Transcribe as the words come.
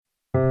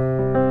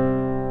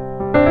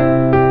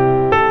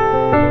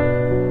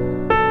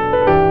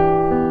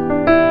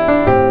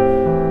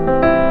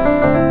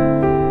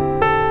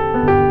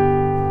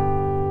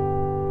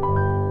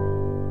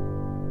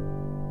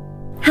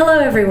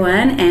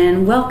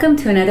welcome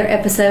to another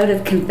episode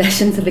of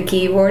Confessions of a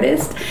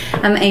Keyboardist.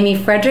 I'm Amy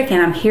Frederick,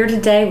 and I'm here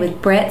today with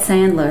Brett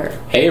Sandler.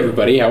 Hey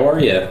everybody, how are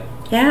you?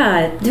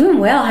 Yeah, doing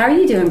well. How are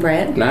you doing,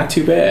 Brett? Not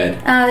too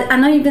bad. I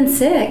know you've been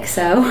sick,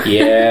 so...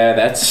 Yeah,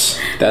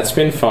 that's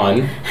been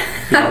fun.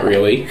 Not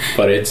really,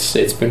 but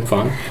it's been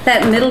fun.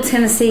 That Middle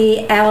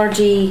Tennessee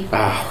allergy...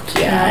 Oh,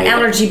 yeah.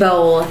 Allergy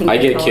bowl, I think I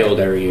get killed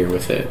every year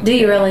with it. Do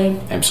you really?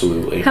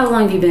 Absolutely. How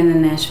long have you been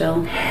in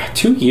Nashville?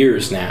 2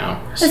 years now.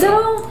 Is that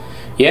all?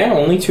 Yeah,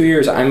 only 2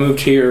 years. I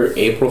moved here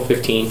April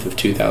 15th of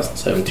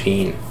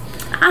 2017.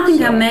 I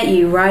think I met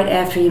you right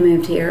after you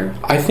moved here.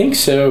 I think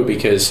so,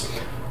 because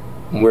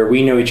where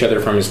we know each other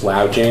from is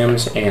Loud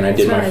Jams, and I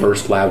did my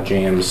first Loud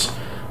Jams,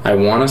 I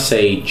want to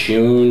say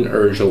June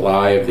or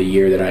July of the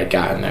year that I had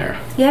gotten there.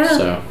 Yeah.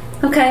 So,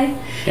 okay.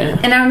 yeah.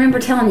 And I remember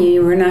telling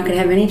you were not going to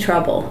have any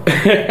trouble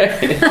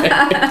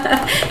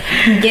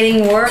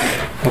getting work.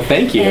 Well,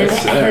 thank you.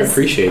 I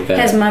appreciate that.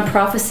 Has my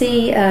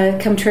prophecy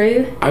come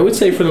true? I would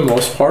say for the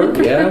most part,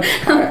 yeah.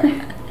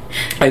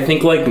 I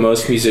think like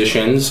most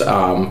musicians,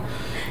 So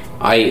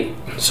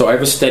I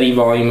have a steady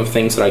volume of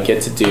things that I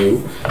get to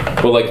do,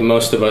 but like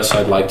most of us,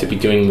 I'd like to be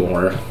doing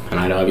more, and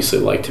I'd obviously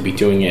like to be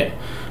doing it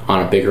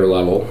on a bigger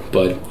level,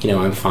 but, you know,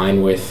 I'm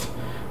fine with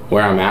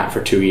where I'm at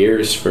for 2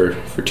 years. For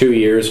 2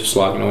 years of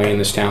slogging away in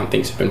this town,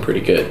 things have been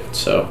pretty good,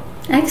 so.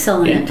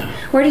 Excellent. Yeah.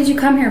 Where did you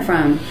come here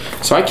from?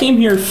 So I came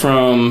here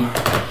from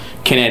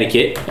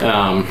Connecticut.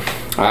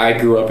 I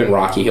grew up in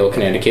Rocky Hill,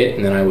 Connecticut,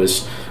 and then I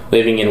was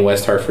living in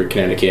West Hartford,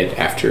 Connecticut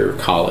after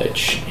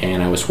college,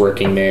 and I was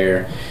working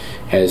there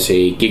as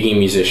a gigging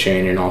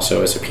musician and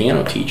also as a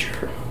piano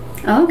teacher.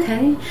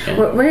 Okay.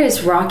 Yeah. Where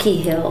is Rocky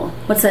Hill?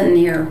 What's that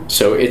near?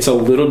 So it's a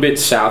little bit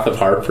south of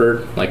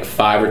Hartford, like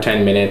 5 or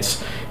 10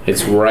 minutes.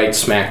 It's right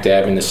smack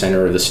dab in the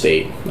center of the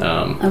state.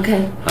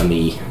 Okay. On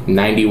the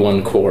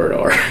 91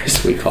 corridor,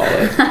 as we call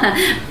it.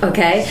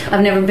 Okay.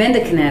 I've never been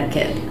to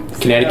Connecticut.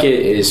 Connecticut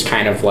is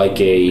kind of like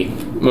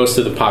most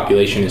of the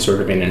population is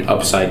sort of in an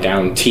upside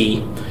down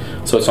T.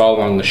 So it's all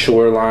along the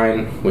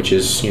shoreline, which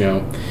is,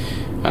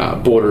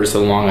 borders the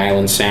Long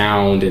Island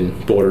Sound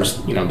and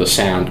borders, the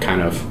Sound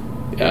kind of,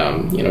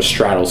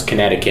 straddles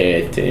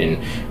Connecticut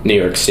and New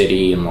York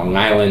City and Long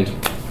Island.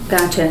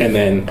 Gotcha. And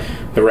then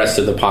the rest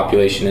of the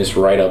population is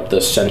right up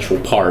the central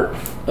part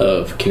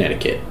of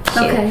Connecticut.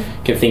 So okay.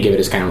 You can think of it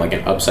as kind of like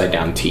an upside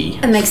down T.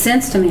 It makes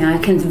sense to me. I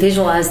can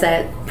visualize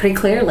that pretty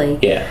clearly.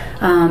 Yeah.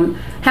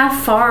 How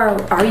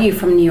far are you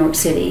from New York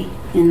City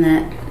in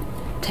that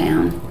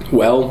town?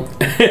 Well,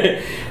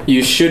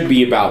 you should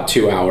be about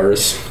 2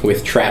 hours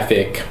with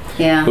traffic.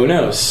 Yeah. Who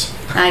knows?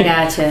 I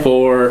gotcha.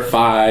 4,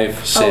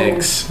 5,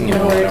 6,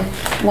 Wow.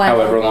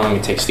 however long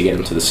it takes to get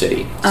into the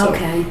city. So.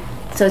 Okay.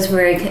 So it's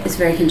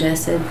very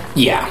congested.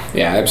 Yeah,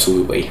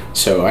 absolutely.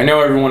 So I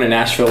know everyone in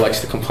Nashville likes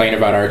to complain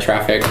about our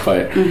traffic,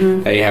 but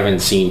they haven't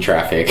seen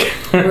traffic.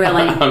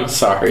 Really? I'm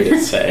sorry to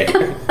say.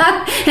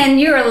 And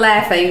you were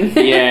laughing.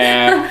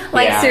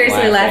 Yeah.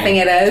 Seriously laughing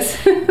at us.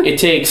 It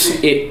takes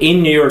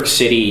in New York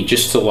City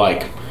just to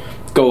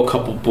go a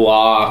couple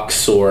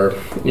blocks or,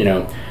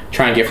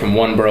 try and get from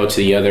one borough to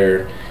the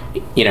other,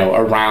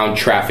 around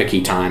traffic-y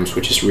times,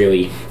 which is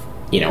really,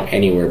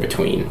 anywhere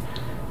between,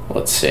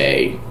 let's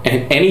say,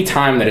 any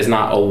time that is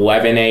not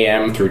 11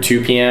 a.m. through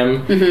 2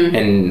 p.m.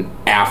 And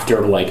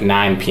after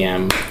 9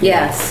 p.m.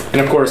 Yes.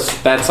 And of course,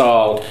 that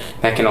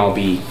can all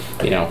be,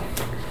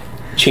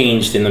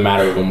 changed in the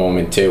matter of a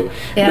moment too.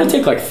 Yeah.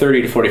 It'll take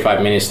 30 to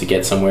 45 minutes to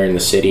get somewhere in the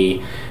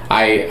city.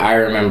 I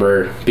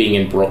remember being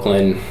in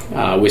Brooklyn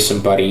with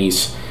some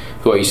buddies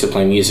who I used to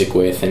play music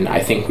with, and I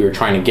think we were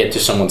trying to get to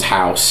someone's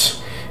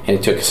house, and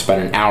it took us about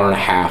an hour and a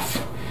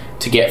half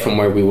to get from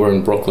where we were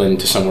in Brooklyn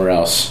to somewhere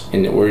else,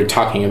 and we're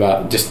talking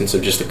about a distance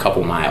of just a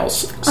couple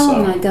miles.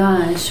 Oh my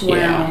gosh! Wow.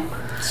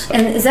 Yeah, so.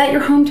 And is that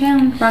your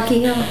hometown,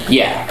 Rocky Hill?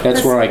 Yeah,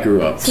 that's where I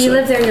grew up. So you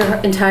lived there your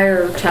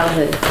entire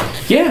childhood?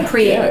 Yeah,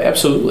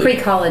 absolutely.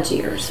 Pre-college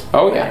years?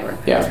 Oh yeah,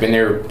 yeah. I've been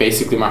there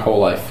basically my whole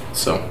life.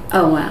 So.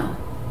 Oh wow.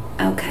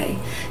 Okay.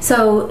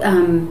 So,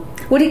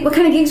 what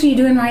kind of gigs are you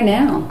doing right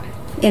now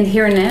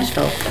here in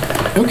Nashville?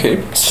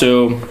 Okay,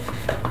 so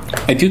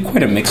I do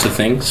quite a mix of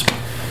things.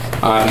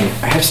 I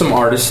have some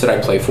artists that I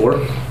play for.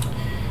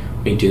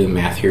 Let me do the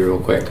math here real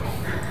quick.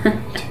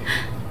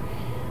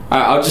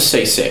 I'll just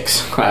say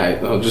 6.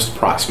 I'll just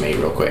approximate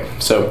real quick.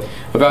 So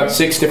about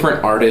 6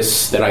 different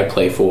artists that I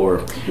play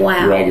for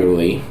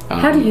regularly.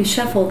 How do you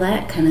shuffle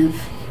that kind of...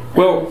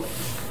 Well,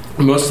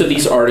 most of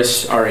these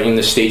artists are in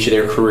the stage of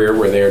their career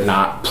where they're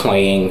not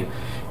playing,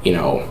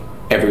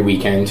 every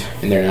weekend,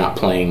 and they're not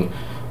playing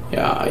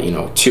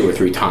 2 or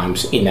 3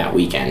 times in that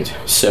weekend.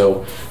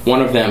 So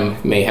one of them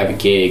may have a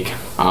gig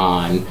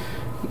on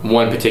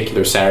one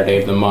particular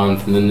Saturday of the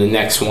month, and then the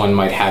next one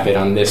might have it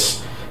on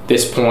this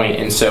point,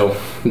 and so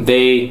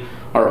they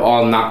are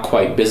all not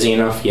quite busy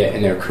enough yet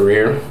in their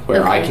career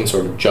where I can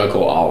sort of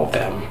juggle all of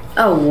them.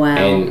 Oh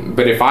wow.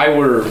 But if I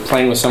were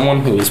playing with someone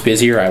who is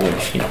busier, I would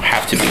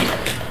have to be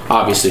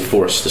obviously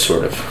forced to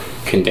sort of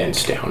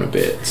condense down a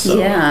bit. So.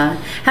 Yeah.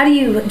 How do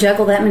you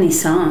juggle that many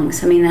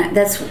songs? I mean,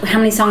 that's how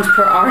many songs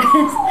per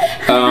artist?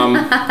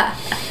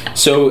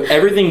 So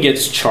everything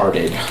gets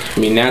charted. I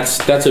mean, that's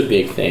a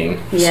big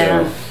thing.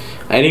 Yeah. So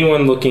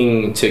anyone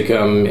looking to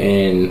come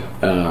and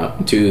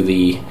do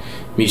the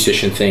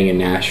musician thing in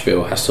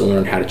Nashville has to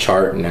learn how to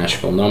chart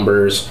Nashville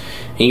numbers.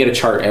 And you got to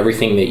chart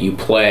everything that you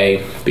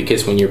play,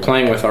 because when you're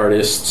playing with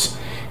artists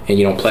and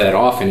you don't play that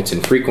often, it's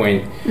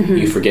infrequent,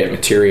 you forget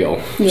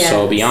material. Yes.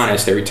 So I'll be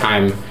honest, every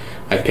time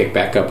I pick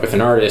back up with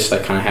an artist, I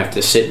kind of have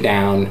to sit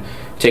down,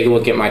 take a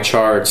look at my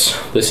charts,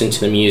 listen to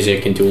the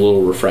music, and do a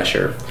little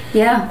refresher.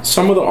 Yeah.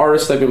 Some of the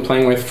artists I've been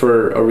playing with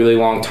for a really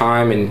long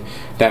time, and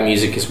that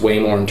music is way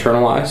more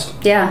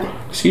internalized. Yeah.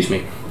 Excuse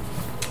me.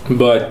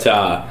 But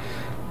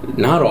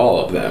not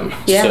all of them.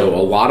 Yeah. So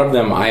a lot of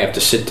them I have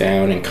to sit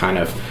down and kind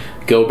of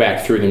go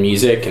back through the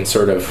music and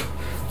sort of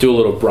do a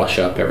little brush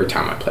up every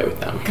time I play with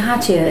them.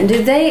 Gotcha. And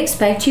do they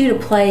expect you to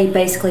play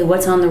basically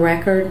what's on the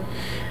record?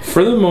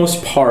 For the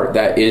most part,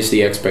 that is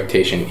the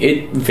expectation.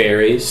 It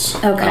varies.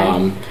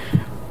 Okay.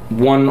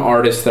 One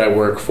artist that I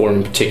work for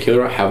in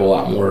particular, I have a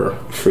lot more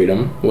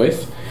freedom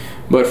with.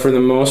 But for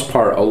the most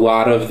part, a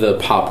lot of the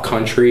pop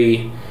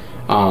country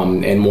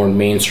and more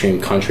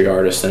mainstream country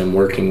artists that I'm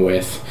working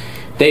with,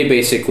 they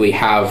basically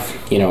have,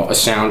 a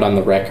sound on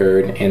the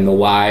record, and the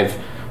live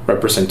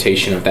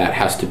representation of that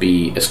has to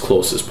be as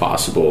close as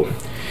possible.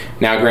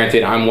 Now,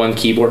 granted, I'm one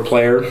keyboard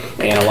player,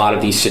 and a lot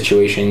of these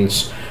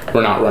situations,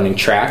 we're not running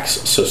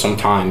tracks, so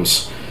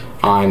sometimes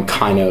I'm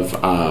kind of,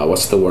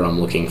 what's the word I'm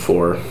looking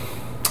for?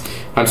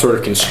 I'm sort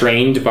of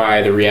constrained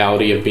by the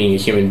reality of being a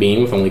human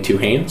being with only two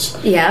hands.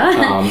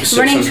 Yeah.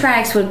 Running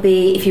tracks would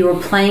be if you were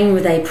playing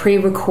with a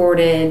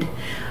pre-recorded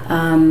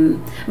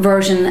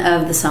version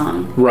of the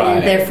song. Right.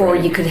 And therefore,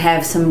 you could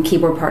have some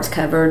keyboard parts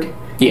covered.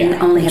 Yeah,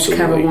 and only have to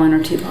cover absolutely. one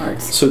or two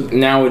parts. So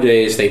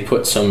nowadays they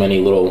put so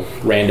many little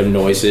random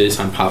noises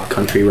on pop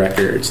country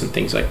records and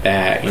things like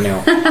that,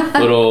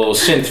 little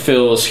synth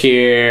fills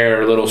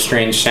here, little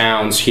strange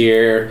sounds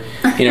here,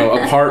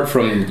 apart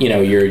from,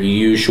 your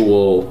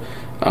usual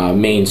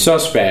main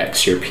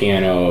suspects, your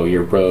piano,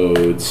 your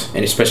Rhodes,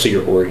 and especially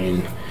your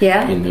organ.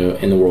 Yeah.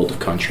 In the world of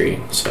country.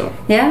 So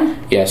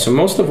yeah. So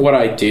most of what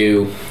I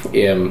do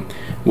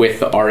with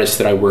the artists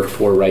that I work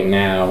for right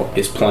now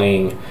is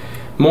playing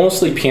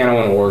mostly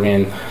piano and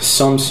organ,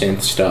 some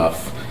synth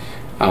stuff,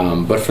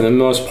 but for the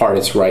most part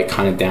it's right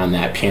kind of down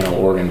that piano,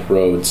 organ,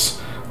 Rhodes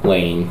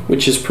lane,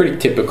 which is pretty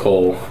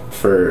typical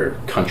for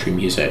country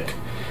music,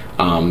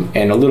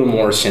 and a little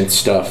more synth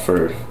stuff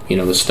for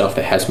the stuff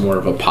that has more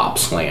of a pop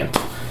slant.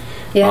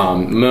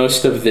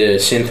 Most of the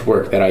synth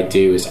work that I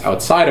do is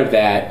outside of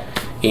that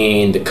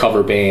in the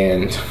cover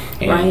band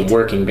and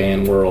working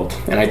band world,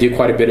 and I do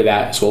quite a bit of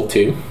that as well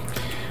too.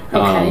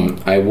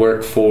 I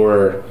work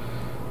for,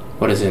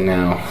 what is it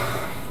now?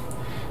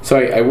 So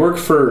I work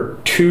for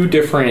two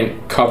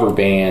different cover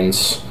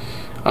bands,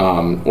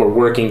 or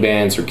working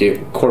bands,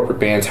 or corporate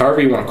bands,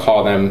 however you want to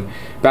call them.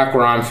 Back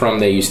where I'm from,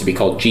 they used to be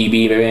called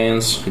GB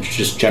bands, which are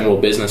just general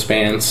business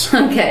bands.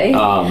 Okay.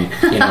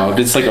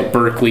 It's like a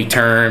Berkeley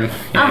term,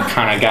 and it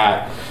kind of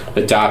got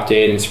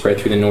adopted and spread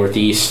through the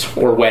Northeast,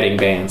 or wedding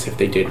bands if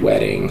they did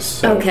weddings.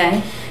 So,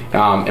 okay.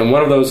 And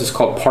one of those is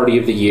called Party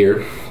of the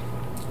Year,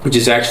 which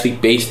is actually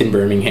based in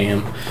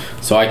Birmingham.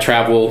 So I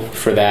travel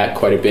for that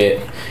quite a bit.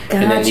 Gotcha.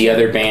 And then the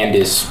other band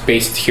is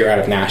based here out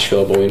of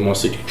Nashville, but we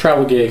mostly do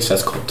travel gigs.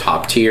 That's called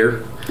Top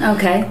Tier.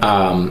 Okay.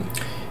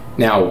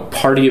 Now,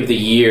 Party of the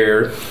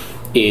Year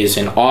is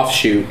an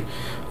offshoot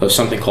of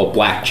something called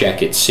Black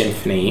Jacket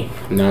Symphony.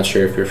 I'm not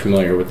sure if you're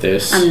familiar with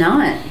this. I'm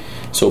not.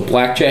 So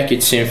Black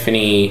Jacket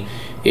Symphony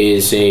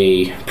is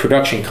a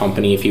production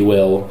company, if you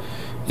will,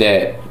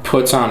 that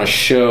puts on a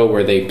show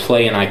where they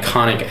play an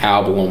iconic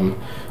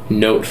album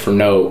note for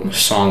note,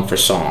 song for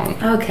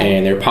song. Okay.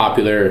 And they're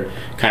popular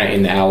kind of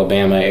in the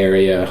Alabama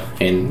area,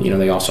 and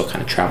they also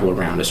kind of travel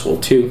around as well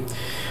too.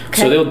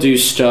 Okay. So they'll do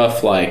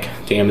stuff like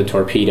Damn the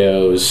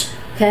Torpedoes,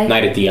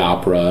 Night at the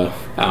Opera,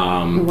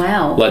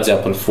 Led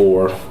Zeppelin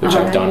 4, which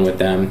I've done with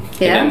them.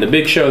 Yeah. And then the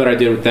big show that I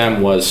did with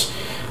them was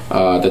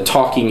the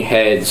Talking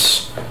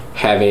Heads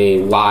have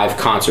a live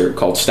concert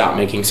called Stop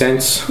Making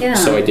Sense. Yeah.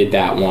 So I did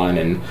that one,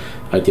 and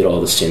I did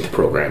all the synth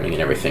programming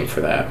and everything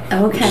for that.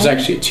 Okay. Which is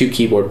actually a 2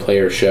 keyboard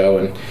player show,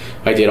 and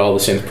I did all the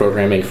synth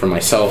programming for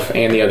myself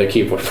and the other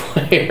keyboard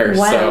player.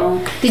 Wow.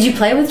 So, did you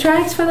play with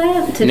tracks for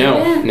that?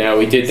 No,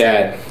 we did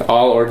that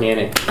all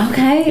organic.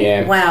 Okay.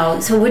 Yeah. Wow.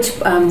 So which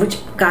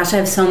gosh,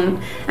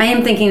 I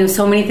am thinking of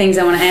so many things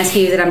I want to ask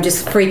you that I'm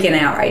just freaking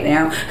out right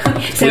now.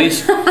 So,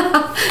 Please.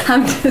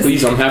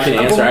 Please, I'm happy to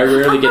answer. I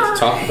rarely get to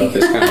talk about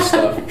this kind of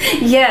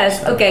stuff.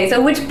 Yes. Okay.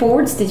 So which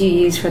boards did you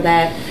use for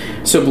that?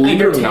 So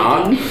believe it or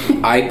not,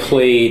 I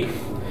played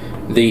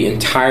the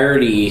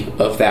entirety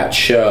of that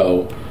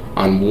show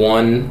on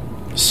one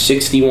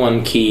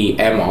 61 key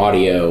M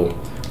Audio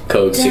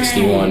Code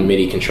 61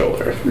 MIDI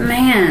controller.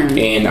 Man.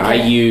 And I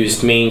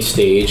used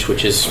MainStage,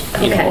 which is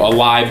a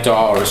live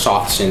DAW or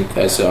soft synth,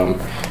 as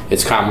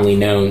it's commonly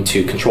known,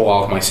 to control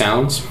all of my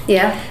sounds.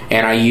 Yeah.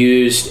 And I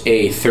used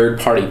a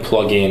third-party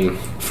plugin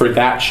for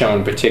that show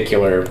in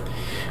particular.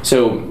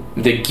 So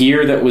the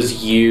gear that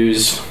was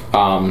used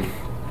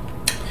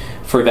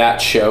for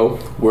that show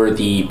were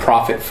the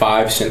Prophet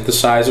 5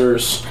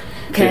 synthesizers.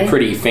 Okay. A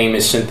pretty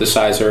famous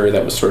synthesizer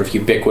that was sort of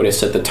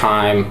ubiquitous at the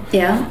time.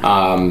 Yeah.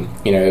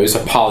 It was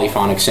a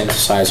polyphonic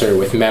synthesizer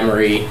with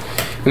memory.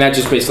 And that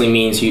just basically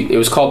means it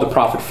was called the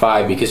Prophet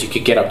 5 because you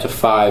could get up to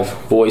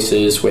 5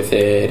 voices with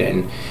it.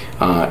 And,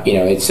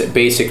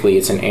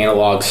 it's an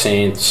analog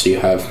synth. So you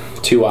have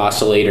 2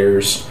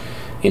 oscillators,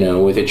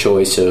 with a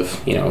choice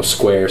of,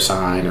 square,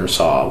 sine, or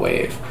saw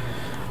wave.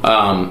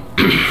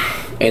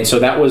 And so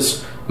that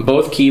was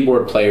both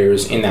keyboard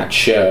players in that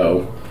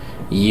show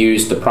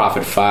used the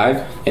Prophet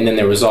 5. And then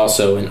there was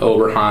also an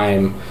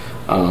Oberheim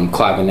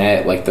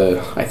clavinet,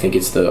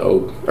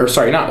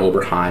 not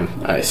Oberheim.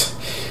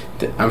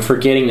 I'm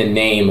forgetting the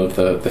name of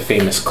the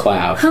famous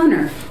clav.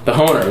 Hohner. The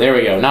Hohner, there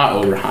we go. Not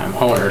Oberheim,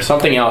 Hohner.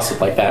 Something else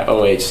with like that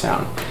OH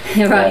sound.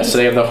 Right. So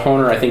they have the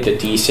Hohner, I think the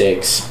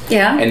D6.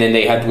 Yeah. And then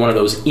they had one of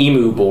those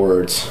EMU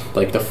boards,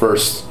 like the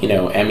first,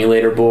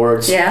 emulator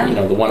boards. Yeah.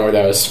 The one where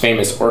those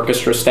famous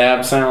orchestra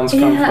stab sounds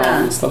come from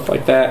and stuff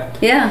like that.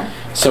 Yeah.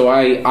 So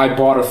I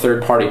bought a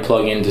third-party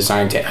plugin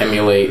designed to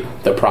emulate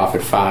the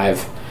Prophet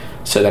 5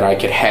 so that I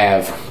could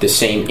have the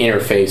same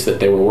interface that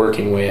they were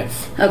working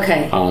with.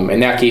 Okay.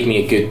 And that gave me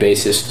a good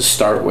basis to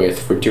start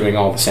with for doing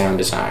all the sound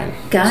design.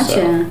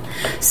 Gotcha.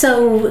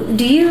 So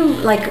do you,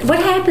 what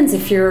happens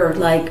if you're,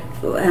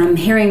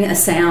 hearing a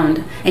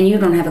sound and you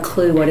don't have a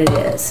clue what it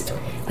is?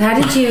 How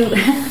do you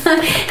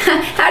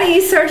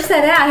search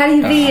that out? How do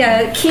you be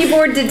a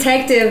keyboard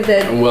detective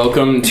that...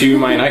 Welcome to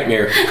my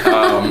nightmare.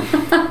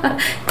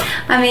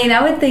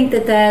 I would think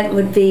that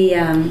would be...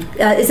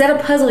 is that a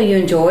puzzle you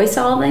enjoy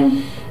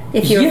solving?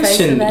 If you're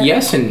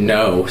Yes and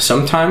no.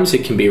 Sometimes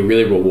it can be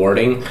really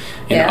rewarding,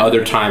 and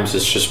other times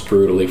it's just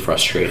brutally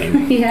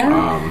frustrating.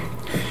 Yeah.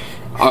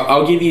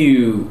 I'll give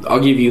you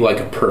like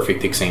a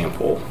perfect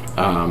example.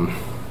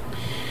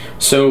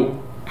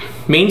 So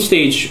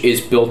MainStage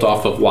is built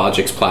off of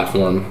Logic's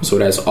platform, so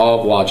it has all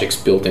of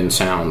Logic's built-in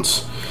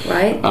sounds.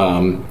 Right.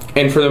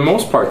 And for the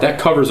most part, that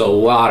covers a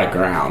lot of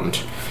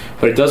ground,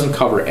 but it doesn't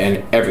cover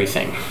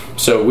everything.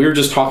 So we were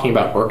just talking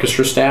about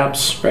orchestra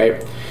stabs,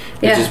 right?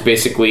 Which is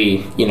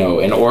basically,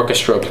 an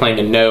orchestra playing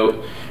a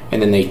note,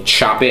 and then they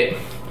chop it,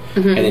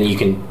 and then you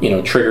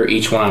can, trigger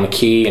each one on a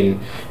key.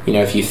 And,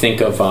 if you think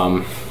of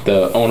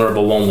the Owner of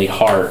a Lonely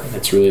Heart,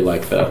 it's really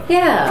like the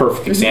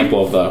perfect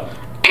example of the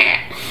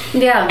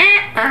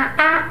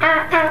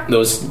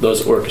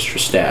those orchestra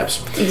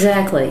stabs.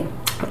 Exactly.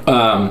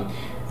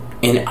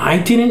 And I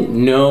didn't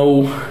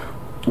know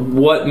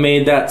what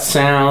made that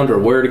sound or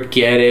where to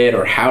get it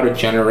or how to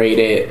generate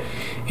it.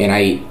 And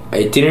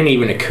it didn't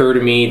even occur to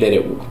me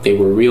that they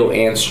were real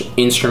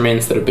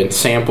instruments that have been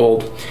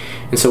sampled.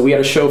 And so we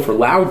had a show for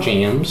Loud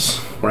Jams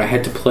where I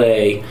had to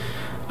play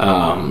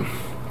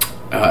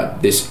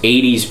this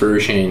 80s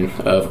version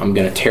of I'm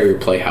Gonna Tear Your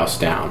Playhouse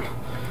Down.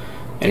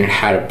 And it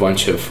had a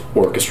bunch of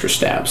orchestra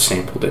stabs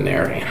sampled in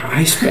there. And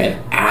I spent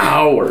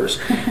hours,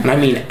 and I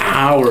mean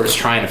hours,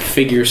 trying to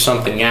figure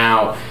something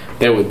out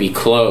that would be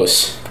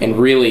close. And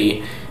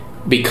really,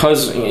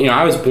 because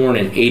I was born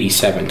in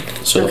 '87,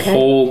 so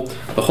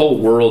the whole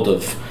world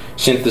of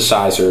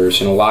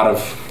synthesizers and a lot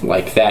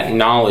of that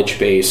knowledge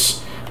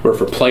base were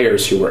for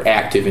players who were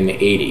active in the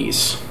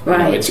 '80s.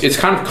 Right. It's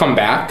kind of come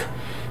back,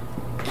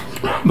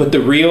 but the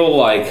real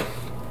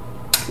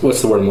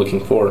what's the word I'm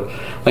looking for?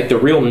 The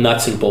real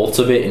nuts and bolts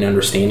of it and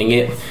understanding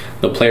it.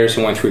 The players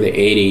who went through the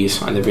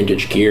 '80s on the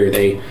vintage gear,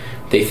 they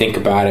think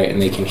about it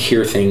and they can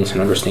hear things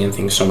and understand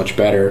things so much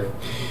better.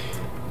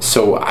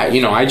 So I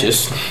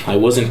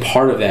wasn't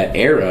part of that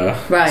era,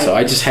 right. So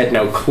I just had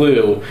no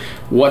clue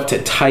what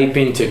to type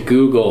into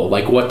Google,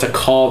 what to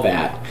call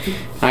that.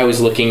 I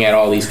was looking at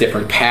all these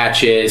different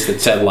patches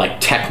that said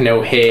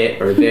techno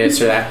hit or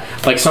this or that.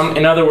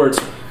 In other words,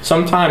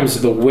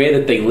 sometimes the way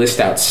that they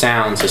list out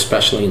sounds,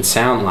 especially in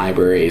sound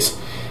libraries,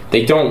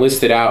 they don't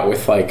list it out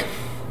with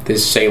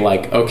this say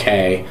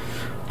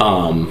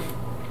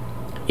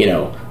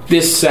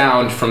this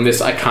sound from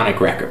this iconic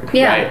record,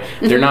 right?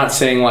 Mm-hmm. They're not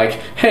saying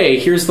hey,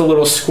 here's the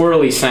little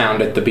squirrely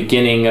sound at the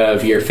beginning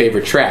of your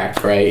favorite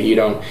track, right? You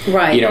don't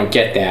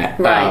get that.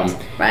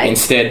 Right.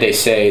 Instead, they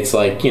say it's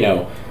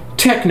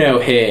techno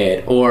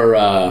hit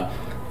or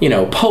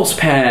pulse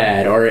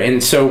pad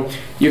and so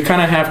you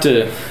kind of have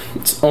to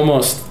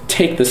almost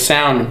take the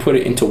sound and put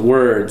it into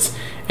words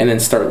and then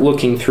start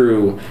looking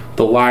through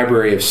the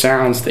library of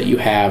sounds that you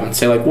have and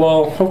say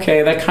well,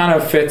 okay, that kind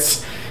of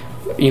fits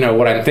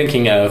what I'm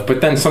thinking of,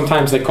 but then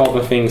sometimes they call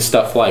the thing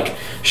stuff like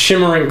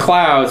shimmering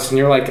clouds, and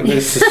you're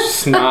this is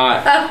just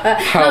not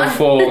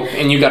helpful,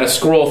 and you got to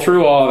scroll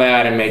through all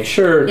that and make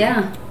sure.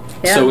 Yeah.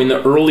 So in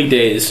the early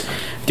days,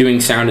 doing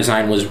sound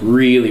design was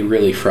really,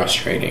 really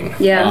frustrating.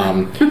 Yeah.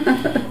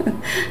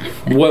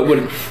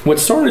 What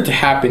started to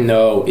happen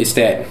though is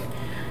that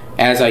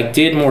as I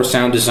did more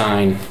sound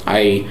design,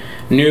 I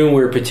knew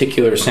where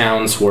particular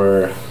sounds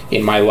were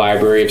in my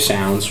library of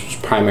sounds, which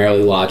was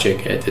primarily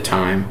Logic at the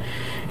time.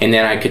 And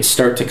then I could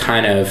start to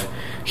kind of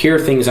hear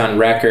things on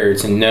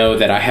records and know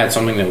that I had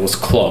something that was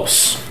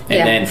close.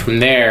 And then from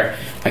there,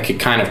 I could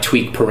kind of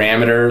tweak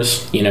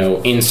parameters,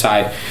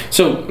 inside.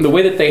 So the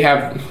way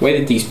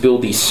that these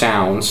build these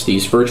sounds,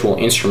 these virtual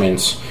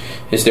instruments,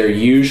 is they're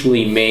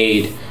usually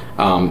made.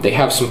 They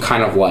have some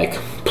kind of like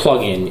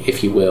plug-in,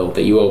 if you will,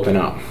 that you open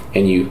up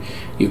and you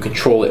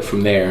control it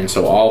from there. And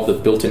so all of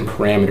the built-in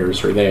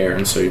parameters are there.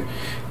 And so,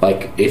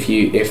 like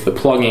if the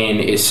plug-in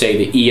is say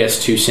the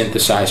ES2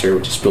 synthesizer,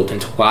 which is built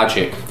into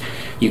Logic,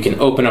 you can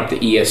open up the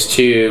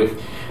ES2.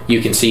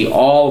 You can see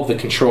all of the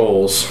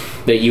controls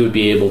that you would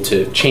be able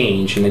to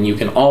change, and then you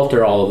can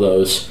alter all of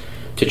those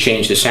to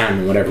change the sound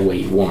in whatever way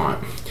you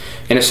want.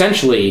 And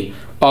essentially,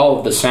 all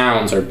of the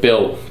sounds are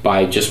built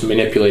by just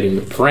manipulating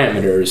the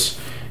parameters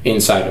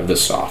inside of the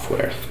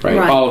software, right?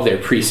 All of their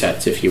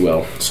presets, if you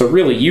will. So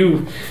really,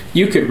 you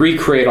could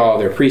recreate all of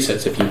their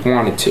presets if you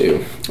wanted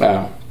to.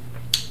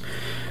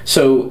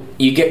 So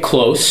you get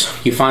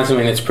close, you find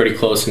something that's pretty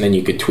close, and then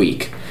you could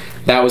tweak.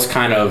 That was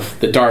kind of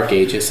the dark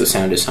ages of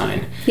sound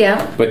design.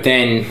 Yeah. But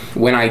then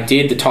when I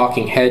did the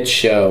Talking Heads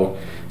show,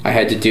 I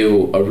had to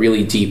do a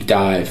really deep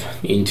dive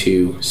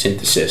into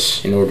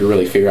synthesis in order to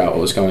really figure out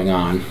what was going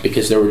on,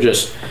 because there were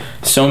just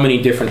so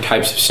many different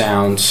types of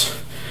sounds,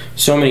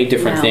 so many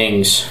different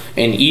things,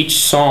 and each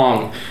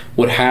song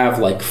would have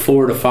like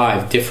 4 to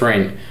 5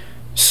 different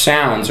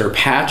sounds or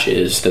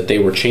patches that they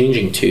were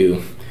changing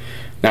to.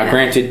 Now,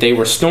 granted, they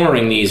were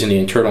storing these in the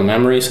internal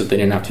memory, so they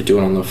didn't have to do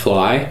it on the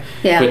fly.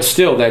 Yeah. But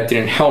still, that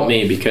didn't help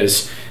me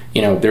because,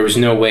 there was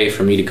no way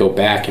for me to go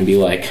back and be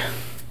like,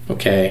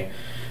 okay,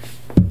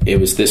 it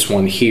was this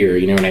one here,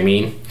 you know what I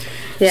mean?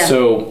 Yeah.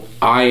 So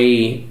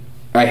I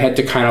had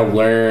to kind of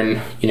learn,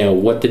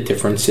 what the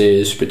difference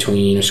is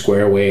between a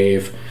square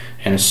wave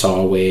and a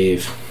saw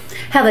wave.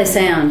 How they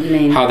sound, you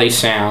mean? How they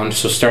sound.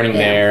 So starting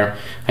there,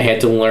 I had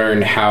to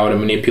learn how to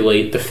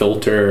manipulate the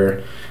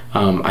filter.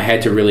 I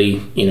had to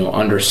really,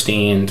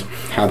 understand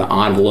how the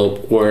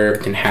envelope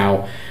worked and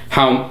how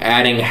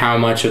adding how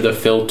much of the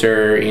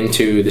filter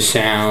into the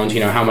sound,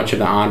 how much of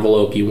the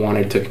envelope you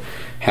wanted to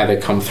have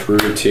it come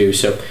through to.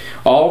 So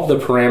all of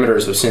the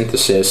parameters of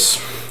synthesis,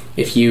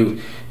 if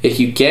you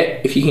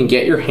can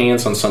get your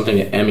hands on something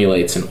that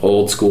emulates an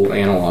old school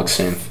analog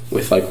synth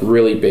with like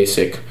really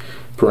basic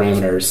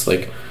parameters,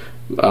 like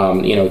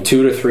 2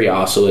 to 3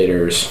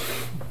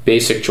 oscillators,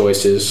 basic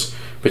choices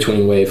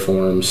between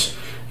waveforms,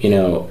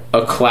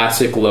 a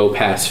classic low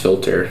pass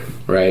filter,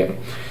 right?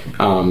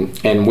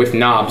 And with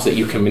knobs that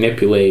you can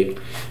manipulate,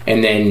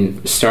 and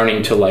then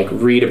starting to like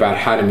read about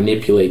how to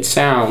manipulate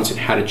sounds and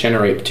how to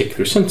generate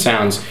particular synth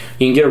sounds,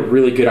 you can get a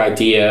really good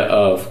idea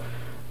of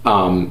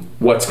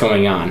what's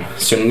going on.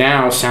 So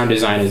now sound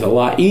design is a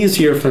lot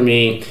easier for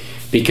me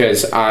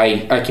because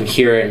I can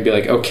hear it and be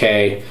like,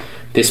 okay,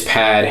 this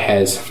pad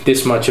has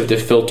this much of the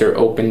filter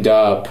opened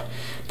up.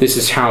 This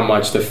is how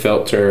much the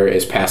filter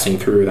is passing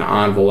through the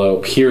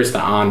envelope. Here's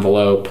the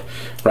envelope,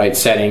 right?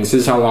 Settings.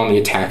 This is how long the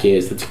attack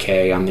is, the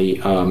decay on the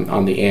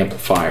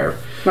amplifier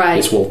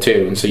as well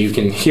too. And so you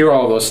can hear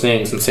all those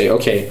things and say,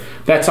 okay,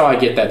 that's how I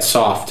get that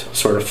soft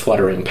sort of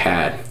fluttering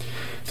pad.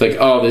 It's like,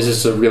 oh, this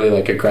is a really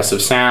like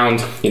aggressive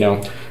sound.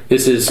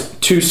 This is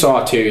 2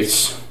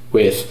 sawtooths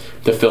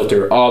with the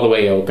filter all the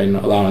way open,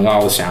 allowing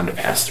all the sound to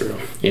pass through.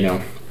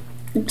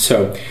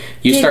 So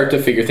you start to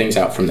figure things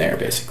out from there,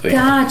 basically.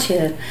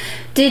 Gotcha.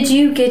 Did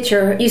you get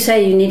you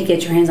say you need to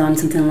get your hands on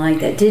something like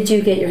that. Did you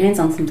get your hands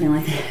on something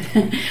like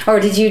that? Or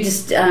did you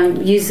just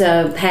use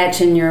a patch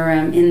in your,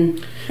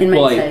 in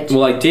MainStage?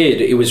 Well, I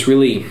did. It was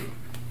really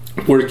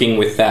working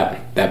with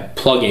that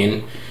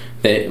plugin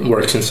that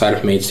works inside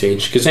of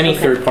MainStage, because any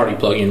third-party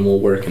plugin will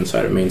work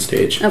inside of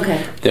MainStage.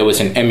 Okay. There was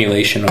an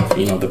emulation of,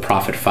 the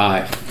Prophet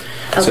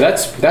 5. Okay. So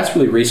that's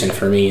really recent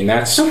for me, and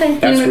that's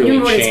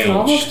really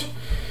changed.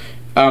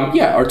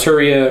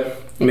 Arturia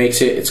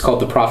makes it. It's called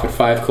the Prophet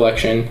 5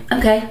 collection.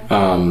 Okay.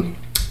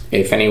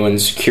 If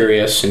anyone's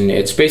curious, and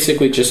it's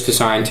basically just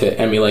designed to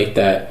emulate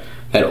that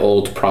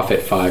old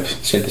Prophet 5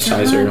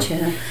 synthesizer.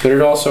 Gotcha. But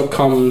it also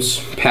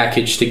comes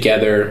packaged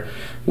together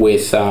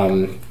with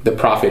the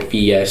Prophet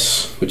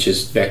VS, which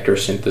is vector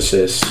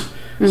synthesis.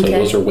 So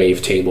those are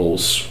wave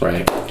tables,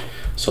 right?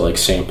 So like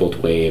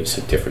sampled waves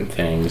of different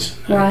things.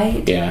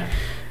 Right. Yeah.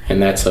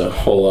 And that's a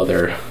whole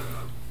other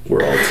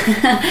world.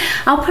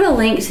 I'll put a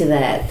link to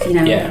that,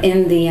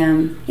 in the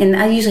and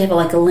I usually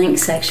have a link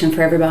section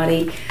for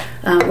everybody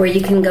where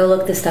you can go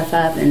look this stuff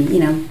up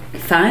and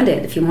find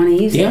it if you want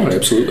to use it. Yeah,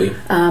 absolutely.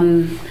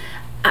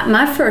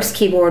 My first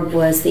keyboard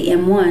was the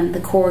M1, the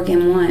Korg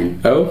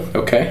M1. Oh,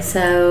 okay.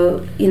 So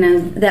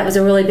that was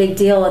a really big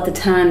deal at the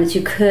time that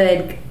you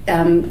could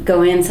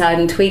go inside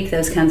and tweak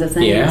those kinds of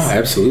things. Yeah,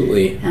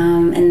 absolutely.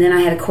 And then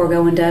I had a Korg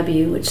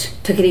O&W, which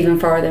took it even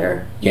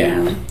farther.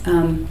 Yeah.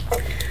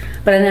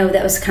 But I know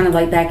that was kind of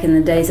like back in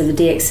the days of the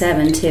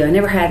DX7 too. I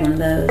never had one of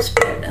those.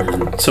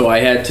 But, so I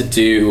had to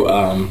do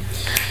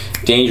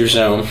Danger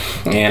Zone,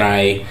 and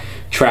I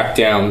tracked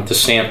down the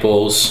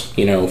samples,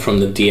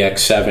 from the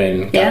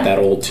DX7. Got that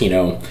old,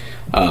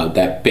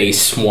 that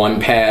bass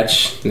 1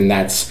 patch, and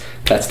that's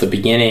the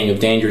beginning of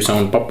Danger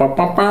Zone. Bow, bow,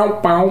 bow,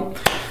 bow, bow.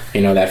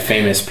 That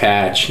famous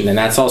patch, and then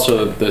that's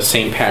also the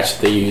same patch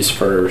that they use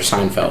for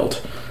Seinfeld.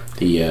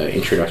 the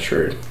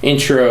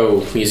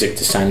intro music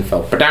to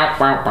Seinfeld. That's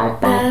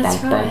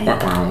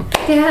right.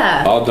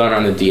 Yeah. All done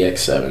on the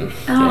DX7.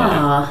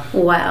 Oh,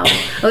 wow.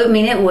 I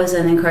mean, it was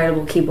an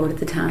incredible keyboard at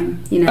the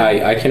time. You know,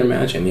 I can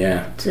imagine.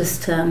 Yeah.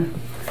 Just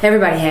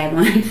everybody had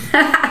one.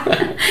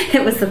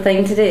 It was the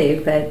thing to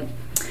do, but.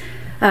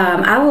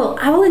 I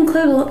will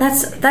include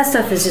that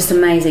stuff is just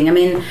amazing. I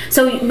mean,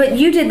 but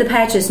you did the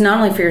patches not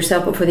only for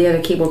yourself but for the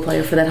other keyboard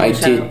player for that whole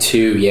show. I did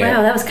too. Yeah.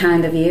 Wow, that was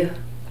kind of you.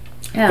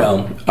 Yeah.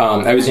 Well,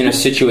 I was in a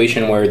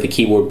situation where the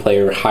keyboard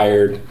player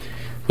hired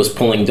was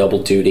pulling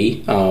double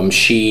duty.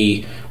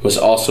 She was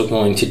also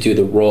going to do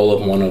the role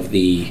of one of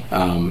the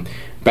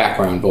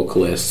background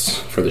vocalists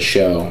for the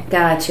show.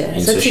 Gotcha.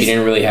 And so she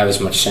didn't really have as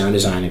much sound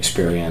design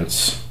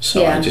experience.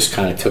 So I just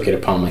kind of took it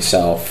upon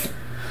myself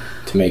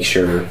to make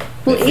sure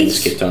that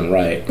things get done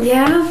right.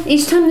 Yeah,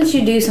 each time that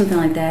you do something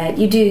like that,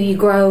 you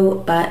grow,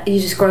 but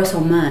you just grow so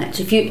much.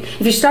 If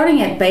you're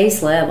starting at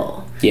base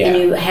level and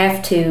you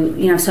have to,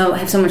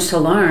 have so much to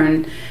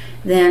learn,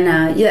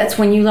 then that's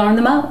when you learn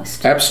the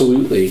most.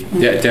 Absolutely,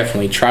 yeah,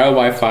 definitely. Trial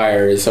by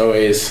fire is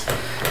always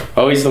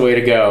the way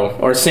to go,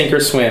 or sink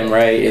or swim.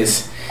 Right?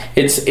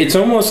 It's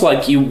almost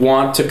like you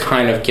want to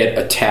kind of get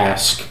a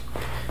task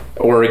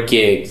or a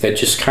gig that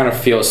just kind of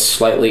feels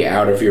slightly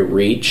out of your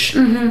reach,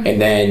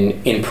 and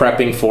then in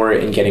prepping for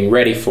it and getting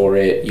ready for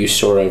it, you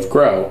sort of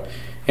grow.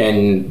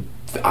 And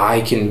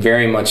I can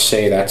very much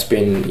say that's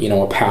been,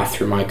 a path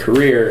through my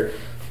career.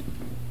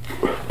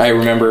 I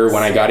remember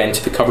when I got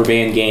into the cover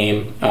band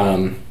game,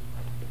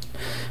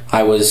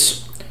 it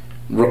was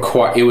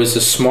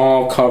a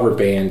small cover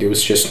band. It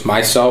was just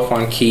myself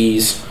on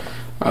keys,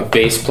 a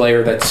bass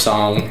player that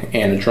sung,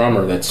 and a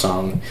drummer that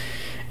sung.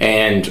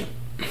 And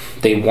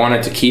they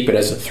wanted to keep it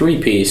as a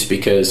 3-piece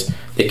because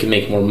they could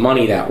make more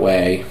money that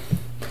way.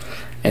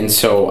 And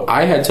so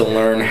I had to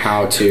learn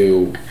how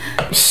to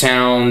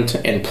sound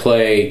and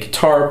play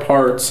guitar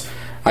parts.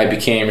 I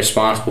became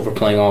responsible for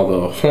playing all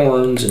the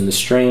horns and the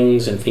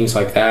strings and things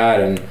like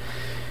that. And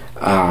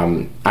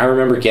I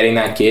remember getting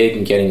that gig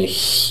and getting a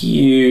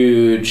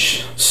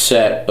huge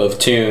set of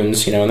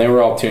tunes, and they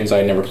were all tunes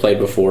I'd never played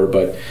before,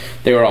 but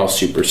they were all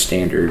super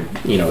standard,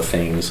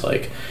 things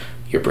like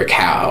Your Brick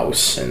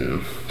House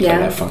and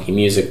that funky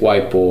music,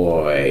 White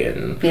Boy,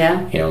 and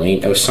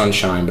Ain't No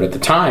Sunshine. But at the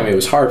time, it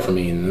was hard for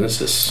me, and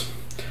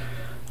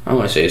I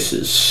want to say this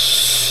is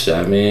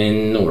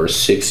 7 or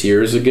 6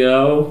 years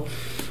ago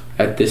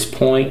at this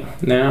point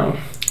now.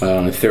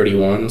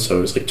 31, so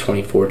it was like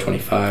 24,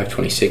 25,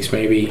 26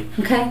 maybe.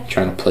 Okay.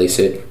 Trying to place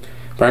it.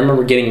 But I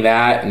remember getting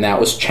that, and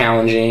that was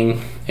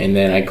challenging, and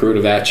then I grew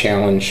to that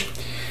challenge.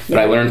 But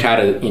I learned how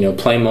to,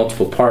 play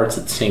multiple parts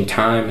at the same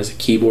time as a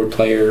keyboard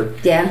player.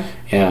 Yeah.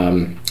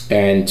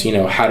 And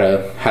how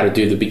to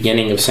do the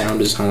beginning of sound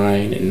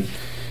design, and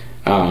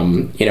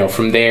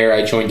from there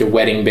I joined a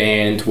wedding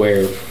band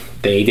where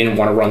they didn't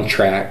want to run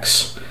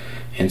tracks,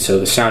 and so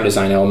the sound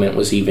design element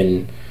was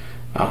even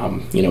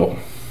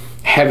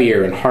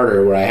heavier and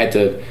harder, where I had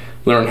to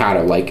learn how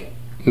to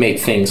make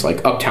things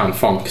like Uptown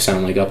Funk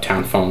sound like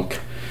Uptown Funk,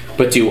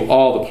 but do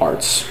all the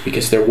parts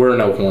because there were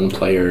no horn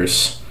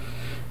players.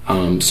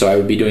 So I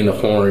would be doing the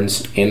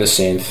horns and the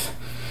synth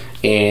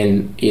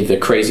and the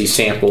crazy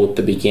sample at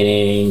the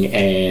beginning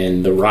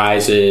and the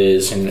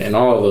rises and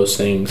all of those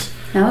things.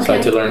 Okay. So I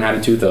had to learn how to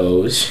do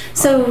those.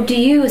 So do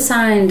you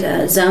assign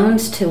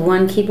zones to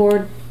one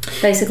keyboard,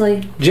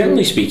 basically?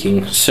 Generally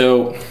speaking.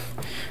 So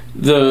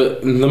the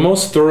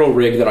most thorough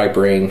rig that I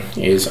bring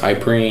is my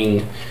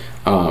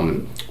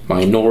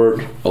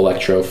Nord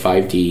Electro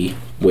 5D,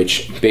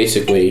 which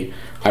basically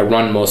I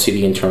run most of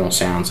the internal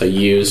sounds. I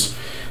use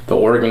the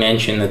organ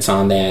engine that's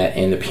on that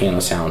and the piano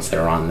sounds that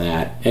are on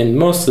that, and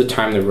most of the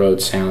time the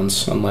Rhodes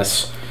sounds,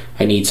 unless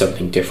I need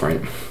something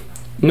different.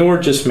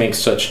 Nord just makes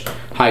such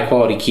high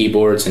quality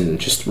keyboards and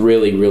just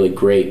really, really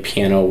great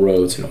piano,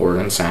 Rhodes, and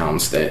organ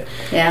sounds that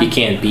you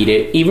can't beat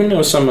it, even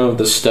though some of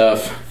the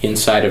stuff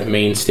inside of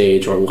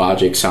MainStage or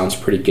Logic sounds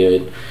pretty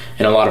good,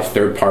 and a lot of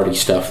third party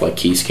stuff like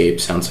Keyscape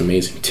sounds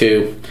amazing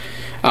too.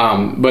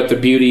 But the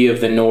beauty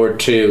of the Nord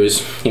too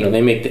is,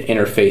 they make the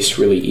interface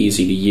really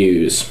easy to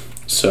use.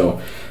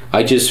 So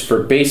I just,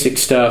 for basic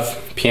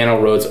stuff,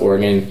 piano, Rhodes,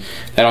 organ,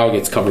 that all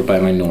gets covered by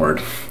my Nord.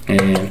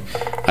 And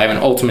I have an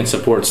Ultimate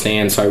support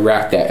stand, so I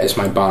rack that as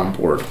my bottom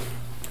board.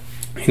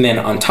 And then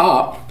on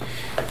top,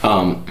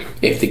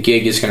 if the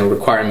gig is going to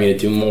require me to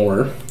do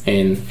more,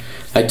 and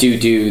I do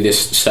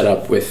this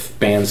setup with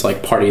bands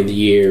like Party of the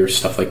Year,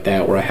 stuff like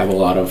that, where I have a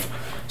lot of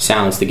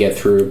sounds to get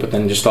through, but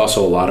then just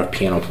also a lot of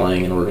piano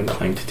playing and organ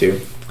playing to do.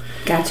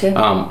 Gotcha.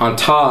 On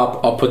top,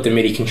 I'll put the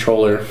MIDI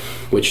controller,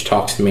 which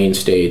talks to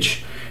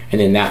MainStage, and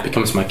then that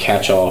becomes my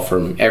catch-all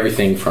from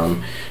everything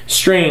from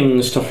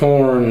strings to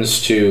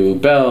horns to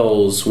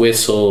bells,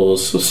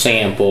 whistles,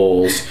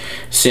 samples,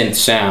 synth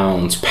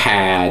sounds,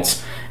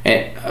 pads,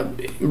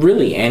 and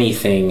really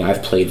anything.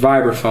 I've played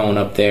vibraphone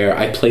up there.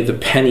 I played the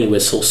penny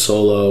whistle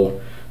solo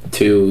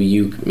to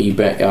You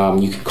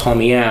Can Call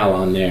Me Al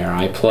on there.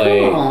 I play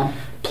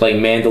play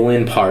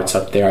mandolin parts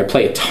up there. I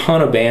play a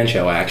ton of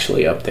banjo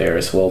actually up there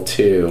as well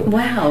too.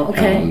 Wow.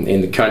 Okay. In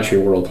the country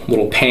world,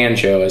 little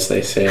banjo as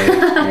they say.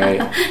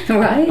 Right.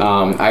 Right.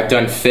 I've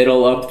done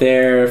fiddle up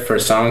there for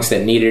songs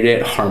that needed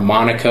it.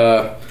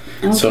 Harmonica.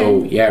 Okay.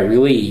 So yeah,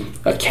 really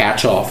a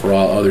catch-all for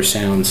all other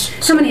sounds.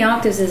 How many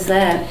octaves is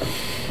that?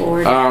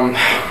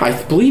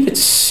 I believe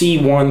it's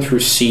C1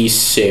 through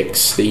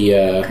C6,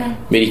 the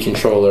MIDI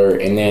controller,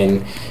 and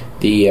then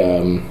the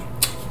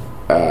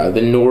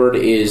Nord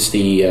is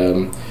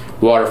the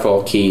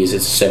waterfall keys.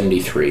 It's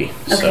 73,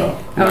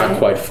 so not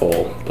quite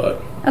full,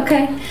 but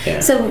okay. Yeah.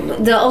 So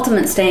the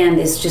Ultimate stand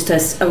is just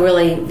a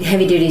really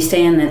heavy-duty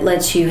stand that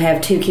lets you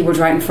have two keyboards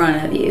right in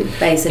front of you,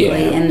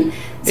 basically, and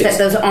it's got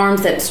those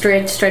arms that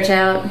stretch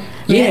out.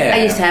 Yeah,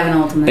 I used to have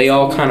an Ultimate. They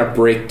all kind of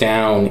break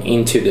down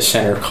into the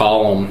center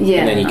column,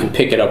 and then you can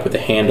pick it up with the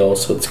handle.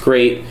 So it's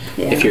great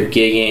if you're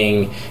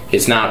gigging.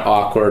 It's not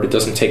awkward. It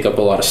doesn't take up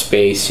a lot of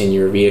space in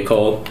your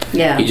vehicle.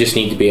 Yeah, you just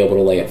need to be able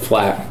to lay it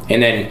flat.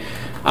 And then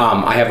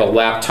I have a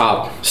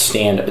laptop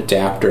stand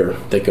adapter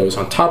that goes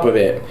on top of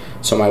it.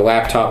 So my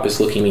laptop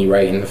is looking me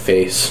right in the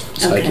face,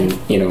 so I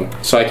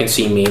can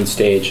see main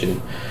stage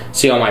and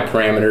see all my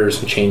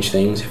parameters and change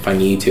things if I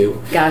need to.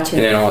 Gotcha.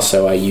 And then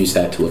also I use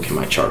that to look at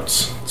my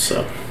charts.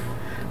 So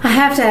I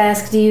have to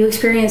ask, do you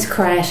experience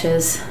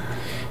crashes?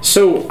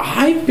 So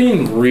I've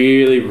been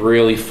really,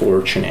 really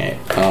fortunate.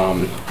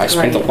 I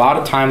spent a lot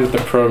of time with the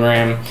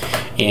program,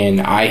 and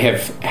I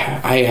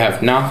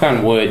have, knock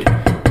on wood,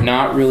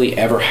 not really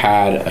ever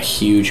had a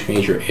huge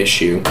major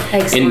issue.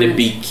 Excellent. In the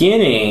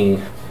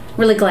beginning,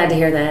 really glad to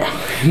hear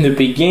that. In the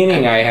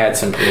beginning, I had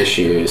some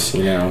issues,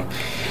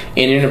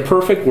 And in a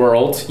perfect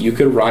world, you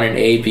could run an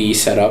A/B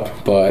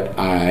setup, but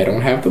I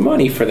don't have the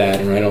money for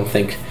that, and I don't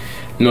think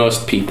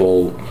most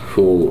people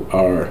who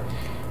are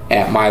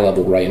at my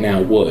level right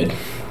now would.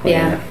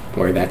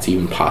 Where that's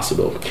even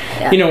possible.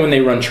 Yeah. When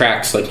they run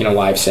tracks, like in a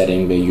live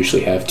setting, they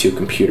usually have two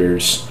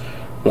computers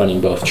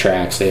running both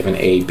tracks. They have an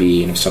A,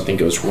 B, and if something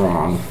goes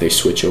wrong, they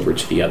switch over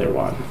to the other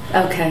one.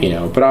 Okay.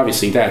 But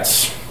obviously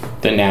that's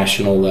the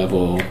national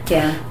level.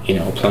 Yeah.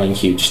 Playing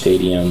huge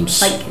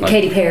stadiums. Like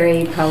Katy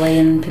Perry, probably,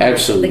 and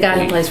absolutely. The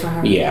guy who plays for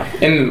her. Yeah.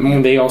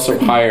 And they also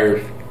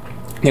hire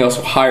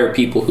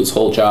people whose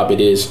whole job it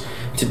is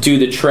to do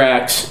the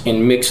tracks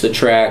and mix the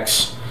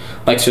tracks.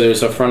 So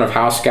there's a front of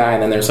house guy,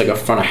 and then there's a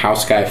front of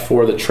house guy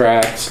for the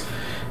tracks,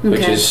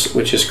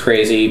 which is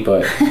crazy,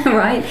 but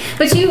right.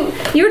 But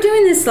you're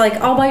doing this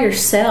all by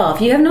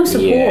yourself. You have no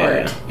support.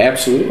 Yeah,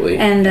 absolutely.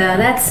 And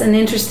that's an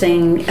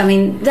interesting. I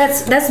mean,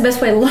 that's the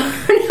best way to learn.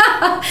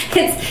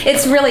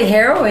 It's really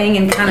harrowing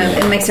and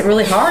it makes it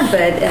really hard,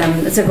 but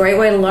it's a great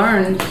way to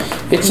learn.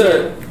 It's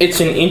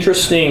an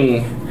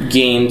interesting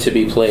game to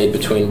be played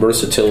between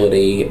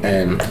versatility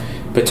and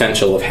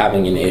potential of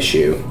having an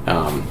issue.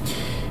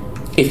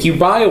 If you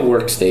buy a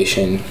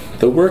workstation,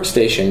 the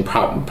workstation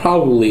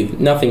probably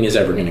nothing is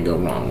ever going to go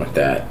wrong with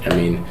that. I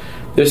mean,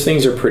 those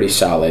things are pretty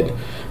solid.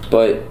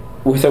 But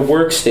with a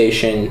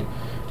workstation,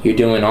 you're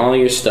doing all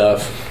your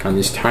stuff on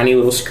this tiny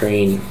little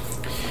screen.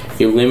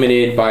 You're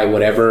limited by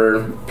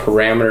whatever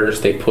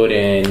parameters they put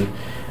in.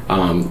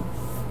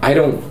 I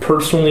don't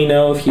personally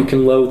know if you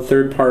can load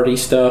third-party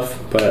stuff,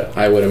 but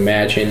I would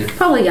imagine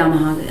probably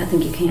Yamaha. I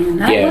think you can.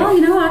 Yeah. I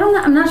don't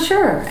know. I'm not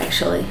sure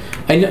actually.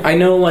 I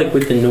know,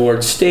 with the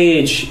Nord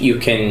Stage, you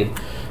can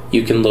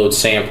load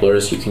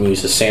samplers. You can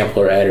use a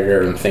sampler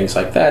editor and things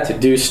like that to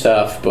do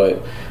stuff.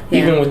 But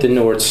even with the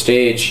Nord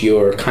Stage,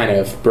 you're kind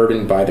of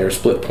burdened by their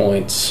split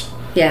points.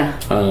 Yeah.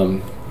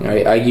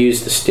 I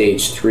used the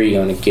Stage 3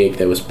 on a gig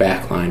that was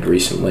backlined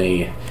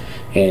recently,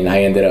 and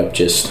I ended up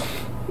just,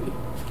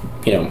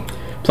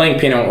 playing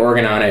piano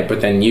organ on it, but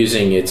then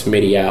using its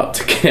MIDI out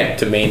to connect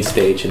to main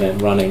stage and then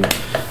running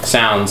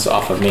sounds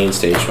off of main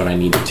stage when I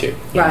needed to.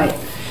 Right.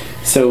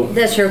 So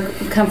that's your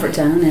comfort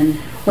zone and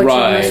what you're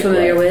most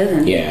familiar with.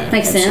 And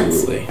makes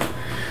absolutely.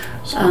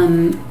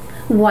 sense.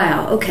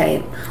 Wow.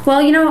 Okay. Well,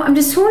 I'm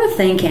just sort of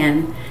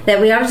thinking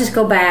that we ought to just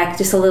go back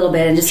just a little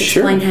bit and just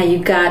explain how you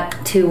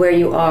got to where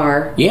you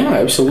are. Yeah,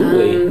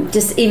 absolutely.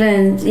 Just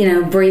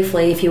even,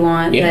 briefly if you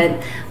want.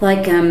 Yeah.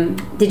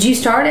 But, did you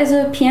start as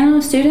a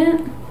piano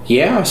student?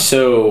 Yeah,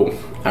 so,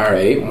 all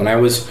right, when I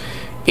was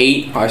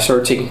 8, I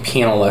started taking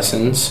piano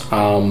lessons.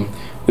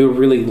 We were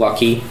really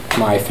lucky.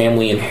 My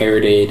family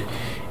inherited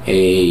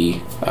a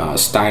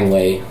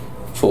Steinway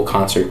full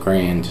concert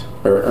grand,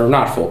 or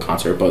not full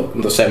concert, but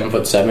the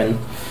 7'7"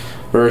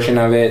 version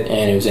of it,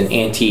 and it was an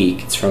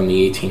antique. It's from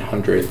the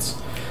 1800s.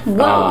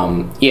 Wow.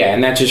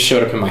 And that just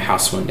showed up in my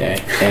house one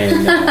day,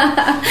 and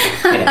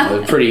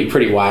it was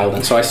pretty wild.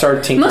 And so I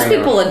started tinkering. Most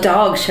people, a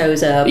dog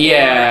shows up.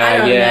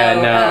 Yeah, I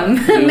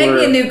don't know.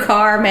 Maybe a new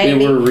car. Maybe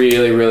we were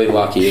really, really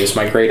lucky. It was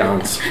my great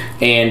aunts,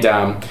 and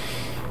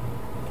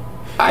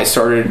I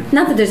started.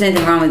 Not that there's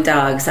anything wrong with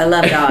dogs. I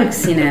love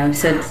dogs. So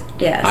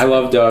yes. I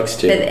love dogs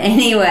too. But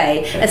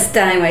anyway, a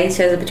Steinway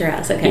shows up at your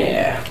house. Okay.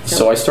 Yeah.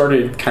 So I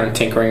started kind of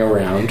tinkering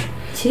around.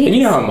 Jeez. And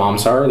you know how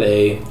moms are.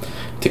 They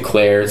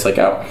declare it's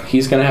oh,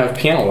 he's going to have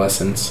piano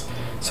lessons.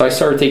 So I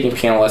started taking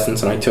piano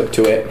lessons and I took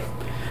to it.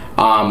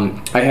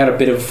 I had a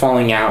bit of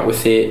falling out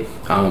with it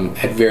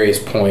at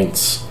various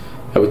points.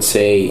 I would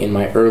say in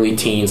my early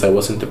teens I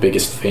wasn't the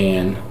biggest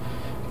fan,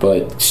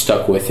 but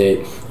stuck with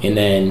it. And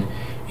then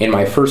in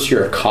my first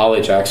year of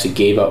college I actually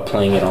gave up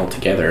playing it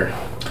altogether.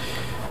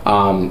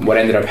 What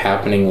ended up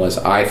happening was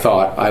I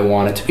thought I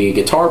wanted to be a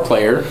guitar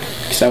player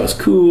because that was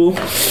cool.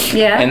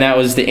 Yeah. And that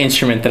was the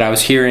instrument that I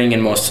was hearing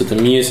in most of the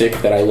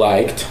music that I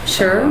liked.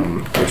 Sure.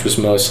 Which was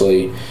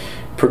mostly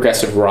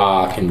progressive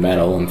rock and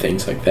metal and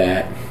things like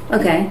that.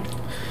 Okay.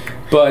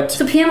 But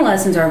so piano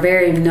lessons are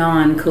very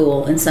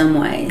non-cool in some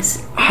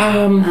ways.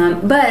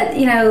 But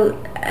you know,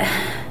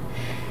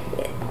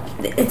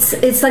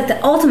 it's like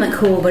the ultimate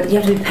cool, but you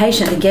have to be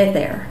patient to get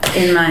there.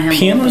 In my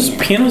humble opinion.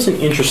 Piano's an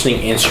interesting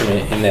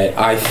instrument in that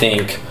I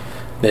think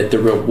that the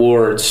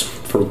rewards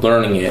for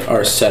learning it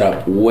are set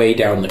up way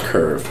down the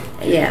curve.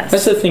 Yes.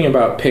 That's the thing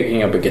about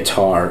picking up a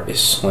guitar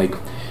is like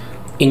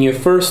in your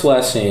first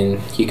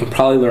lesson you can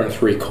probably learn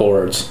 3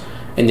 chords,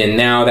 and then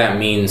now that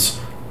means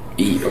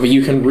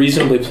you can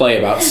reasonably play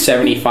about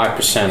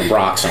 75% of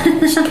rock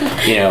songs.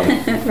 You know,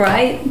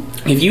 right?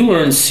 If you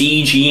learn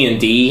C, G, and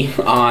D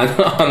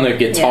on the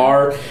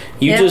guitar,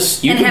 you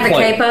can have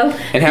play a capo.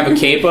 And have a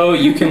capo.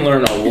 You can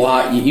learn a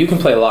lot. You can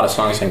play a lot of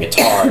songs on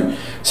guitar.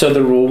 So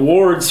the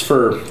rewards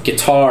for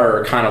guitar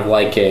are kind of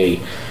like a,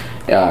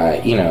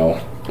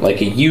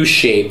 like a U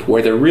shape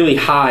where they're really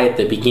high at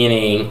the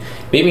beginning,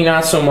 maybe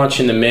not so much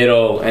in the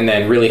middle, and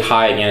then really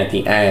high again at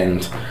the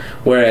end.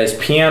 Whereas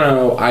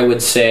piano, I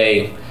would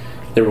say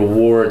the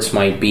rewards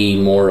might be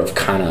more of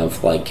kind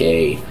of like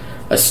a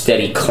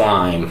steady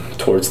climb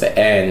towards the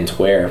end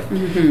where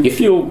you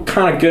feel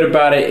kind of good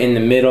about it in the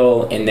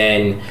middle, and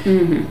then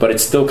but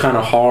it's still kind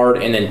of hard,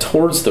 and then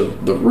towards the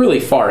really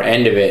far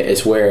end of it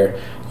is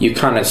where you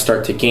kind of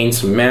start to gain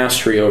some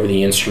mastery over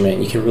the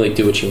instrument. You can really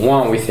do what you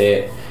want with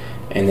it,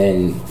 and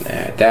then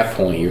at that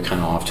point you're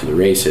kind of off to the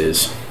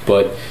races.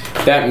 But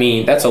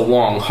that's a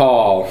long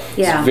haul.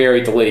 Yeah. It's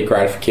very delayed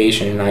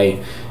gratification,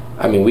 and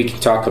I mean we can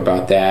talk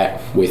about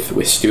that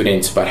with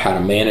students about how to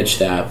manage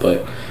that,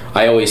 but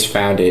I always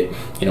found it,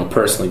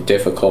 personally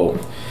difficult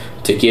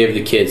to give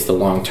the kids the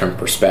long-term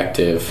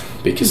perspective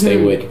because they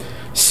would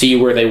see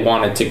where they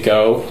wanted to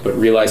go but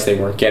realize they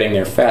weren't getting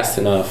there fast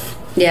enough,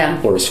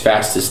 or as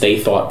fast as they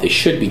thought they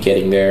should be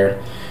getting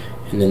there,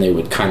 and then they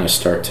would kind of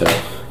start to,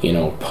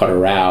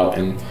 putter out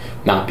and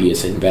not be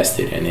as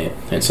invested in it.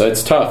 And so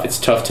it's tough. It's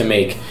tough to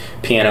make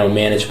piano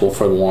manageable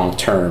for the long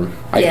term.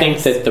 I think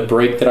that the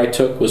break that I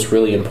took was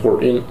really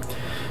important.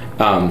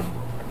 I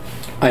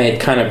had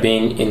kind of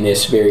been in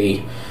this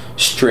very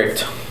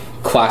strict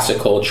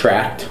classical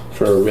track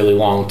for a really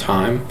long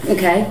time.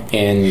 Okay.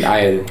 And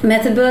I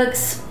method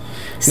books,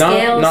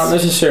 scales? Not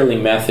necessarily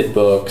method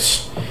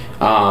books,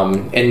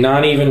 and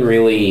not even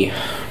really.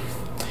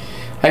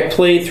 I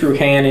played through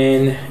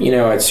Hanon,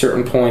 at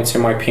certain points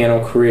in my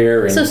piano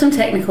career, and so some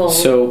technical.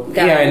 So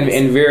guidance.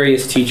 and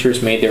various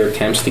teachers made their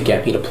attempts to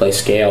get me to play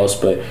scales,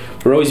 but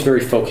we're always very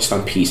focused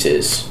on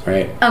pieces,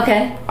 right?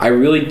 Okay. I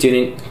really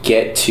didn't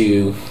get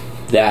to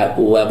that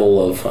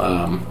level of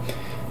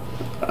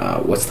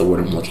what's the word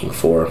I'm looking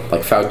for?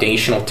 Like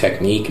foundational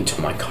technique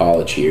until my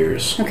college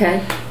years.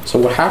 Okay. So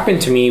what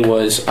happened to me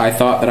was I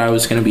thought that I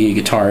was going to be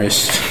a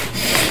guitarist.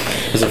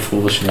 It was a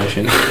foolish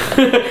notion.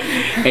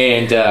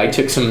 And I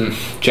took some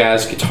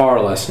jazz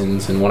guitar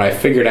lessons, and what I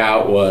figured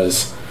out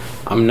was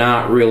I'm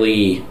not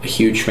really a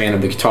huge fan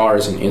of the guitar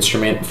as an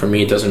instrument. For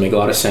me, it doesn't make a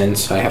lot of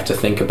sense. I have to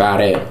think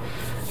about it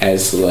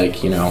as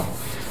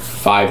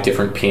 5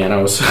 different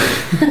pianos, all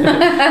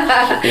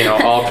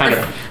kind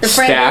of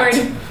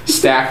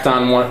stacked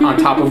on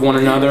top of one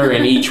another,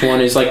 and each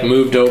one is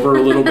moved over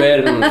a little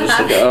bit, and I'm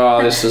just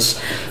oh, this is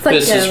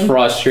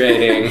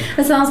frustrating.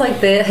 It sounds like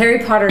the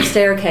Harry Potter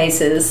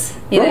staircases.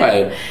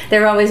 Right.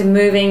 They're always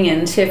moving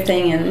and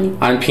shifting.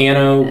 And on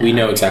piano, we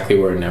know exactly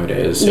where a note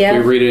is. Yeah.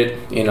 If we read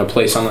it in a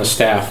place on the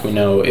staff, we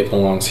know it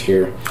belongs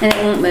here. And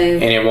it won't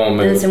move. And it won't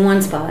move. And it's in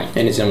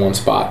one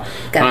spot.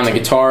 Gotcha. On the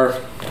guitar,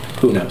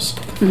 who knows?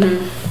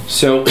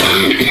 So,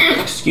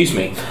 excuse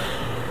me.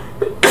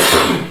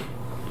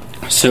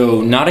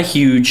 So, not a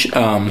huge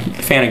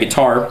fan of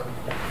guitar,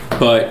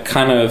 but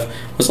kind of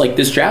was like,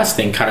 this jazz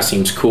thing kind of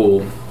seems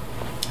cool.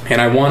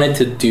 And I wanted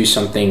to do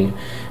something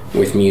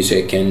with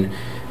music. And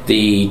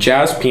the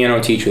jazz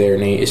piano teacher there,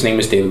 his name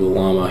was David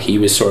Lalama. He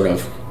was sort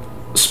of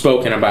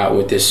spoken about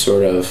with this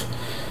sort of,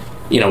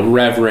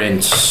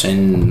 reverence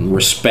and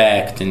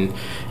respect. And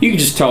you could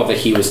just tell that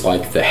he was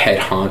like the head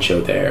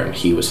honcho there. And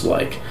he was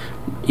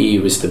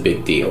the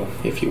big deal,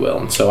 if you will.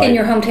 And so in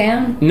your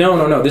hometown?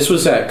 No. This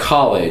was at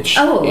college.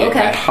 Oh, okay.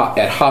 At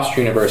Hofstra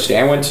University.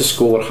 I went to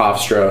school at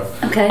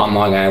Hofstra on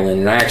Long Island,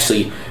 and I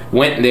actually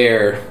went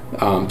there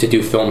to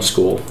do film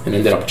school and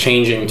ended up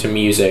changing to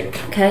music,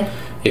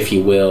 if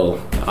you will,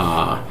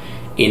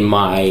 in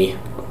my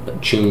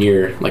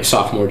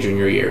sophomore,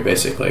 junior year,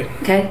 basically.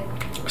 Okay.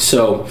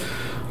 So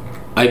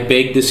I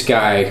begged this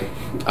guy.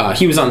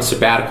 He was on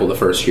sabbatical the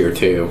first year,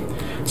 too.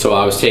 So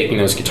I was taking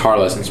those guitar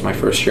lessons my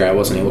first year. I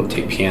wasn't able to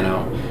take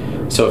piano.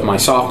 So my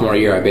sophomore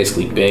year, I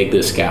basically begged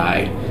this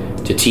guy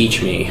to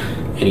teach me.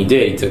 And he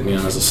did. He took me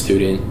on as a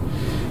student.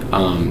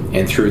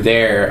 And through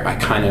there, I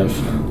kind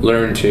of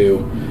learned to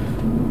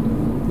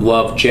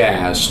love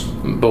jazz.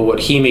 But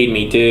what he made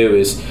me do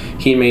is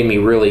he made me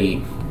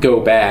really go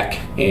back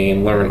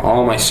and learn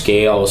all my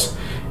scales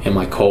and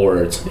my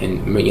chords,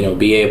 and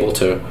be able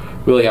to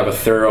really have a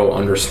thorough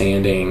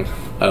understanding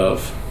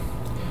of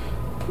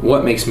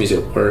what makes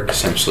music work,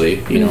 essentially.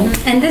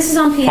 And this is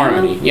on piano?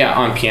 Harmony, yeah,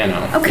 on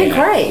piano. Okay,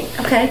 great.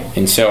 Okay.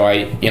 And so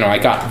I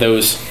got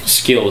those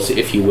skills,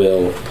 if you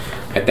will,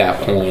 at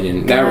that point,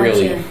 and that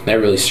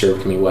really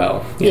served me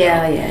well.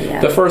 Yeah.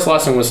 The first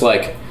lesson was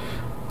like,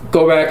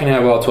 go back and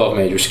have all 12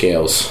 major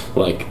scales,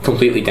 like,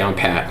 completely down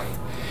pat.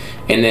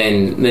 And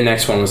then the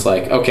next one was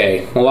like,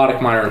 okay,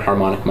 melodic minor and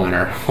harmonic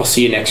minor. I'll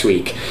see you next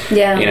week.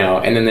 Yeah.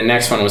 And then the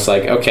next one was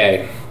like,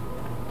 okay,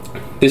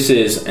 this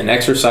is an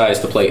exercise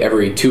to play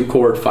every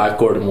 2-chord,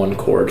 5-chord, and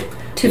 1-chord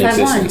in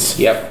existence.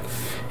 Yep.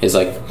 It's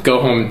like,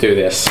 go home and do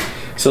this.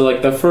 So,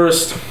 like, the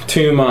first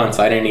 2 months,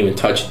 I didn't even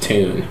touch a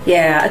tune.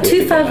 Yeah, a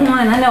 2-5-1.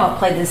 I know I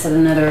played this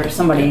at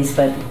somebody's,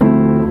 but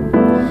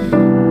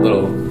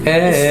little.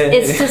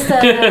 It's just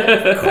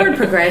a chord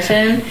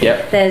progression.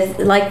 Yep. That's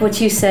like what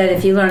you said.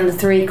 If you learn the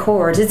 3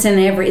 chords, it's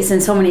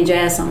in so many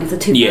jazz songs. The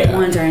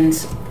 2-5-1s are in.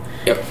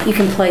 Yep. You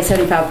can play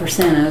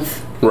 75%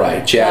 of.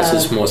 Right. Jazz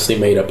is mostly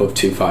made up of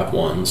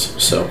 2-5-1s.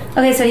 So.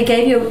 Okay, so he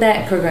gave you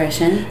that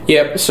progression.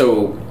 Yep.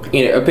 So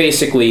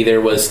basically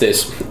there was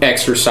this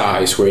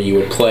exercise where you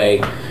would play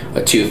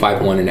a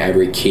 2-5-1 in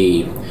every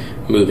key,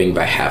 moving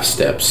by half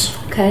steps.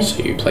 Okay.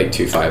 So you play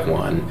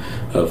 2-5-1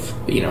 of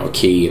a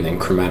key, and then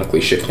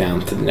chromatically shift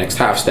down to the next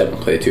half step and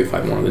play a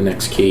 2-5-1 of the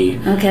next key.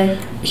 Okay.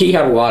 He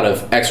had a lot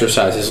of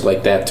exercises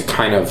like that to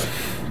kind of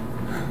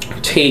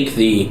take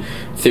the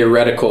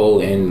theoretical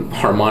and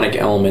harmonic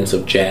elements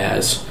of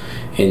jazz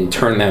and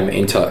turn them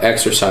into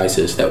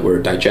exercises that were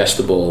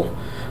digestible,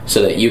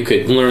 so that you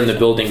could learn the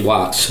building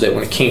blocks, so that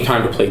when it came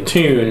time to play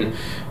tune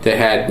that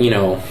had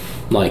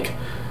like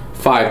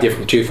 5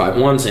 different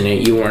 2-5-1s in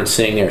it, you weren't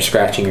sitting there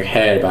scratching your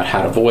head about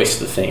how to voice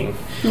the thing.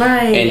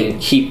 Right.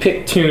 And he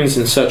picked tunes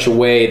in such a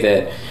way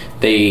that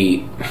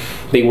they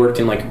worked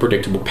in like a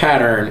predictable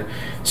pattern.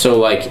 So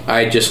like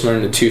I just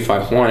learned the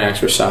 2-5-1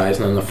 exercise,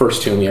 and then the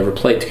first tune we ever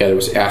played together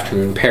was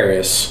Afternoon in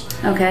Paris.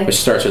 Okay. Which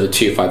starts with a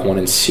 2-5-1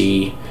 in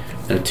C,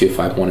 and a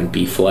 2-5-1 in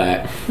B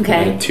flat, okay,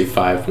 and a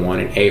 2-5-1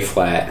 in A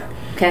flat,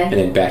 okay, and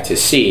then back to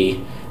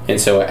C.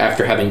 And so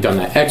after having done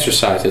that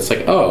exercise, it's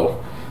like,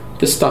 oh,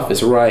 this stuff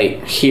is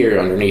right here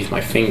underneath my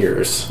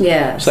fingers.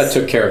 Yes. So that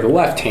took care of the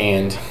left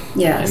hand.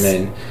 Yes.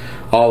 And then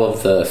all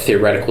of the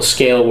theoretical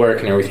scale work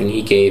and everything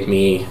he gave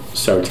me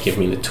started to give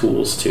me the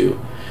tools to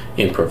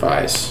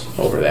improvise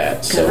over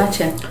that.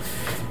 Gotcha.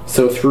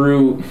 So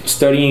through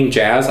studying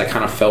jazz, I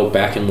kind of fell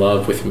back in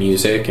love with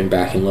music and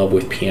back in love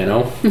with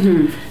piano.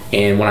 Mm-hmm.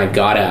 And when I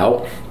got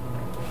out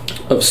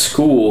of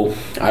school,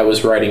 I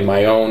was writing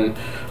my own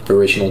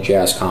original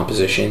jazz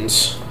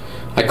compositions.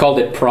 I called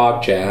it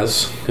prog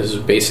jazz because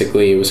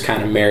basically it was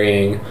kind of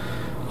marrying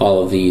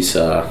all of these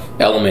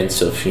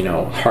elements of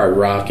hard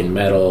rock and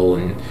metal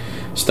and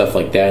stuff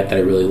like that I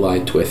really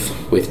liked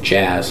with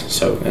jazz.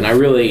 So, and I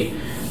really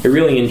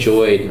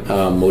enjoyed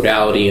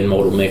modality and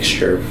modal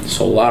mixture.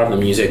 So a lot of the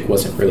music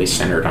wasn't really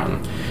centered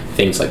on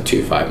things like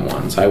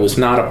 2-5-1s. I was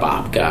not a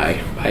bop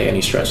guy by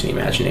any stretch of the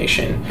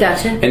imagination.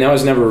 Gotcha. And that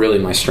was never really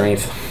my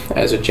strength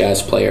as a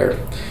jazz player.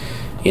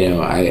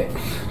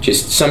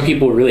 Some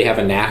people really have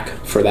a knack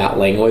for that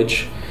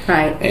language,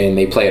 right? And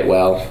they play it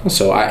well.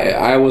 So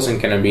I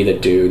wasn't going to be the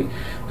dude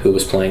who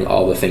was playing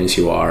All the Things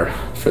You Are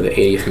for the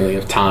 80th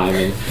millionth time,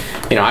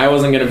 and I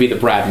wasn't going to be the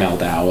Brad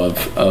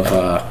Meldau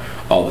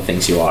of All the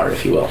Things You Are,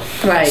 if you will.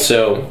 Right.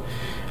 So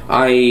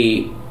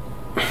I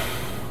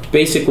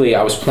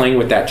was playing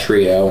with that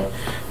trio.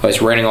 I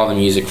was writing all the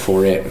music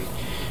for it.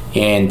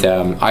 And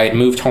I had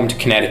moved home to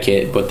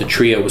Connecticut, but the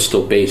trio was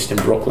still based in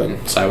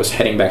Brooklyn. So I was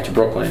heading back to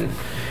Brooklyn,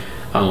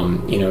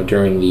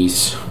 during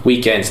these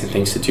weekends and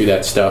things to do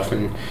that stuff.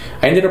 And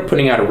I ended up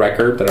putting out a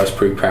record that I was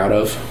pretty proud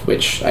of,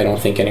 which I don't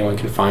think anyone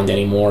can find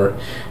anymore.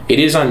 It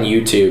is on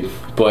YouTube,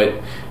 but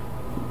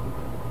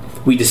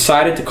we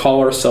decided to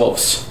call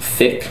ourselves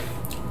Thick,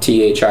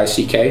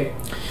 Thick.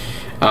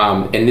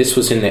 And this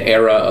was in the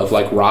era of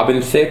like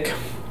Robin Thicke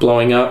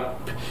blowing up.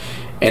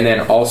 And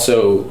then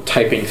also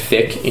typing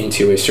thick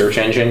into a search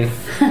engine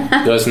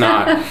does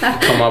not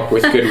come up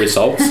with good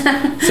results.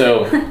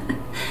 So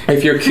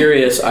if you're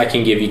curious, I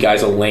can give you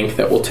guys a link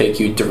that will take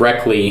you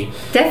directly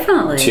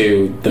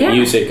to the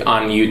music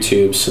on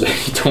YouTube, so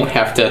that you don't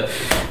have to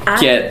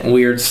get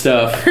weird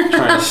stuff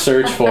trying to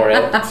search for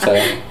it. So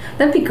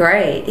that'd be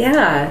great.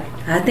 Yeah.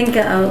 I think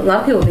a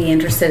lot of people would be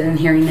interested in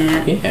hearing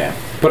that. Yeah.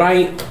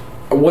 But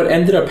what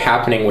ended up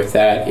happening with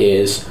that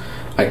is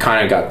I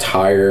kind of got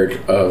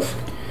tired of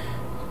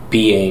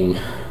being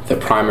the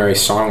primary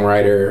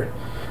songwriter,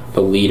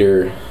 the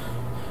leader,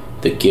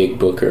 the gig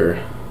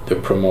booker, the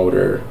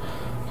promoter,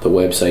 the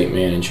website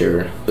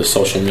manager, the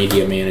social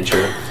media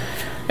manager.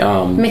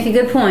 Make a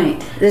good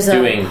point. There's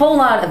a whole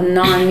lot of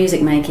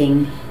non-music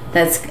making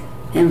that's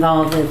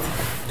involved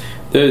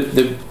with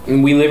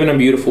we live in a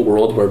beautiful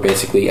world where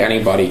basically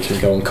anybody can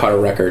go and cut a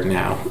record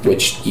now,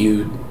 which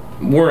you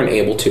weren't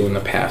able to in the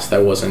past.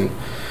 That wasn't,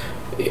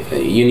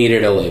 you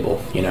needed a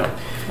label, you know.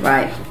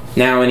 Right.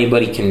 Now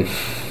anybody can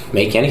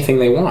make anything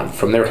they want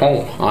from their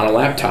home on a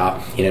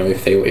laptop, you know,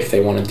 if they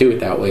want to do it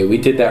that way. We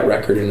did that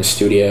record in a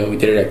studio. We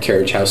did it at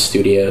Carriage House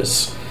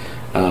Studios,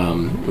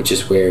 which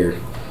is where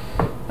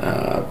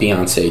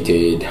Beyonce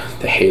did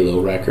the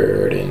Halo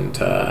record, and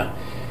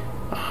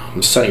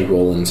Sonny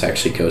Rollins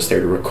actually goes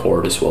there to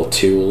record as well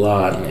too a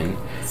lot, and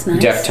That's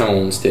nice.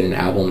 Deftones did an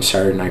album,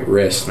 Saturday Night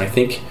Wrist, and I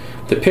think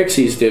the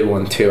Pixies did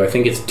one too. I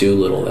think it's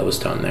Doolittle that was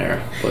done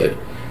there, but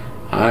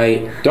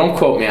I don't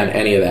quote me on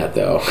any of that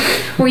though.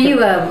 Were you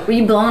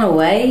blown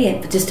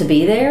away just to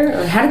be there,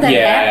 or how did that?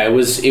 Yeah, it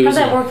was. How did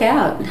that work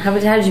out? How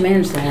did you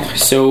manage that?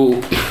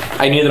 So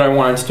I knew that I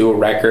wanted to do a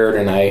record,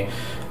 and I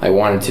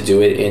wanted to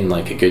do it in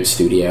like a good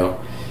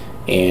studio,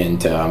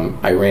 and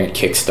I ran a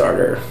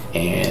Kickstarter,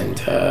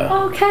 and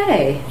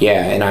okay,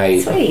 yeah,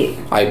 and sweet.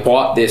 I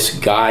bought this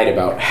guide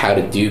about how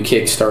to do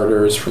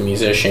Kickstarters for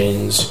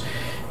musicians,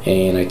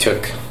 and I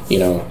took, you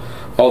know,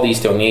 all these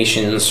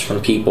donations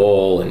from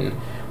people, and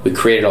we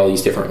created all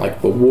these different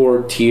like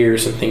reward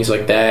tiers and things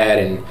like that,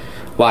 and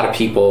a lot of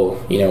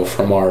people, you know,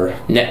 from our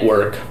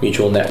network,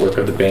 mutual network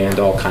of the band,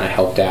 all kind of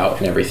helped out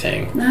and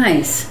everything.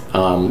 Nice.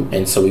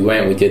 And so we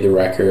went and we did the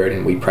record,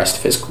 and we pressed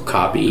physical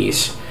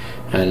copies,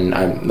 and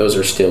those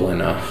are still in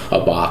a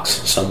box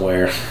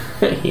somewhere,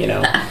 you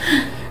know.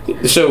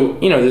 So,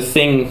 you know,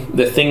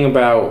 the thing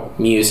about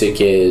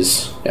music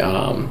is,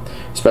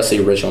 especially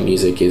original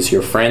music, is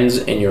your friends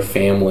and your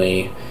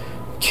family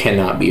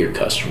cannot be your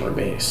customer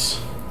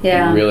base.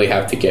 Yeah. You really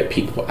have to get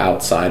people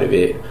outside of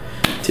it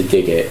to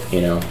dig it, you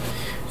know.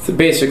 So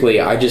basically,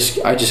 I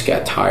just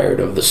got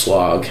tired of the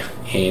slog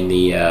and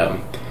the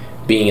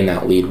being in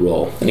that lead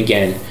role. And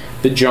again,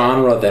 the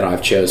genre that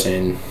I've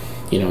chosen,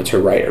 you know, to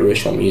write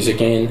original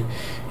music in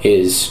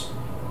is,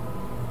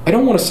 I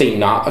don't want to say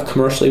not a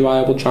commercially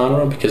viable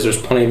genre, because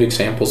there's plenty of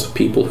examples of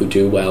people who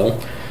do well.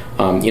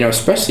 You know,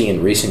 especially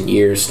in recent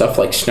years, stuff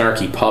like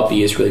Snarky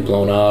Puppy has really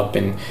blown up,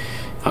 and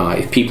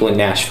if people in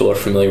Nashville are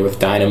familiar with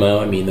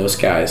Dynamo, I mean, those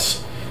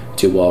guys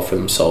do well for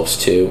themselves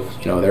too.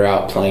 You know, they're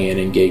out playing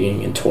and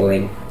gigging and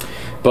touring.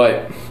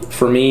 But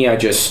for me,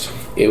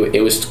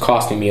 it was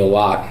costing me a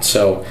lot.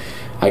 So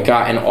I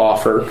got an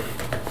offer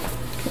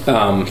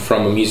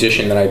from a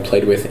musician that I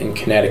played with in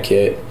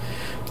Connecticut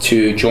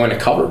to join a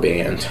cover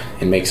band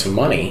and make some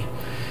money.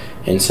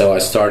 And so I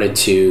started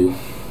to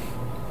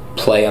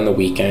play on the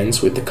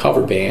weekends with the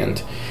cover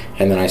band,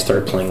 and then I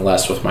started playing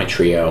less with my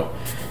trio.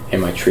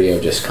 And my trio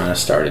just kind of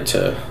started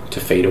to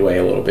fade away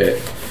a little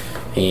bit,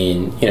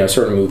 and, you know,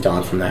 sort of moved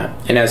on from that.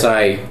 And as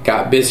I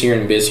got busier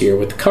and busier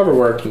with the cover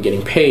work and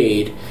getting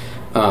paid,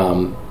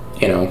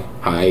 you know,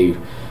 I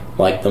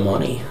liked the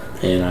money,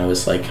 and I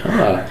was like,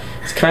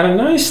 it's kind of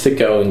nice to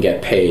go and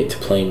get paid to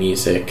play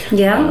music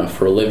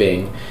for a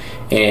living.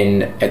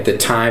 And at the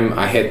time,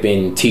 I had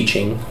been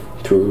teaching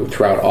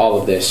throughout all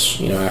of this.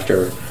 You know,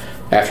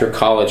 after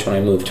college, when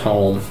I moved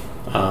home,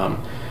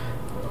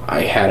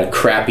 I had a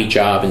crappy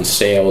job in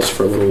sales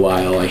for a little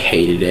while. I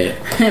hated it.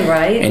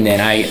 Right. And then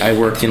I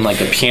worked in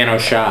like a piano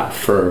shop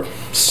for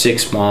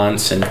 6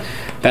 months, and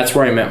that's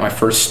where I met my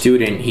first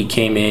student. He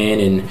came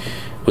in and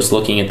was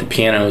looking at the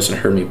pianos and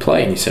heard me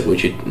play, and he said,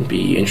 "Would you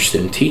be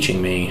interested in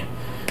teaching me?"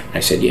 And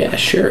I said, "Yeah,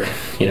 sure."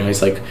 You know,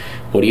 he's like,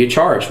 "What do you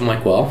charge?" I'm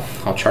like, "Well,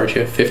 I'll charge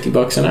you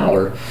 $50 an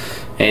hour."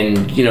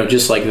 And, you know,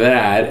 just like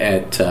that,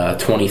 at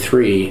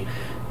 23,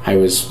 I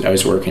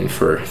was working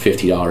for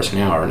 $50 an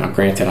hour. Now,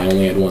 granted, I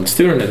only had one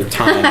student at the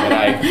time, but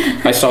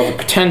I saw the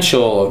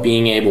potential of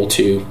being able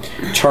to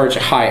charge a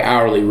high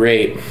hourly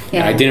rate. Yeah.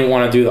 And I didn't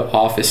want to do the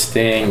office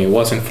thing. It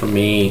wasn't for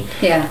me.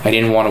 Yeah. I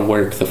didn't want to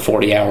work the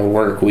 40-hour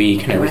work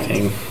week and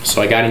everything. Right. So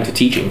I got into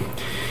teaching.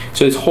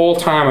 So this whole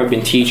time I've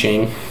been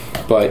teaching,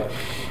 but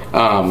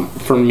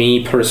for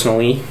me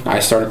personally, I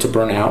started to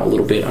burn out a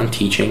little bit on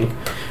teaching.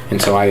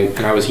 And so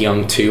I was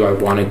young too. I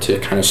wanted to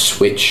kind of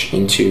switch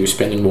into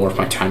spending more of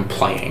my time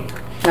playing.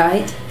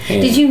 Right.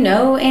 And did you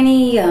know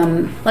any,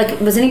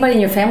 was anybody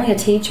in your family a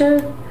teacher?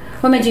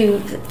 What made you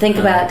think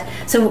about,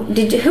 so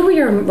who were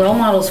your role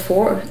models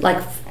for?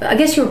 Like, I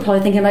guess you were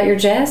probably thinking about your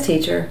jazz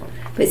teacher,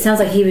 but it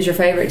sounds like he was your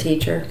favorite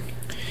teacher.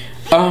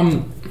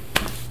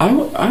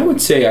 I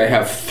would say I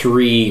have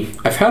 3.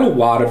 I've had a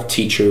lot of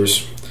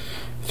teachers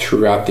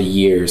throughout the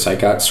years. I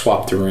got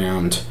swapped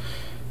around.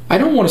 I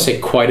don't want to say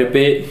quite a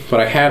bit, but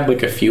I had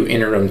like a few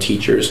interim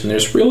teachers, and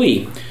there's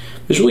really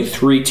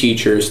 3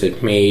 teachers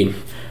that made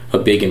a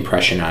big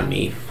impression on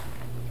me.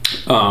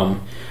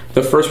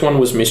 The first one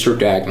was Mr.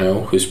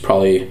 Dagno, who's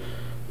probably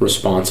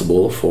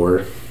responsible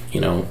for, you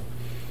know,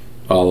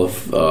 all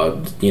of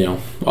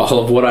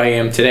what I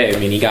am today. I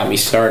mean, he got me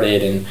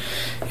started, and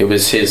it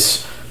was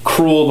his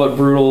cruel but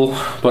brutal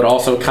but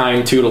also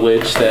kind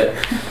tutelage that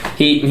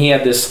he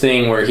had this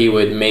thing where he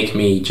would make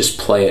me just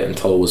play it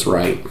until it was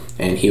right,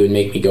 and he would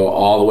make me go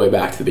all the way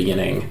back to the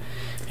beginning,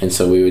 and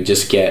so we would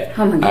just get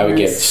I would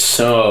get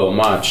so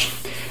much.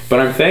 But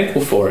I'm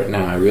thankful for it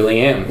now. I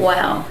really am.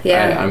 Wow.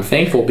 Yeah. I'm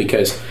thankful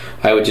because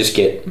I would just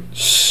get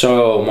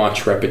so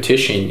much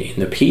repetition in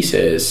the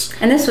pieces.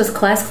 And this was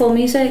classical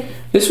music?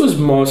 This was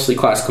mostly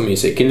classical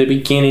music. In the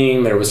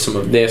beginning, there was some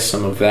of this,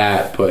 some of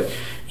that, but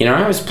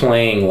I was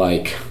playing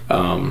like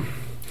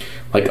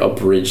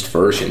abridged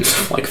versions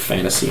of like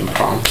Fantasy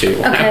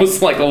Impromptu when I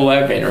was like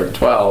 11 or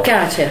 12.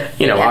 Gotcha.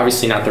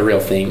 Obviously not the real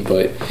thing,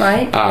 but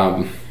right.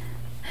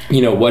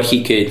 What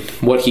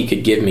he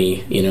could give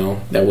me,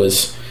 that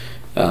was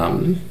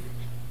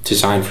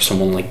designed for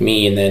someone like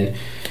me, and then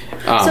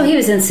so he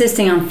was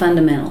insisting on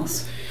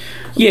fundamentals.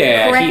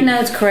 Yeah, correct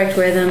notes, correct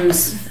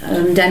rhythms,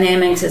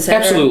 dynamics, etc.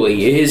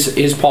 Absolutely.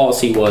 His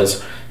policy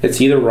was it's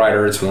either right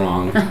or it's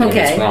wrong. Okay. And if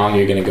it's wrong,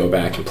 you're going to go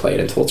back and play it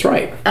until it's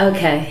right.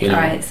 Okay. All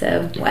right.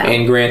 So wow.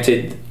 And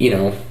granted,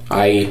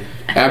 I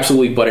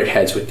absolutely butted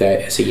heads with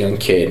that as a young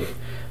kid.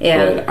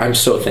 Yeah. But I'm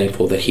so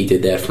thankful that he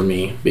did that for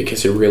me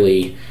because it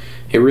really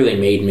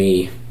made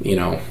me,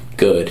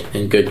 good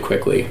and good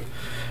quickly.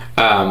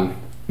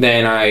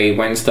 Then I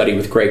went and studied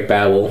with Greg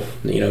Babel,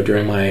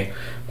 during my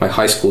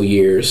high school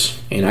years,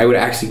 and I would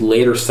actually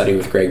later study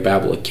with Greg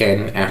Babel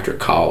again after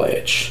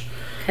college.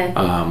 Okay.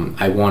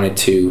 I wanted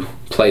to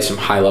play some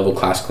high-level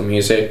classical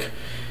music,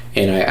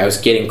 and I was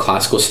getting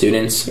classical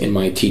students in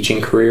my teaching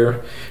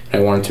career,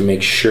 and I wanted to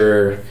make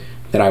sure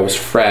that I was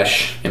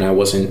fresh and I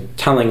wasn't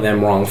telling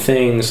them wrong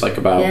things like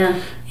about,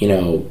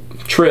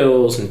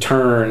 trills and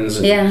turns.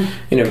 And,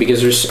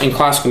 because in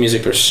classical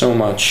music, there's so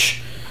much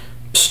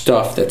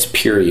stuff that's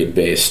period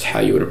based,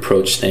 how you would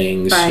approach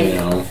things. Right.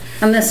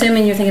 I'm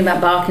assuming you're thinking about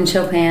Bach and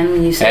Chopin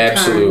when you say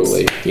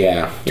absolutely turns.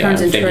 Yeah I'm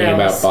thinking trills.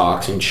 about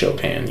Bach and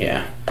Chopin.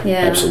 Yeah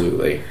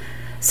Absolutely.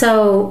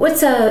 So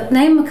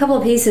name a couple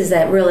of pieces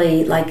that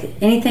really,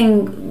 like,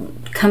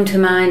 anything come to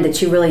mind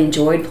that you really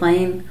enjoyed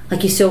playing,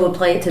 like you still would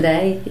play it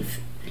today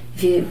if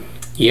you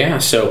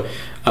so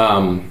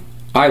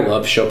I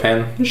love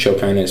Chopin.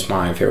 Chopin is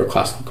my favorite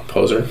classical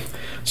composer.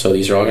 So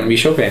these are all going to be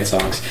Chopin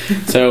songs.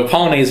 So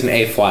Polonaise in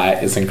A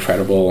flat is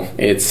incredible.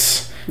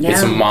 It's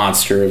a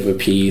monster of a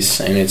piece,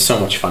 and it's so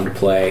much fun to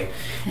play.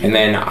 And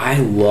then I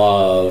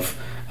love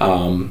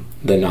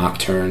the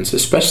nocturnes,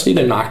 especially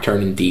the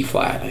nocturne in D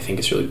flat. I think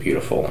it's really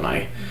beautiful, and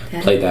I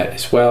played that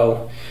as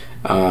well.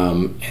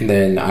 And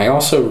then I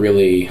also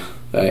really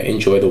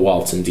enjoy the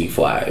waltz in D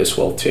flat as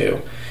well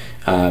too.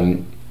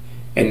 And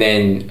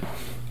then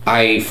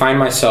I find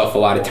myself a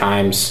lot of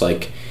times,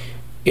 like,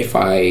 if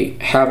I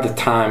have the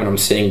time and I'm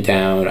sitting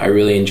down, I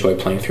really enjoy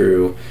playing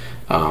through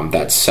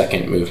that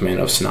second movement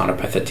of Sonata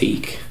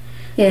Pathétique.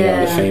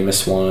 Yeah. The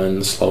famous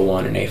one, slow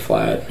one in A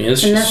flat.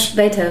 That's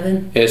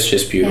Beethoven. It's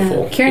just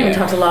beautiful. Yeah. Kieran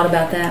talked a lot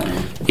about that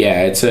one.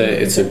 Yeah, it's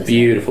a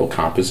beautiful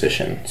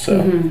composition. So.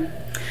 Mm-hmm.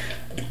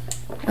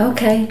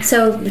 Okay,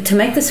 so to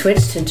make the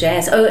switch to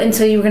jazz. Oh, and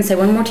so you were going to say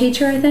one more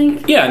teacher, I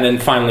think? Yeah, and then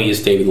finally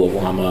is David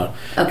Lawama,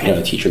 okay.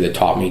 The teacher that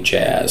taught me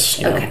jazz.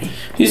 Okay.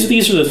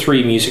 These are the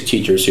three music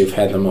teachers who've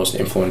had the most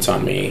influence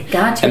on me.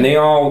 Gotcha. And they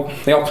all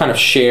kind of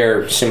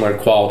share similar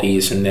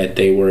qualities in that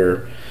they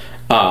were,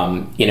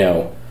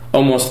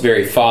 almost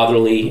very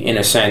fatherly in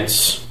a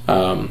sense.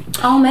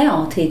 All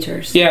male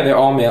teachers. Yeah, they're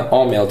all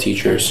male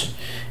teachers,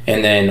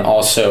 and then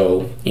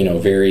also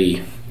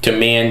very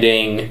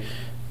demanding,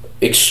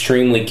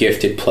 extremely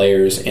gifted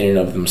players in and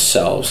of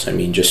themselves. I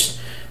mean, just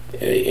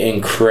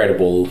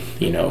incredible,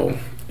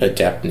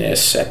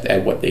 adeptness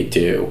at what they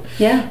do.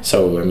 Yeah.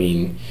 So, I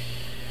mean...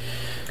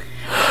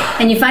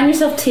 And you find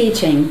yourself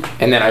teaching.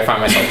 And then I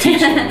find myself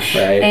teaching,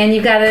 right? And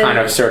you've got to... kind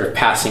of sort of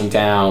passing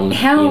down,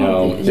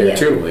 their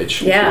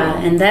tutelage. Yeah,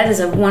 and that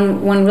is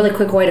one really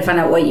quick way to find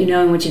out what you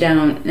know and what you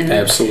don't. And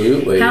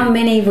absolutely. How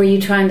many were you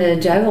trying to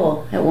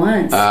juggle at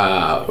once?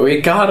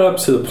 It got up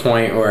to the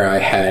point where I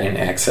had in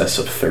excess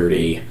of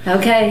 30.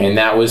 Okay. And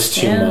that was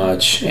too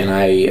much. And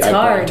I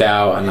burnt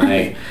out, and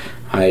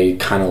I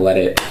kind of let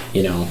it,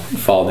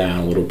 fall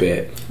down a little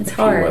bit. It's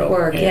hard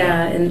work,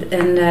 and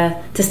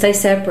to stay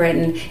separate.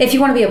 And if you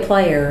want to be a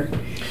player,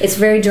 it's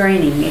very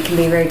draining. It can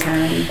be very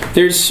tiring.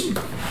 There's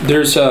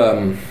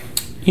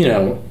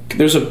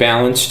a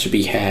balance to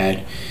be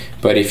had,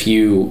 but if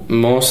you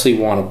mostly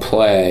want to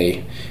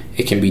play,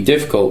 it can be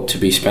difficult to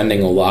be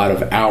spending a lot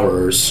of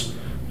hours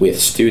with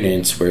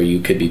students where you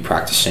could be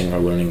practicing or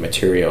learning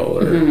material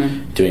or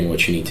doing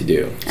what you need to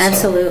do.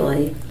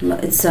 Absolutely. So,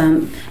 it's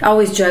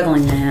always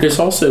juggling that. There's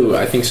also,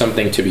 I think,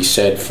 something to be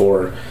said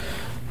for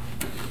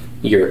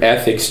your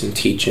ethics in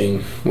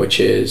teaching, which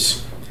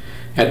is,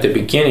 at the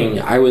beginning,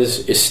 I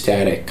was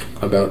ecstatic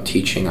about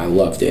teaching. I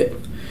loved it.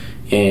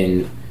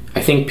 And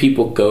I think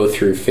people go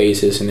through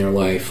phases in their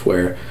life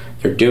where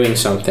they're doing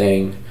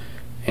something,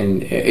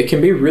 and it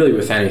can be really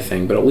with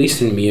anything, but at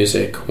least in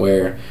music,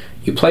 where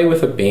you play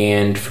with a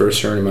band for a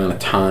certain amount of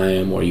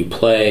time, or you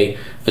play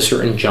a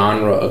certain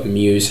genre of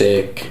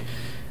music,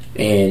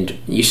 and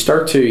you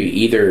start to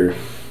either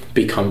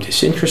become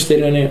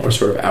disinterested in it or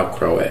sort of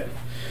outgrow it.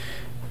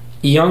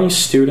 Young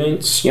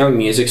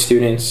music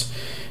students,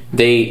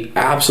 they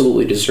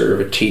absolutely deserve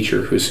a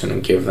teacher who's going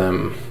to give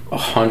them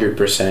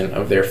 100%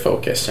 of their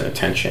focus and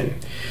attention.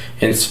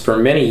 And for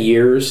many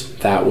years,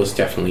 that was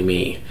definitely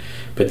me.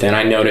 But then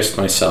I noticed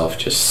myself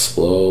just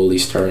slowly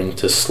starting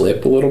to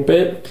slip a little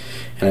bit.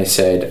 And I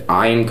said,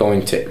 I'm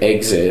going to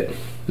exit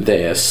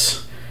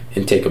this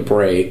and take a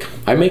break.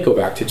 I may go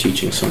back to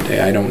teaching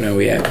someday. I don't know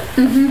yet.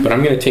 Mm-hmm. But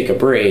I'm going to take a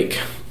break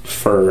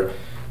for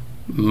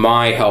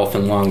my health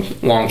and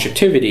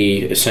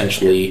longevity,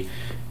 essentially,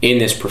 in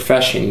this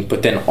profession.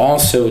 But then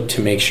also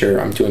to make sure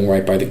I'm doing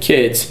right by the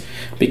kids.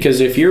 Because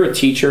if you're a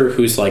teacher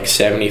who's like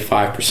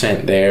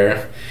 75%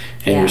 there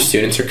and your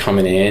students are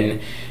coming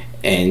in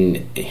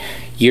and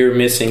you're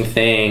missing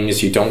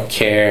things, you don't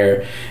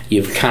care,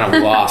 you've kind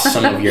of lost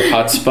some of your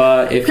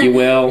chutzpah, if you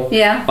will.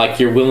 Yeah. Like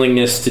your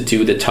willingness to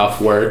do the tough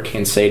work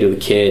and say to the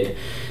kid,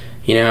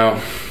 you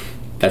know,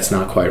 that's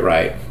not quite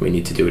right. We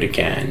need to do it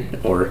again.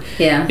 Or,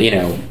 you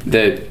know,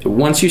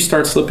 once you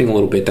start slipping a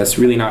little bit, that's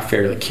really not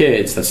fair to the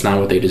kids. That's not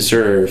what they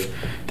deserve.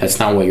 That's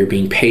not what you're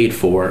being paid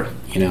for,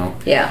 you know.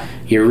 Yeah.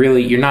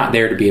 You're not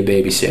there to be a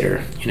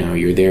babysitter. You know,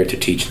 you're there to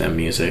teach them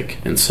music.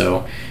 And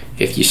so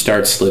if you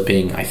start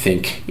slipping, I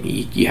think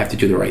you have to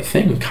do the right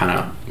thing, kind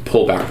of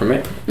pull back from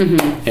it.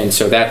 Mm-hmm. And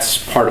so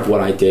that's part of what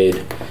I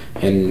did.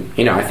 And,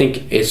 you know, I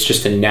think it's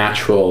just a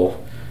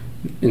natural,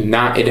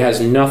 it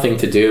has nothing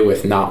to do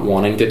with not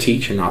wanting to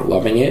teach or not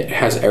loving it. It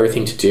has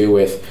everything to do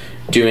with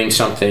doing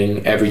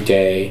something every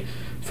day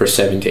for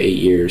 7 to 8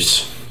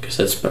 years. Because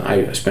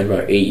I spent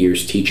about 8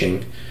 years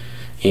teaching.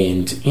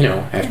 And, you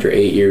know, after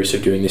 8 years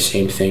of doing the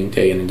same thing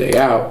day in and day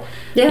out,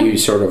 you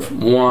sort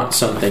of want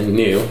something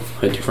new,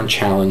 a different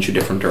challenge, a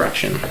different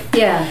direction.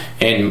 Yeah.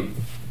 And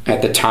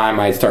at the time,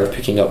 I started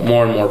picking up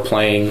more and more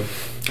playing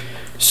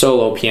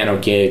solo piano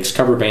gigs,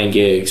 cover band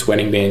gigs,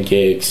 wedding band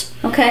gigs.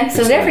 Okay,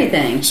 so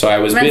everything. So I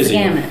was busy.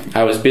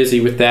 I was busy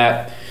with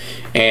that.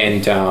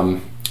 And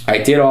I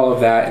did all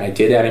of that, and I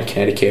did that in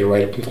Connecticut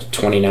right up until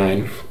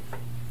 29.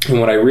 And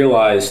what I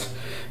realized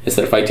is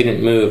that if I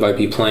didn't move, I'd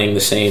be playing the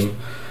same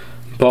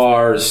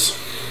bars,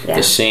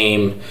 the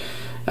same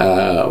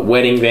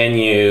wedding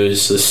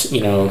venues,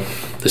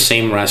 the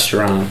same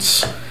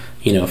restaurants,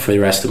 you know, for the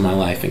rest of my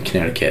life in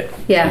Connecticut.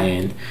 Yeah.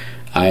 And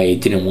I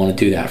didn't want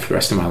to do that for the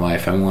rest of my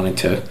life. I wanted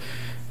to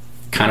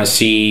kind of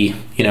see,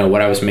 you know,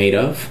 what I was made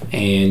of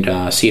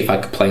and see if I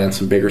could play on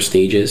some bigger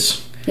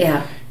stages.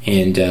 Yeah.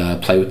 And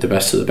play with the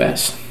best of the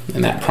best.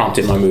 And that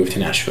prompted my move to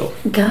Nashville.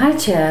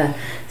 Gotcha.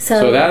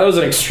 So that was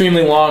an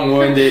extremely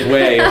long-winded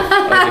way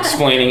of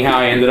explaining how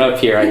I ended up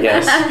here, I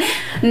guess.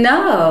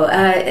 No,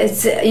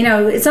 it's, you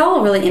know, it's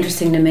all really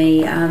interesting to me.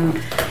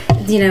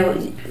 You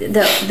know,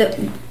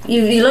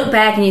 you look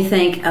back and you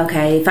think,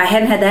 okay, if I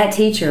hadn't had that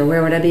teacher,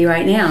 where would I be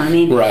right now? I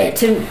mean,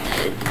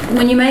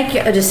 when you make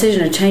a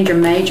decision to change your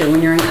major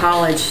when you're in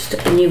college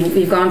and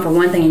you've gone for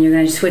one thing and you're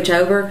going to switch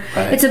over,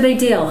 it's a big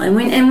deal. And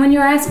when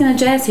you're asking a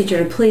jazz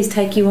teacher to please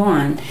take you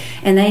on,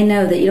 and they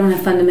know that you don't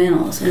have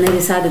fundamentals, and they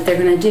decide that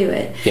they're going to do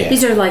it,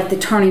 these are like the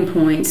turning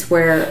points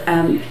where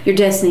your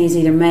destiny is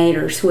either made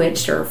or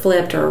switched or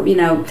flipped, or, you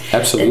know,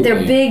 absolutely,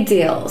 they're big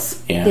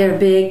deals. Yeah. They're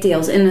big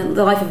deals in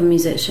the life of a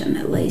musician,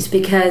 at least,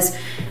 because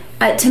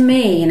to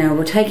me, you know,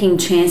 we're taking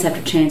chance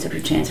after chance after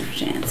chance after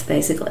chance,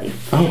 basically.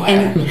 Oh,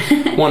 and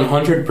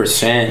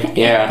 100%,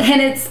 yeah.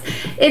 And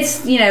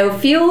it's you know,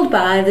 fueled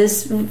by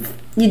this.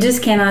 You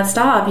just cannot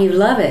stop. You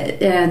love it.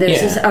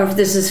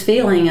 There's this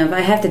feeling of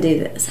I have to do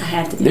this. I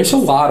have to do this.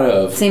 There's a lot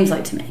of seems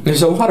like to me.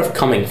 There's a lot of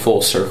coming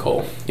full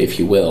circle, if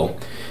you will,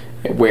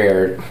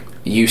 where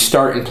you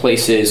start in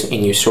places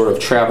and you sort of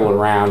travel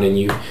around and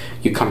you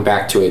come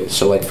back to it.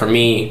 So, like for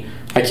me,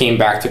 I came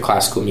back to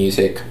classical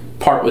music.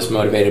 Part was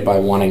motivated by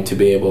wanting to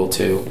be able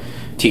to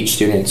teach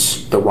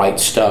students the right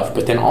stuff,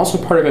 but then also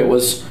part of it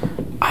was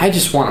I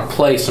just want to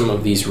play some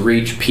of these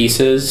Reach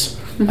pieces.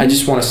 Mm-hmm. I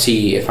just want to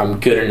see if I'm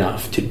good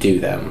enough to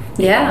do them.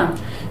 Yeah.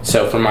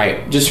 So for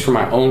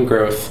my own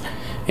growth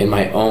and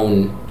my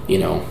own, you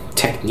know,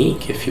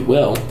 technique, if you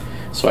will.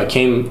 So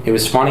it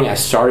was funny, I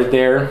started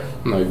there,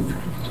 I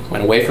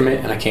went away from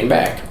it, and I came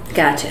back.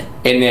 Gotcha.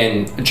 And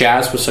then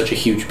jazz was such a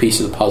huge piece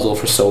of the puzzle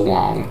for so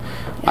long.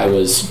 I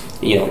was,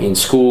 you know, in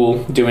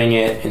school doing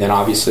it, and then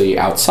obviously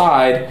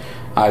outside,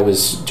 I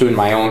was doing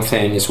my own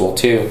thing as well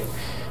too.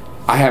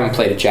 I haven't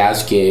played a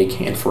jazz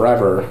gig in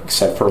forever,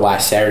 except for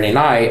last Saturday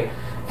night.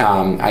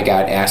 I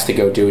got asked to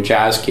go do a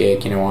jazz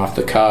gig, you know, off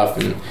the cuff,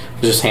 and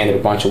was just handed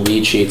a bunch of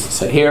lead sheets and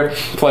said, "Here,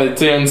 play the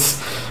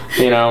tunes,"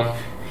 you know.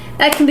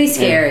 That can be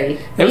scary.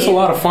 And it was a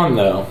lot of fun,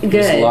 though. Good. It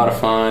was a lot of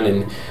fun,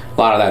 and a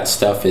lot of that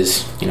stuff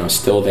is, you know,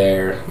 still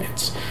there.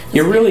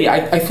 You're really,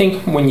 I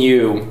think when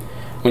you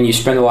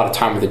spend a lot of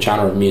time with the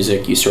genre of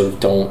music, you sort of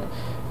don't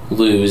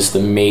lose the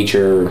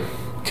major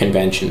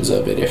conventions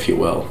of it, if you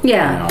will.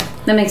 Yeah, you know?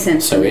 That makes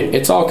sense. So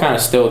it's all kind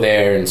of still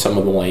there, and some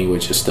of the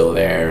language is still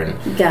there, and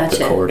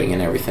the chording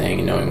and everything,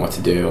 and knowing what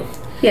to do.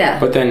 Yeah.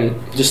 But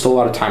then just a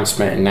lot of time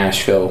spent in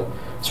Nashville,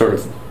 sort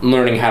of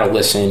learning how to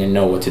listen and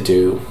know what to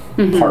do,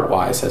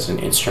 part-wise as an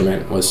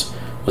instrument was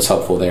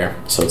helpful there.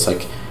 So it's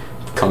like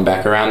come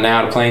back around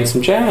now to playing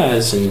some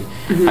jazz, and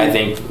I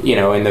think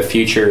in the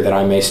future that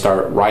I may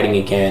start writing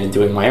again and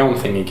doing my own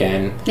thing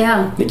again.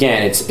 Yeah.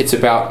 Again, it's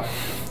about,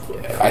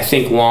 I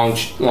think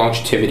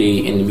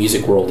longevity in the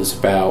music world is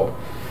about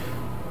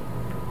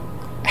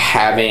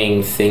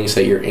having things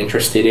that you're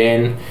interested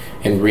in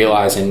and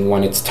realizing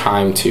when it's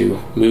time to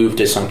move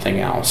to something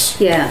else.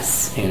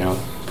 Yes.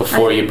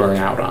 Before you burn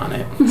out on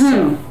it.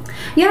 So.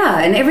 Yeah,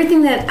 and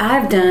everything that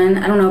I've done,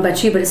 I don't know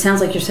about you, but it sounds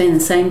like you're saying the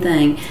same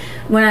thing.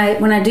 When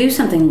I do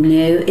something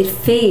new, it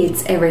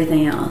feeds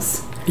everything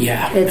else.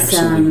 Yeah, it's,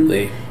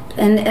 absolutely.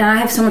 And I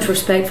have so much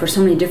respect for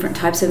so many different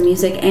types of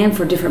music and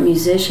for different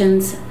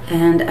musicians.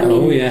 And I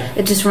mean,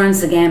 it just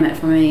runs the gamut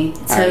for me.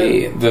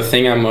 So the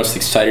thing I'm most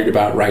excited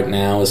about right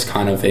now is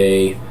kind of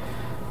a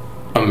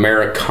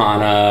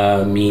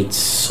Americana meets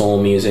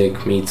soul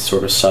music meets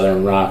sort of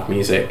southern rock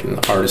music, and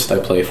the artist I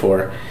play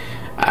for.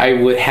 I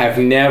would have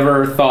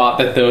never thought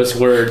that those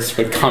words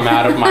would come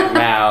out of my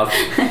mouth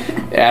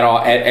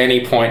at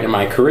any point in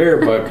my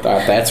career, but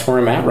that's where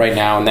I'm at right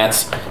now, and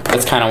that's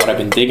kind of what I've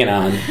been digging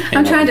on.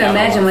 I'm trying to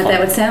imagine what that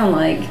would sound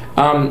like.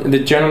 The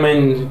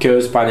gentleman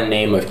goes by the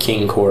name of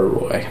King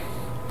Corduroy.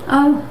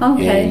 Oh,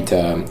 okay. And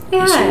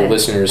so the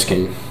listeners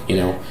can,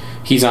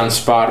 he's on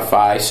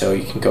Spotify, so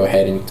you can go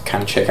ahead and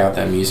kind of check out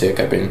that music.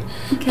 I've been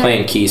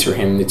playing keys for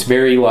him. It's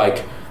very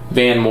like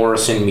Van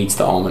Morrison meets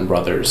the Allman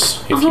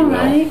Brothers, if you will.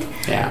 Right.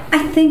 Yeah.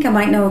 I think I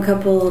might know a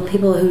couple of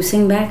people who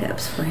sing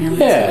backups for him.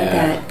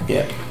 Yeah.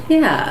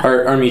 Yeah.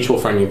 Our mutual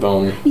friend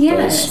Yvonne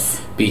does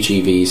beach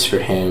EVs for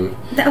him.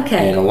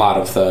 Okay. And a lot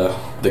of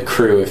the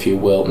crew, if you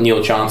will.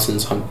 Neil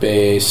Johnson's on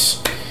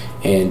bass,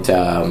 and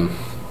I'm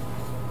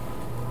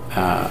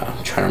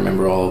trying to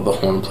remember all of the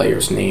horn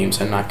players' names.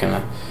 I'm not going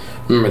to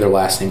remember their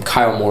last name.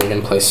 Kyle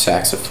Morgan plays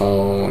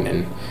saxophone,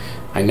 and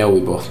I know we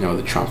both know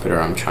the trumpeter.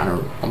 I'm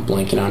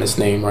blanking on his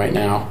name right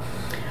now.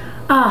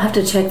 I'll have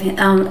to check.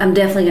 I'm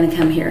definitely going to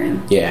come hear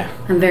him. Yeah.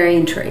 I'm very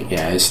intrigued.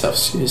 Yeah, his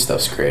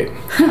stuff's great.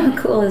 How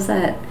cool is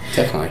that?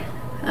 Definitely.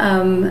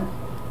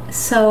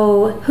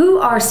 So, who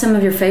are some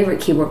of your favorite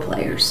keyboard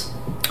players?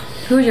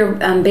 Who are your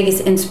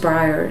biggest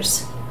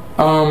inspirers?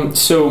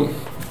 So,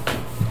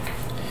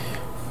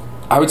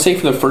 I would say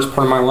for the first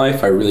part of my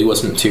life, I really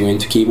wasn't too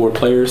into keyboard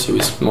players. It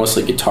was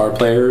mostly guitar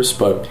players,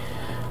 but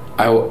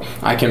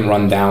I can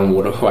run down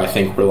who I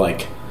think were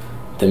like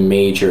the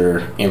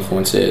major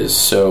influences.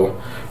 So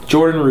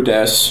Jordan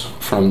Rudess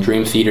from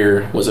Dream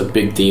Theater was a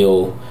big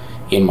deal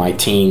in my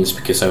teens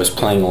because I was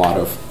playing a lot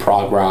of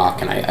prog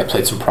rock, and I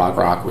played some prog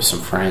rock with some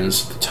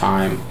friends at the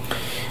time.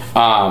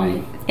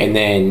 And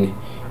then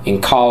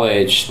in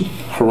college,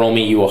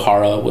 Hiromi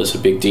Uehara was a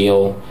big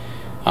deal.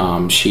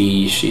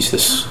 She's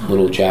this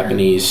little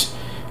Japanese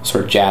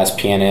sort of jazz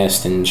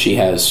pianist, and she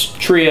has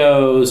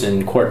trios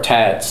and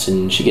quartets,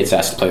 and she gets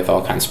asked to play with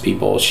all kinds of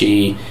people.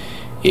 She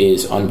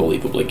is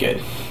unbelievably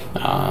good.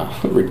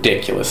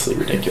 Ridiculously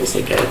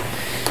good.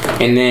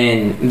 And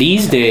then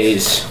these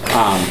days,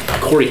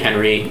 Corey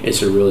Henry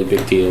is a really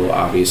big deal,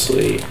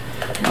 obviously.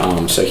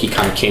 So he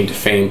kind of came to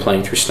fame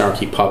playing through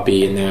Snarky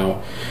Puppy, and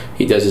now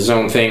he does his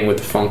own thing with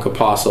the Funk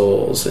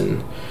Apostles,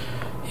 and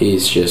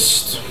he's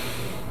just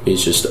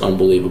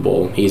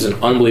unbelievable. He's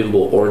an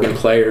unbelievable organ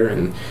player,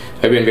 and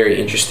I've been very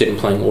interested in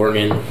playing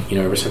organ,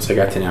 ever since I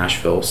got to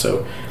Nashville.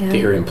 So to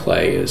hear him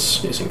play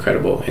is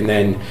incredible. And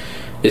then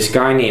this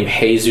guy named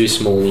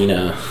Jesus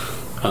Molina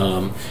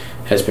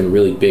has been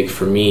really big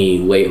for me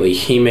lately.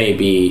 He may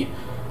be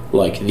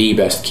like the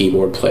best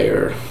keyboard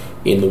player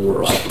in the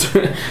world.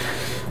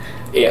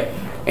 Yeah.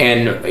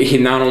 And he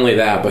not only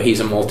that, but he's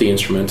a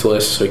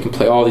multi-instrumentalist, so he can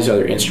play all these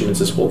other instruments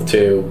as well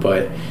too.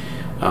 But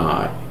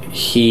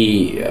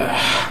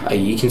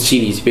you can see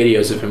these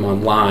videos of him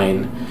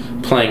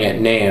online playing at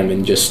NAMM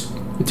and just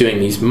doing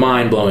these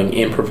mind-blowing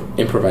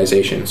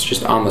improvisations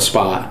just on the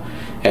spot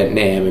at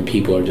NAMM, and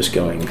people are just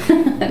going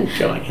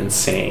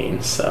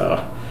insane.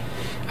 So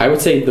I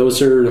would say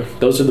those are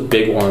the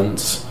big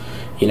ones,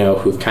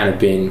 who've kind of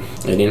been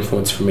an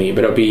influence for me.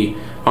 But I'll be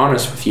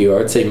honest with you, I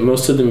would say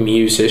most of the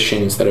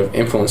musicians that have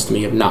influenced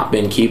me have not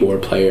been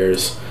keyboard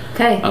players.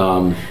 Okay.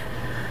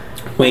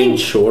 Wayne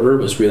Shorter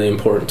was really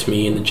important to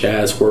me in the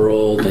jazz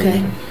world. Okay.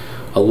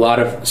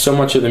 And so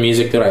much of the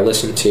music that I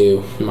listened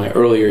to in my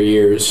earlier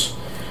years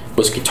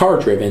was guitar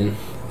driven,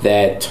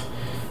 that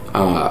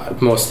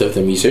most of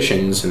the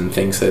musicians and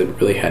things that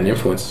really had an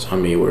influence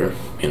on me were,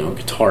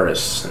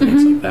 guitarists and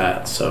things like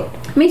that. So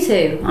me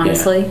too,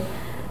 honestly.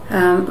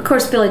 Yeah. Of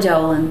course, Billy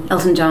Joel and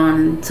Elton John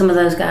and some of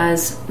those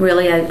guys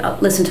really I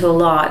listen to a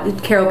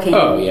lot. Carole King.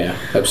 Oh yeah,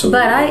 absolutely.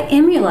 But I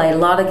emulate a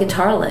lot of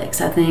guitar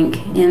licks, I think,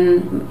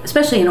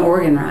 especially in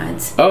organ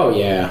rides. Oh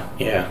yeah,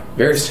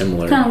 very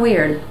similar. Kind of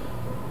weird.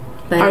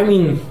 But I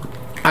mean,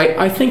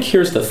 I think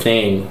here's the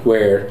thing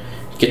where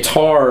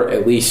guitar,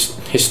 at least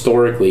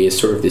historically, is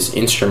sort of this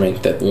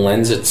instrument that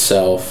lends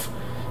itself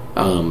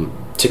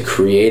to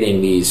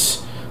creating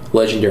these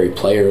legendary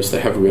players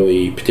that have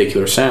really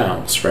particular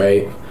sounds,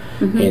 right?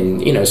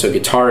 And, so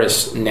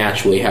guitarists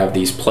naturally have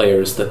these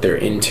players that they're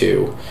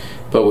into.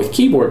 But with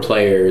keyboard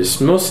players,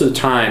 most of the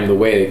time, the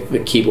way the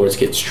keyboards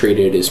gets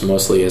treated is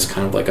mostly as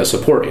kind of like a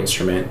support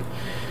instrument.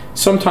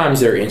 Sometimes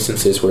there are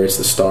instances where it's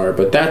the star,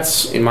 but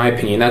that's, in my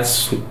opinion,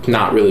 that's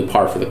not really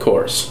par for the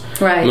course.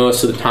 Right.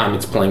 Most of the time,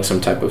 it's playing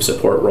some type of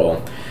support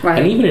role. Right.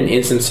 And even in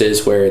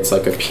instances where it's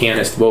like a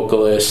pianist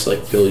vocalist,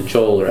 like Billy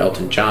Joel or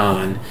Elton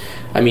John,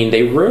 I mean,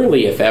 they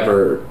rarely, if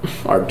ever,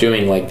 are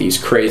doing like these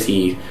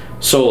crazy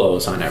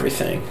solos on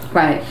everything.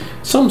 Right.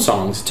 Some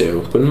songs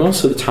do, but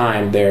most of the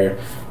time, they're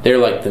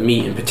like the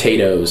meat and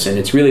potatoes, and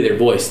it's really their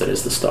voice that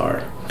is the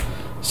star.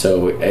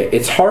 So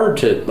it's hard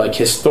to, like,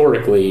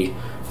 historically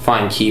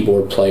find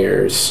keyboard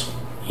players,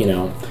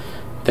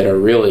 that are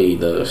really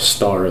the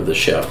star of the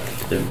show.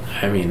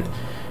 I mean,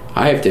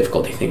 I have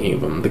difficulty thinking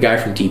of them. The guy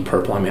from Deep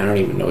Purple, I mean, I don't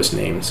even know his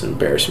name. It's an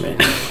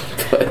embarrassment.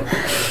 But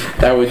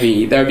that would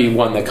be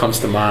one that comes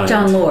to mind.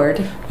 John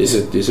Lord. Is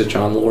it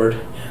John Lord?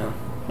 Yeah.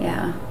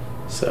 Yeah.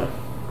 So.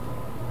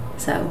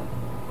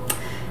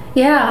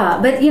 Yeah,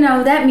 but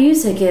that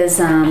music is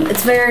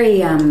it's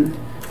very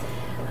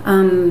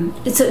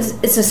it's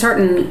a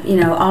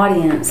certain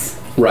audience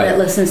right. that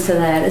listens to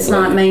that. It's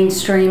right. not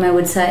mainstream, I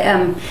would say.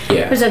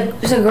 Yeah.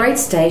 There's a great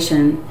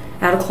station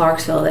out of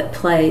Clarksville that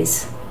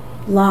plays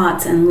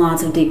lots and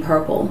lots of Deep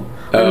Purple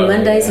on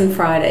Mondays and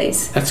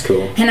Fridays. That's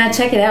cool. And I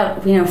check it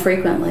out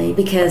frequently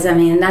because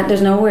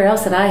there's nowhere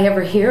else that I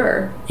ever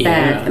hear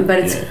that.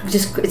 But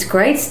it's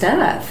great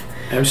stuff.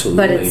 Absolutely.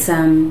 But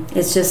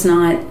it's just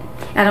not.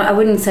 I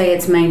wouldn't say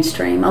it's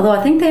mainstream, although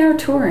I think they are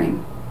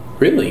touring.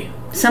 Really?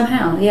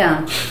 Somehow,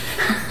 yeah.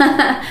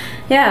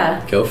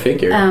 Yeah. Go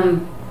figure.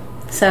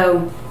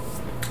 So,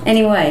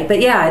 anyway, but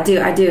yeah,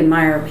 I do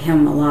admire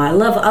him a lot. I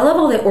love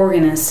all the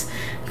organists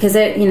because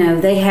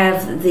they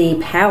have the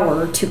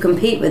power to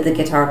compete with the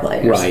guitar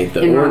players. Right.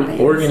 The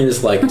organ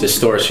is like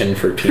distortion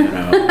for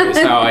piano. Is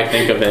how I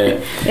think of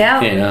it.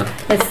 Yeah.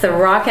 It's the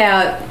rock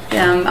out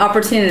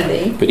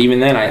opportunity. But even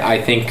then, I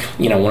think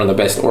one of the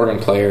best organ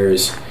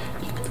players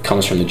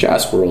comes from the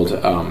jazz world.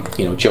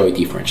 Joey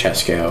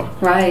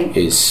DeFrancesco, right,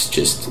 is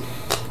just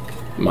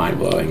mind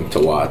blowing to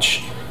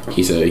watch.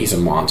 He's a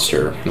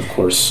monster, and of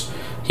course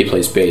he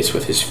plays bass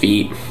with his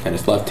feet and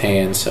his left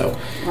hand. So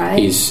right.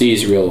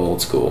 he's real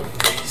old school.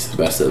 He's the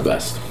best of the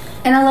best.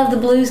 And I love the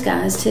blues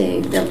guys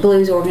too. The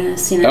blues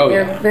organists,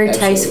 they're very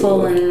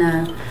tasteful and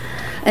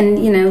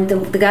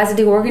the guys that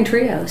do organ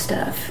trio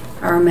stuff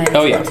are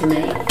amazing to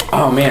me.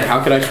 Oh man,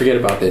 how could I forget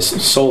about this?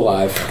 Soul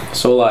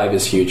Live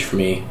is huge for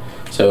me.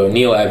 So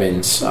Neil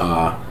Evans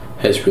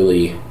has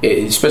really,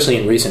 especially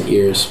in recent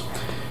years,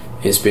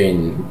 has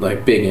been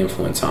like big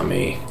influence on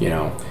me.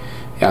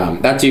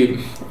 That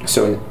dude.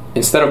 So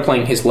instead of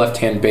playing his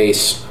left-hand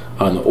bass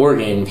on the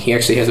organ, he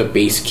actually has a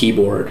bass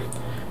keyboard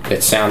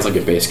that sounds like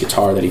a bass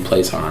guitar that he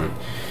plays on.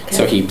 Okay.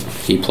 So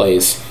he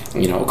plays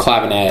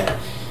clavinet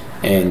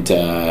and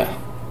the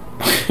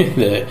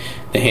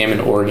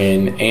Hammond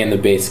organ and the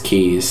bass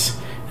keys.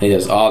 And he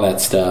does all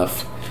that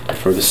stuff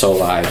for the Soul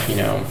Live,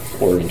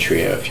 organ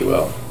trio, if you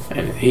will,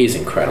 and he's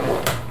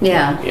incredible.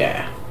 Yeah.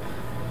 Yeah.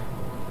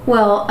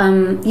 Well,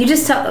 you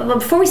just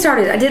before we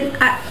started,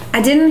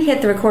 I didn't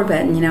hit the record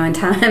button, in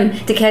time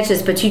to catch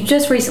this, but you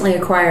just recently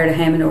acquired a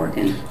Hammond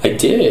organ. I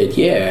did,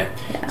 yeah.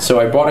 So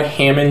I bought a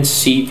Hammond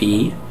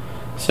CV.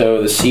 So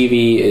the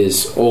CV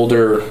is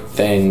older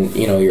than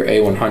your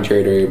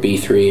A100 or your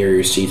B3 or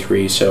your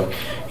C3, so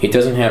it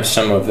doesn't have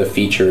some of the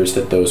features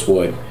that those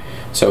would.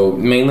 So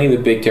mainly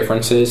the big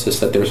difference is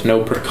that there's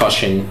no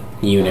percussion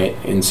unit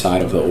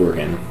inside of the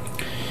organ.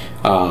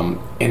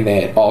 And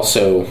that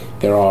also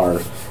there are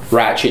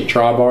ratchet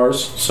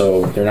drawbars,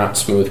 so they're not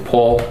smooth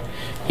pull.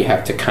 You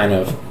have to kind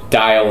of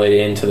dial it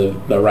into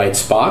the right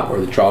spot where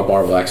the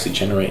drawbar will actually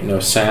generate no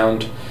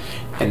sound.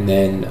 And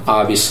then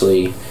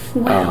obviously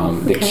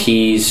the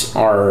keys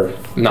are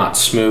not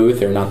smooth.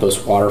 They're not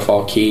those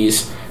waterfall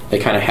keys. They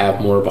kind of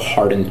have more of a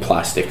hardened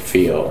plastic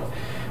feel.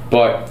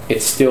 But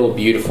it's still a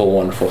beautiful,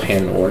 wonderful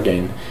Hammond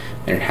organ.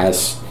 And it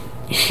has,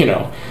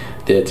 the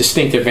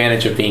distinct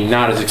advantage of being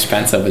not as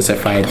expensive as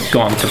if I had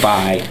gone to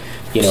buy,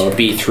 a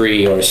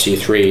B3 or a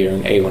C3 or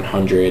an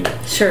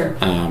A100. Sure.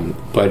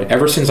 But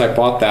ever since I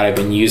bought that, I've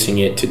been using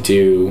it to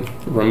do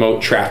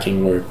remote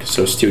tracking work,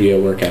 so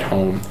studio work at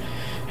home.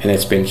 And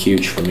it's been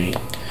huge for me.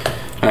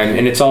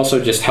 And it's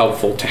also just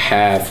helpful to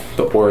have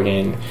the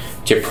organ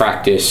to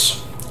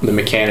practice the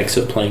mechanics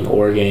of playing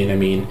organ. I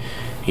mean,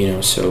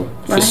 so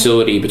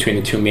facility between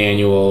the two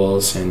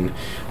manuals and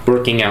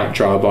working out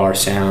drawbar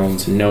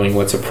sounds and knowing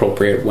what's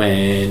appropriate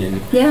when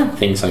and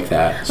things like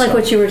that. Like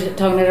what you were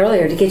talking about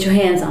earlier, to get your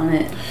hands on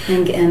it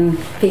and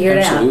figure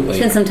it out.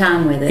 Spend some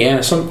time with it.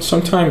 Yeah,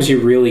 sometimes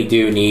you really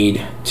do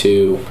need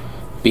to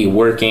be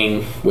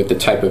working with the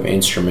type of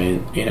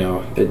instrument,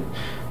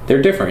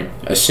 they're different.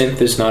 A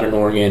synth is not an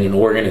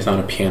organ is not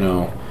a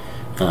piano.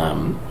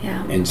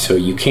 And so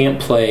you can't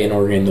play an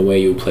organ the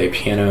way you would play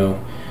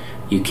piano.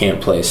 You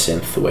can't play a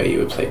synth the way you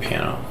would play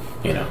piano,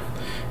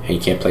 and you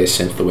can't play a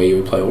synth the way you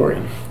would play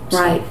organ. So.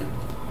 Right.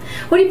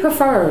 What do you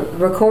prefer,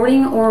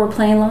 recording or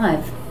playing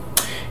live?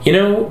 You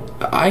know,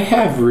 I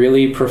have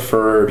really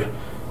preferred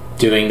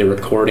doing the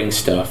recording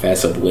stuff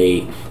as of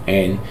late,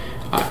 and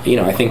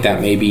I think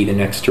that may be the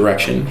next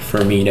direction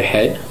for me to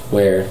head,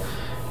 where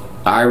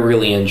I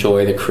really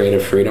enjoy the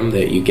creative freedom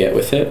that you get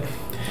with it,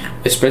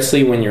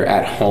 especially when you're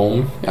at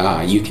home.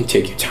 You can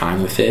take your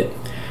time with it.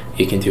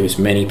 You can do as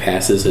many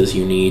passes as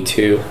you need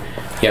to.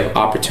 You have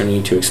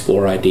opportunity to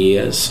explore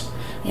ideas,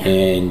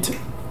 and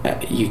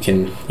you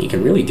can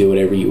really do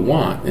whatever you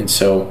want. And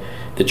so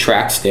the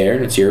track's there,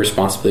 and it's your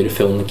responsibility to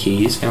fill in the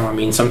keys. Now, I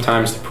mean,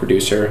 sometimes the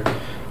producer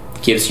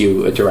gives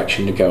you a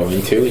direction to go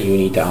into, and you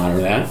need to honor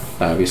that,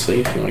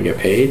 obviously, if you want to get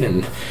paid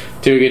and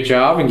do a good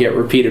job and get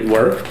repeated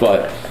work.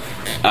 But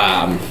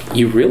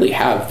you really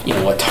have,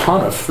 a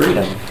ton of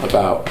freedom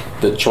about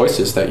the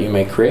choices that you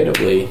make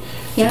creatively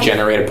to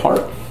generate a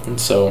part. And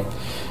so,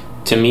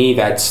 to me,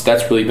 that's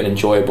really been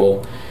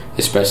enjoyable,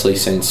 especially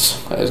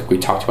since, as we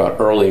talked about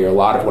earlier, a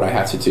lot of what I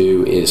have to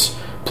do is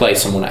play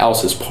someone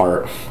else's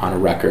part on a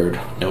record,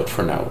 note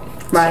for note.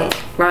 Right,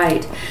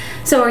 right.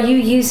 So are you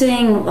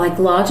using like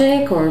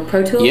Logic or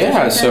Pro Tools?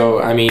 Yeah,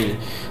 so I mean,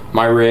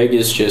 my rig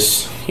is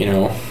just,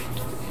 the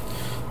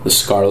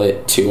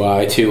Scarlett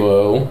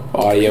 2i20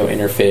 audio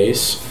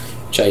interface,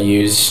 which I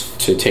use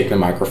to take the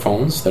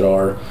microphones that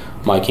are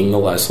miking the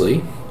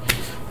Leslie.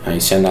 I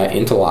send that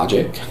into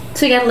Logic.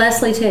 So you got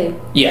Leslie too?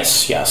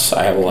 Yes,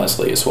 I have a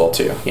Leslie as well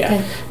too.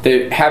 Yeah,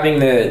 okay. Having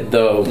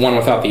the one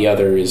without the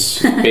other is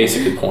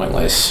basically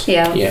pointless.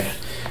 Yeah.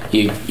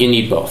 You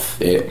need both.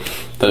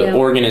 The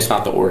organ is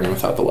not the organ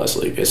without the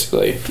Leslie,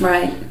 basically.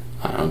 Right.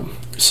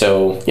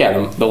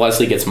 The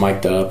Leslie gets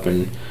mic'd up,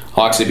 and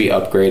I'll actually be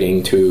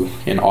upgrading to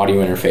an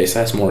audio interface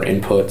that has more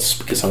inputs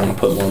because I want to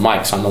put more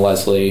mics on the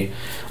Leslie.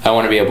 I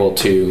want to be able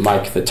to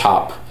mic the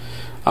top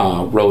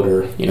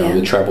rotor,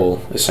 the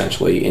treble,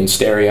 essentially in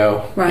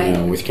stereo, right.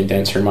 With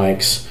condenser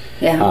mics.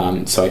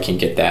 Yeah. So I can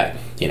get that,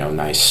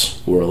 nice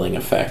whirling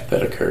effect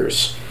that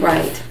occurs.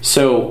 Right.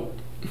 So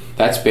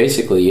that's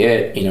basically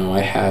it.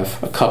 I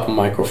have a couple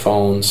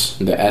microphones,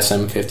 the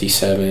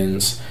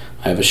SM57s.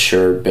 I have a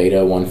Shure Beta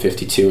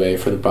 152A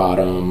for the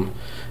bottom,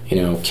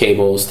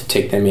 cables to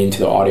take them into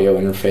the audio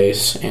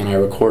interface, and I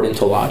record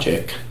into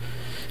Logic.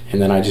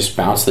 And then I just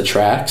bounce the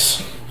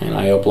tracks, and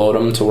I upload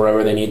them to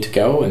wherever they need to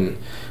go, and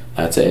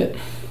that's it.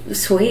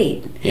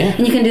 Sweet. Yeah.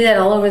 And you can do that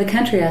all over the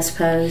country, I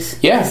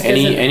suppose. Yeah,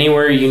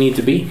 anywhere you need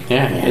to be.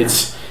 Yeah.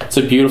 It's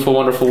a beautiful,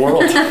 wonderful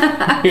world.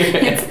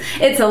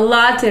 it's a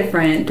lot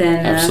different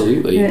than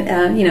absolutely.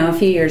 A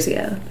few years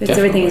ago. Definitely.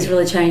 Everything has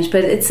really changed,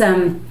 but it's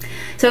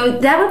so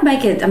that would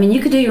make it. I mean, you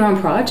could do your own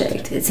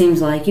project. It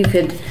seems like you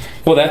could.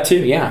 Well, that too,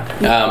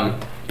 yeah.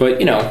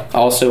 But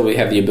also we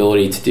have the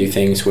ability to do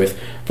things with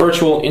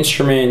virtual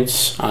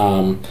instruments.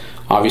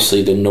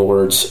 Obviously, the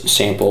Nord's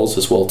samples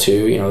as well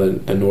too.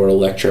 The Nord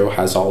Electro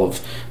has all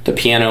of the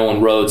piano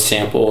and Rhodes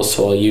samples,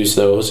 so I'll use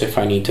those if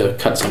I need to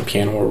cut some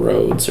piano or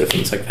Rhodes or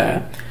things like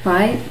that.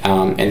 Right.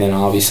 And then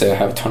obviously I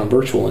have a ton of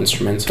virtual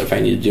instruments if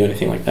I need to do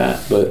anything like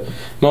that. But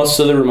most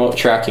of the remote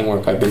tracking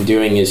work I've been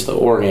doing is the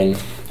organ,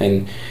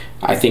 and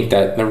I think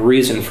that the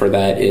reason for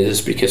that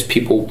is because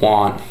people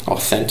want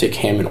authentic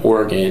Hammond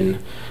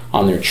organ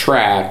on their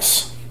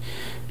tracks.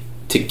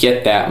 To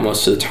get that,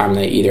 most of the time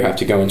they either have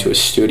to go into a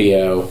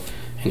studio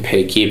and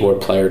pay a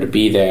keyboard player to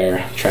be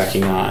there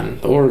tracking on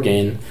the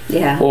organ,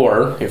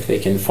 or if they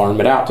can farm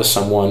it out to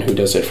someone who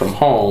does it from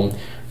home,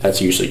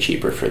 that's usually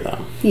cheaper for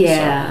them.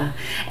 Yeah. So.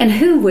 And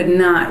who would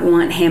not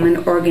want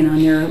Hammond organ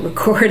on your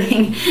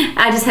recording?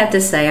 I just have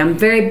to say, I'm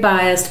very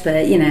biased,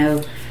 but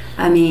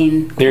I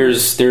mean,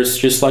 there's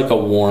just like a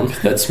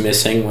warmth that's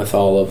missing with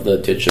all of the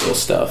digital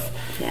stuff.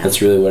 Yeah.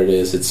 That's really what it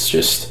is. It's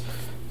tubes.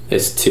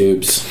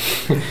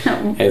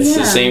 It's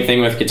the same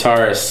thing with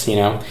guitarists,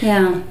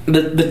 Yeah.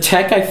 The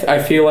tech,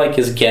 I feel like,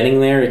 is getting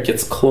there. It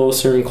gets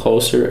closer and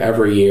closer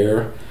every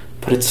year,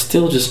 but it's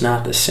still just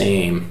not the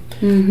same.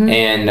 Mm-hmm.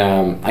 And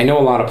I know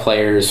a lot of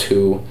players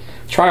who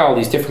try all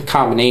these different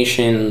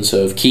combinations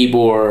of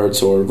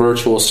keyboards or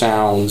virtual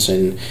sounds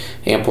and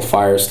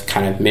amplifiers to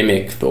kind of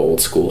mimic the old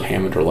school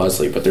Hammond or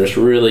Leslie, but there's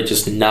really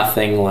just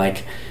nothing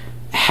like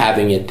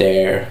having it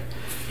there,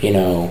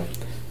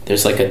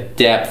 There's like a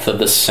depth of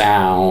the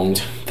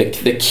sound.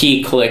 The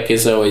key click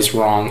is always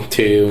wrong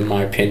too, in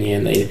my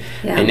opinion. They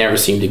never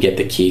seem to get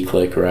the key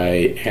click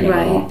right,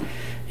 Right.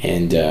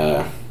 And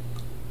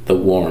the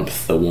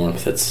warmth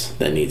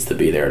that needs to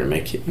be there to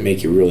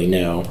make you really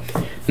know.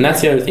 And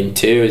that's the other thing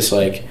too, is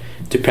like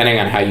depending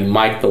on how you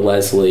mic the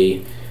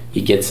Leslie,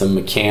 you get some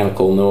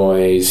mechanical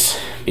noise,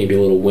 maybe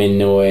a little wind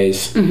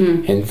noise.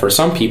 Mm-hmm. And for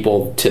some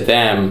people, to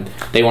them,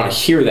 they want to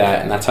hear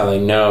that, and that's how they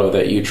know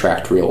that you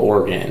tracked real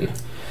organ.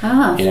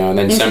 Ah, and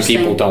then some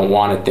people don't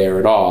want it there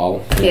at all.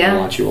 They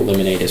want you to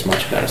eliminate as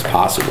much of that as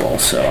possible.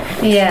 So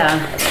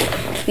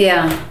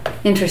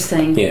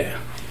interesting. Yeah.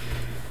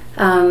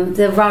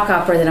 The rock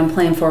opera that I'm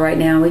playing for right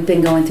now, we've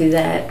been going through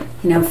that,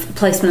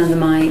 placement of the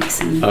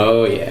mics. And,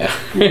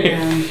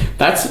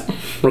 that's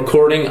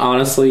recording.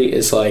 Honestly,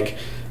 is like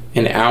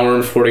an hour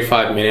and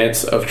 45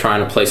 minutes of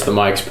trying to place the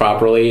mics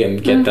properly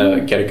and get a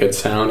good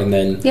sound, and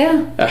then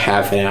a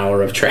half an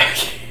hour of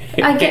tracking.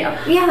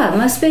 Yeah, it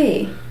must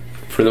be.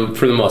 For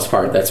the most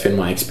part, that's been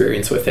my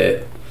experience with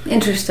it.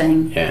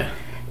 Interesting. Yeah.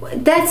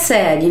 That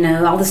said,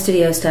 all the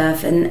studio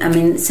stuff, and I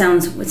mean, it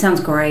sounds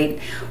great.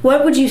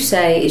 What would you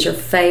say is your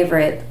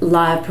favorite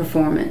live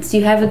performance? Do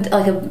you have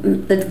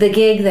the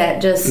gig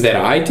that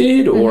I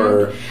did,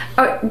 or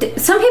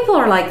some people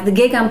are like, the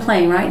gig I'm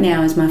playing right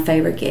now is my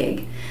favorite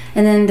gig,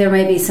 and then there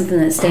may be something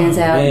that stands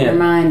out in your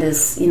mind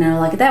as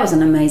like that was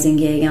an amazing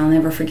gig, I'll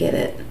never forget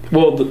it.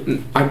 Well,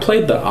 I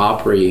played the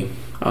Opry,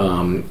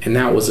 and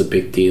that was a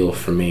big deal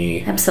for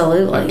me.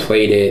 Absolutely, I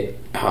played it.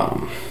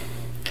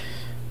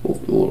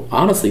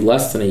 Honestly,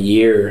 less than a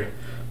year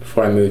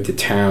before I moved to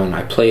town.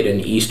 I played an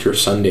Easter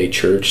Sunday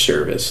church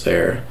service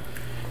there,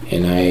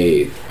 and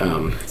I.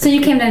 So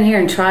you came down here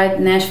and tried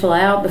Nashville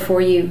out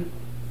before you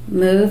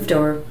moved,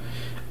 or?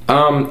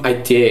 I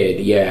did,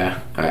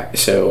 yeah. I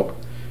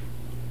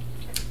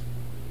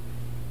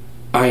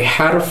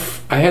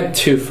had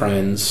two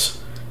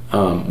friends,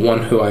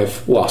 one who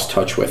I've lost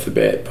touch with a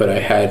bit, but I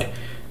had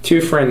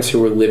two friends who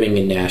were living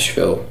in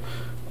Nashville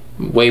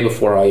way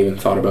before I even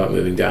thought about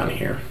moving down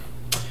here.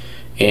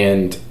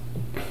 And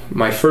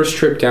my first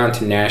trip down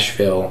to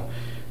Nashville,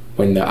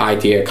 when the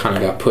idea kind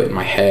of got put in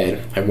my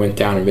head, I went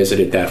down and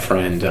visited that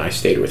friend, and I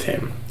stayed with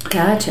him.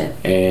 Gotcha.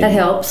 And that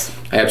helps.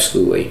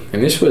 Absolutely.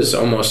 And this was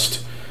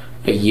almost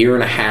a year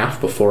and a half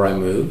before I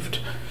moved.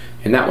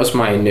 And that was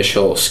my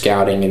initial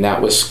scouting, and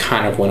that was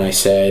kind of when I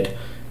said,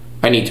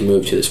 I need to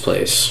move to this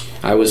place.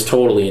 I was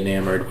totally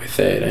enamored with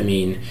it. I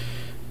mean,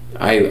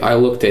 I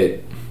looked at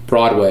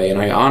Broadway, and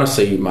I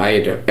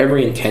had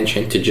every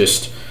intention to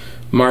just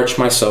march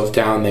myself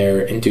down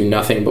there and do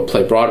nothing but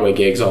play Broadway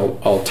gigs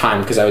all the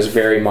time, because I was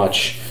very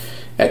much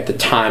at the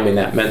time in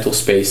that mental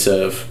space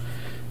of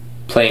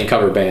playing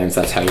cover bands.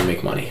 That's how you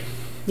make money.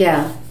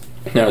 Yeah.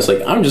 And I was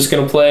like, I'm just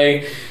going to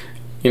play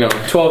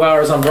 12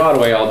 hours on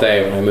Broadway all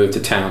day when I moved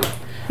to town.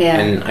 Yeah.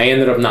 And I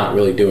ended up not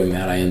really doing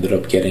that. I ended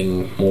up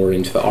getting more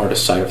into the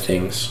artist side of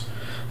things,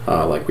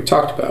 like we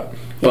talked about. Yeah.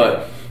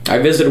 But I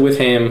visited with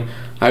him.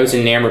 I was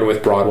enamored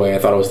with Broadway. I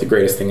thought it was the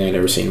greatest thing I'd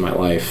ever seen in my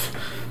life.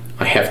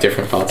 I have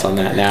different thoughts on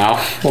that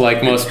now,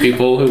 like most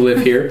people who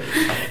live here.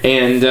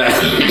 And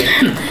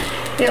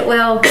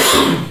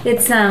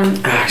it's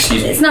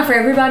not for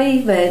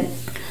everybody, but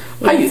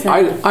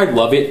I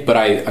love it. But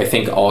I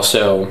think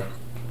also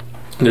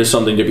there's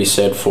something to be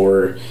said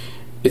for,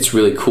 it's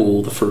really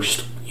cool the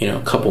first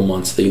couple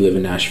months that you live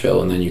in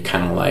Nashville, and then you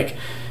kind of like,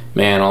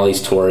 man, all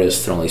these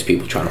tourists and all these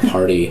people trying to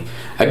party.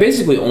 I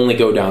basically only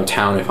go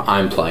downtown if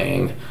I'm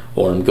playing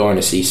or I'm going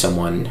to see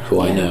someone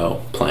who I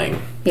know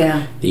playing.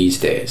 Yeah. These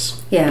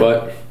days. Yeah.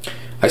 But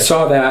I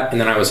saw that, and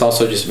then I was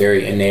also just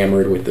very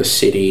enamored with the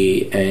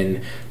city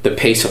and the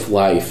pace of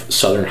life,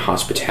 Southern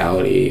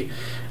hospitality.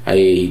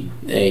 The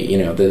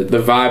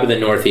vibe of the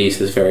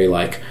Northeast is very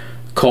like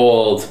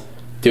cold,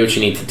 do what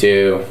you need to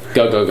do,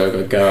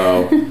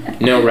 go,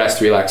 no rest,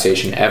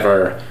 relaxation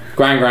ever,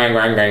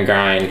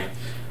 grind.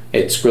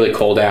 It's really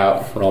cold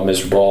out, we're all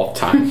miserable all the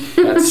time.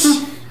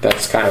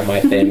 That's kind of my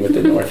thing with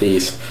the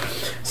Northeast.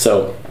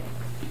 So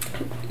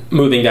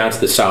moving down to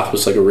the South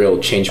was like a real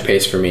change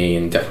pace for me,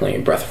 and definitely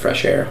a breath of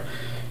fresh air.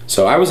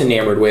 So I was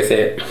enamored with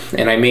it,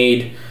 and I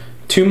made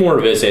two more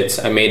visits.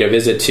 I made a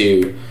visit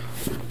to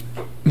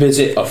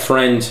visit a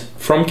friend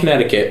from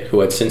Connecticut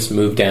who had since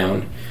moved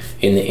down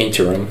in the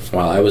interim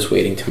while I was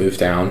waiting to move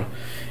down.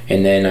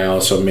 And then I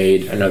also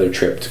made another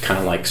trip to kind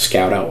of like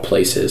scout out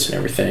places and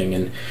everything.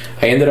 And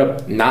I ended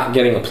up not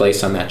getting a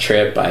place on that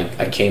trip.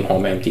 I came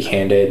home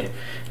empty-handed.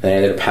 And I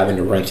ended up having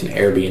to rent an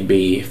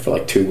Airbnb for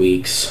like 2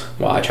 weeks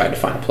while I tried to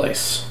find a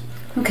place.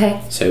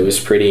 Okay. So it was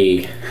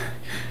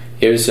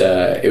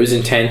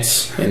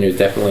intense, and it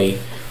definitely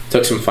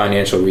took some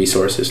financial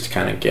resources to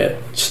kind of get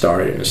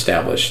started and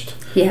established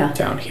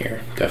down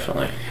here,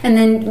 definitely. And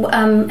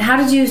then how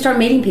did you start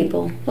meeting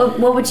people?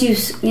 What would you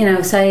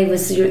say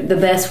was the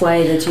best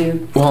way that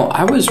you... Well,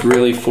 I was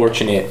really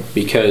fortunate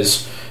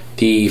because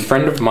the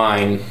friend of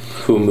mine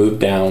who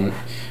moved down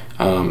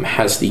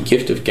has the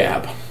gift of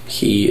gab.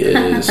 He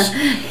is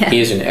he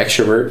is an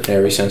extrovert in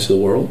every sense of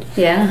the word.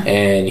 Yeah.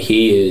 And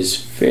he is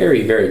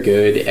very, very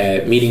good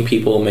at meeting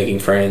people, making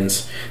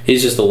friends.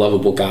 He's just a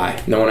lovable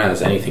guy. No one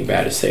has anything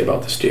bad to say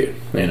about this dude.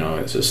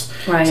 It's just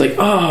It's like,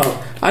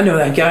 oh, I know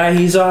that guy.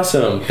 He's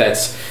awesome.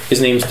 His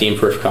name's Dean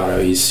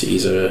Purificato.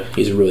 He's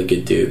a really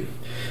good dude.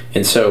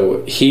 And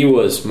so he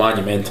was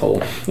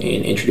monumental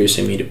in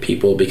introducing me to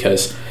people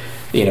because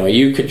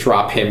you could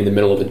drop him in the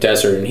middle of a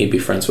desert and he'd be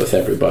friends with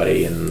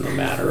everybody in a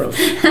matter of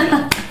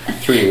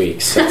 3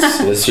 weeks.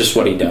 That's just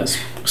what he does.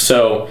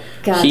 So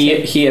gotcha.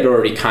 He had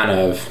already kind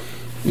of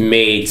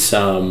made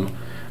some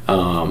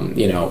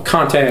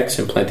contacts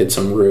and planted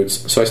some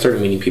roots. So I started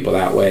meeting people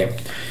that way.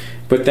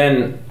 But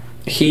then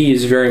he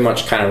is very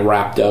much kind of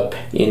wrapped up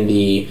in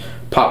the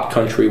pop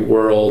country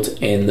world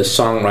and the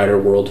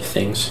songwriter world of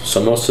things.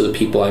 So most of the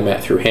people I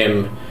met through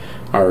him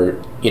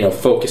are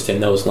focused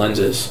in those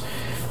lenses.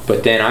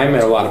 But then I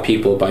met a lot of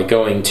people by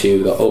going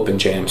to the open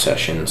jam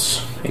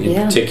sessions, and in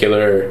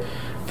particular,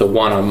 the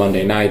one on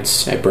Monday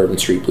nights at Bourbon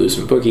Street Blues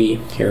and Boogie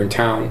here in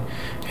town,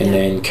 and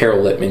then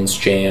Carol Littman's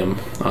jam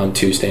on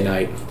Tuesday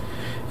night.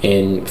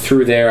 And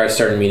through there, I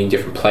started meeting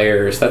different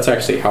players. That's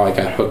actually how I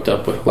got hooked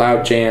up with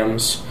Loud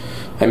Jams.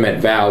 I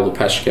met Val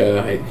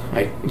Lupeshka.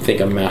 I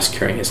think I'm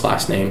massacring his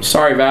last name.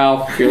 Sorry,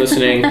 Val, if you're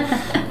listening.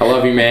 I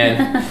love you,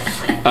 man.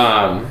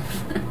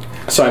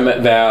 So I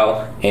met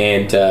Val,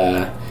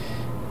 and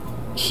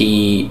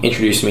he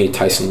introduced me to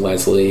Tyson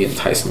Leslie, and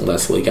Tyson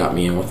Leslie got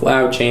me in with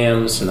Loud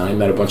Jams, and I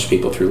met a bunch of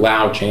people through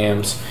Loud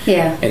Jams.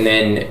 Yeah. And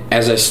then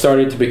as I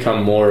started to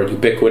become more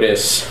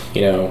ubiquitous,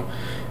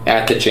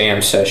 at the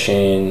jam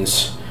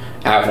sessions,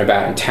 out and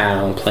about in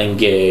town, playing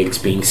gigs,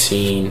 being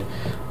seen,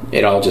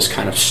 it all just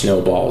kind of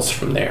snowballs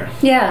from there.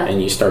 Yeah.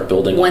 And you start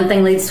building. One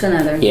thing leads to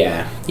another.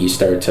 Yeah. You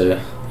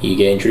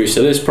get introduced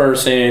to this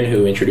person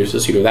who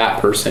introduces you to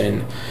that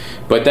person.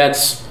 But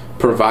that's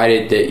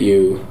provided that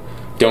you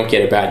don't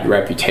get a bad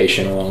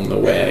reputation along the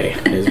way.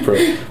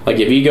 Like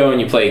if you go and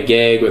you play a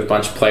gig with a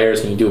bunch of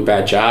players and you do a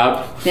bad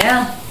job.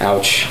 Yeah.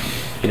 Ouch.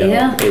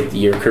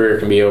 Your career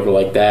can be over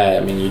like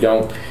that. I mean, you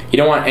don't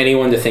want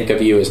anyone to think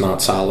of you as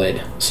not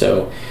solid.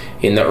 So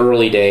in the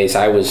early days,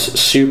 I was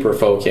super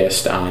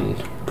focused on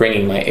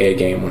bringing my A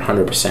game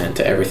 100%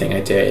 to everything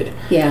I did.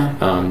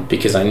 Yeah.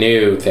 Because I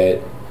knew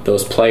that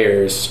those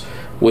players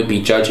would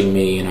be judging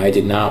me, and I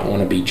did not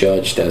want to be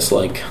judged as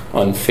like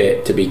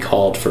unfit to be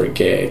called for a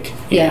gig.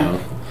 You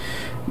know?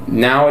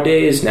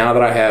 Nowadays, now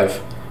that I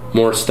have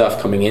more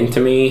stuff coming into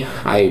me,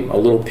 I'm a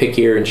little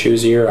pickier and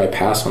choosier. I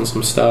pass on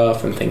some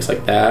stuff and things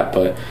like that,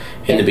 but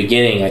in the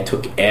beginning I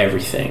took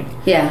everything.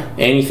 Yeah.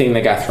 Anything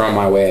that got thrown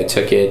my way, I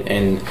took it,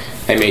 and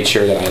I made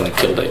sure that I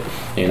killed it,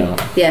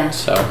 Yeah.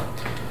 So.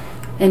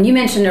 And you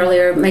mentioned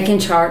earlier making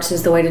charts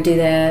is the way to do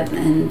that,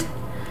 and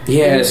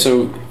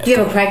so do you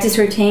have a practice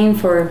routine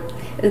for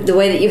the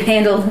way that you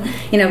handle,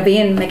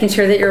 making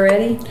sure that you're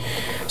ready?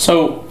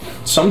 So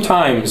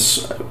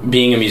sometimes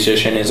being a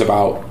musician is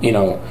about,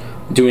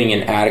 doing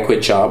an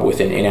adequate job with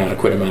an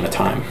inadequate amount of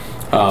time.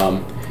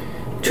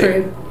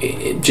 True.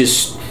 It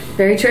just...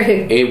 Very true.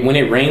 When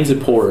it rains,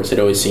 it pours, it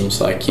always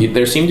seems like.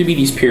 There seem to be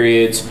these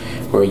periods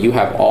where you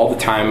have all the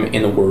time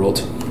in the world,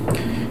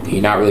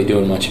 you're not really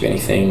doing much of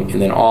anything,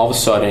 and then all of a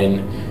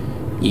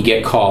sudden you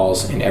get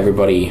calls and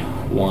everybody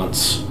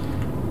wants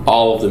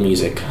all of the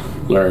music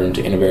learned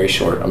in a very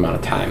short amount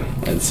of time.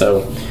 And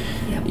so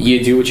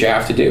you do what you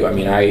have to do. I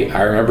mean,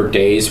 I remember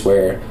days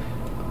where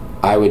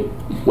I would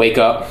wake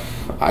up,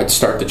 I'd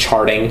start the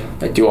charting,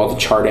 I'd do all the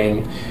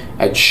charting,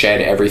 I'd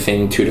shed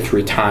everything 2 to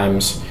 3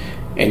 times,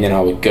 and then I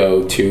would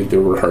go to the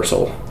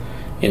rehearsal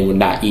and would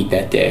not eat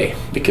that day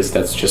because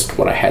that's just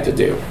what I had to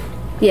do.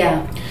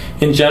 Yeah.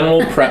 In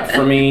general, prep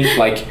for me,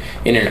 like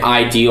in an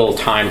ideal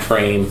time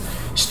frame,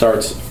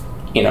 starts,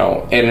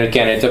 and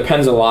again, it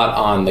depends a lot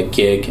on the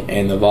gig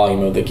and the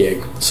volume of the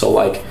gig. So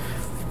like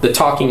the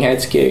Talking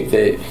Heads gig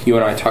that you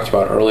and I talked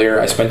about earlier,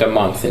 I spent a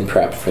month in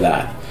prep for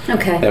that.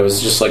 Okay. That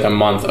was just like a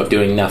month of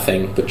doing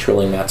nothing but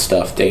drilling that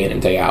stuff day in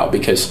and day out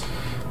because,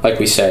 like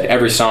we said,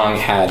 every song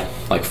had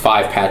like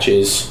 5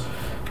 patches,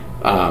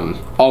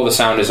 all the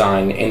sound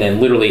design, and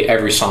then literally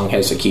every song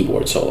has a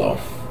keyboard solo.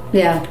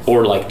 Yeah.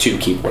 Or like 2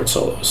 keyboard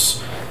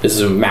solos. This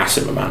is a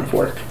massive amount of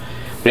work.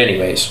 But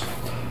anyways,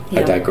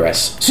 I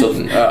digress. So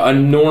a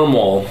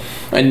normal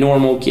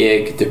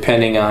gig,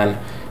 depending on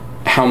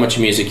how much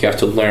music you have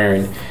to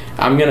learn,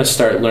 I'm going to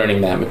start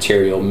learning that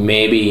material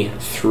maybe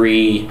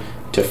 3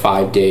 to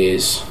 5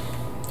 days,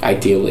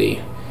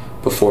 ideally,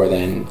 before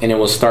then. And it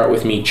will start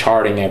with me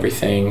charting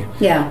everything,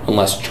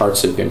 unless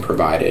charts have been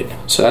provided.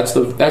 So that's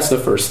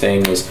the first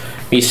thing, is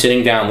me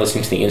sitting down,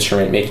 listening to the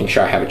instrument, making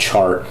sure I have a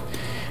chart.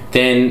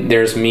 Then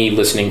there's me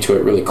listening to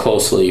it really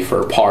closely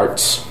for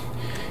parts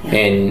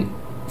and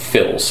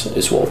fills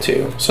as well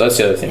too. So that's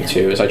the other thing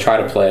too, is I try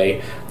to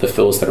play the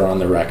fills that are on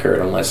the record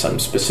unless I'm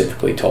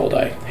specifically told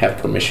I have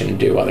permission to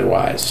do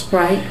otherwise.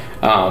 Right.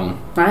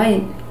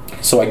 Right.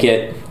 So I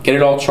get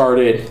it all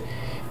charted.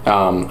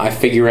 I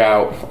figure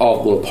out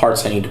all the little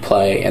parts I need to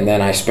play, and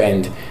then I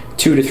spend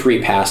 2 to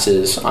 3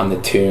 passes on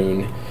the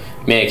tune,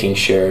 making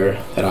sure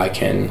that I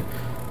can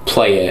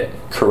play it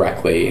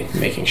correctly,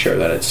 making sure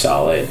that it's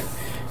solid.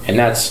 And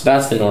that's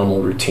the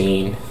normal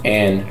routine,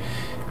 and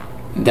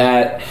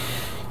that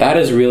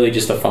is really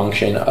just a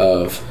function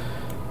of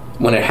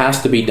when it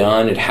has to be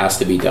done, it has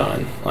to be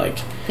done. Like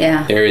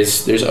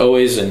there's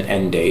always an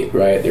end date,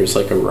 right? There's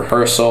like a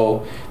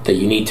rehearsal that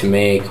you need to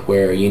make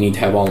where you need to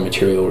have all the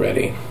material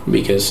ready,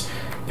 because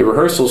the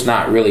rehearsal's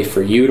not really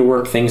for you to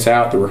work things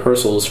out. The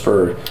rehearsal is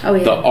for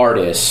the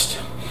artist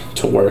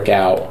to work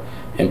out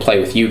and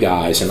play with you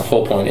guys, and the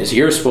whole point is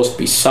you're supposed to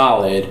be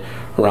solid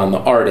around the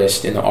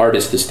artist, and the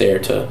artist is there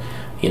to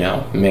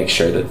make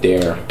sure that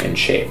they're in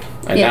shape.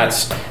 And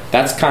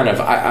that's kind of,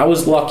 I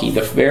was lucky.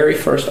 The very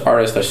first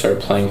artist I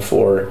started playing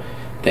for,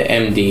 the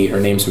MD, her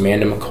name's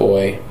Amanda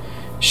McCoy.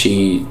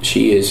 She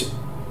is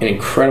an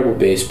incredible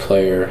bass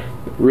player.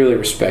 Really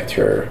respect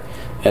her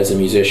as a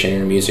musician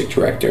and a music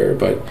director,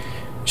 but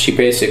she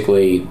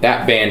basically,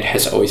 that band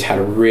has always had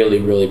a really,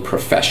 really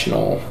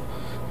professional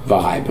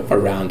vibe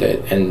around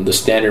it, and the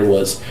standard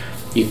was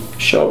you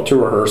show up to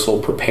rehearsal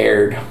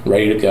prepared,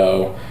 ready to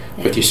go,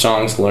 with your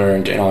songs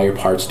learned and all your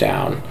parts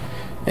down.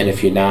 And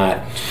if you're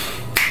not,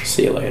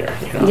 see you later.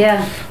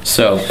 Yeah.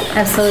 So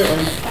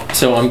absolutely.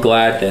 So I'm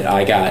glad that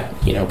I got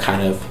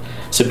kind of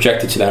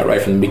subjected to that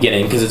right from the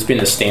beginning, because it's been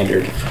the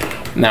standard.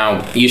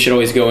 Now you should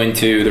always go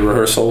into the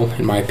rehearsal,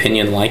 in my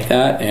opinion, like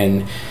that,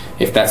 and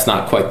if that's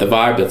not quite the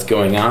vibe that's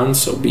going on,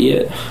 so be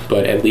it.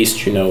 But at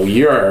least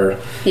you're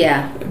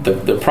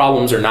the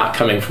problems are not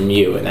coming from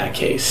you in that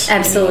case.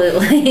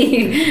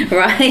 Absolutely.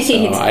 Right.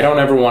 So I don't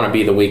ever want to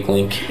be the weak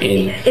link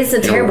in it's a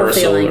terrible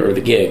rehearsal feeling. or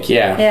the gig.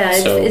 Yeah,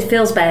 so, it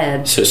feels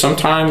bad. So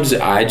sometimes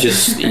I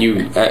just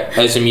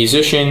as a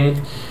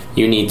musician,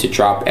 you need to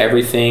drop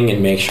everything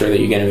and make sure that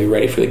you're going to be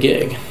ready for the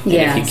gig. And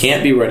if you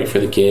can't be ready for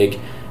the gig,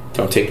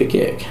 don't take the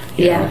gig.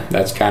 You know?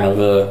 That's kind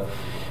of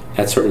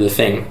that's sort of the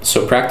thing.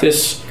 So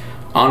practice,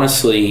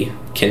 honestly,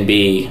 can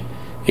be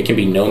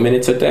no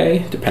minutes a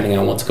day, depending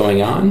on what's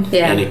going on.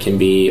 Yeah. And it can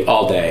be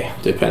all day,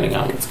 depending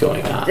on what's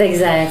going on.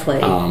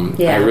 Exactly.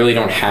 I really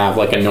don't have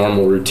like a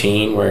normal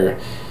routine where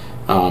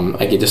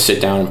I get to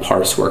sit down and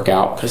parse work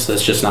out, because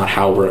that's just not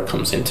how work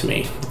comes into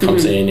me. It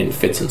comes in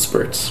fits and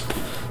spurts.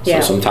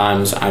 So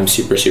sometimes I'm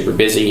super, super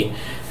busy,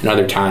 and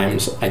other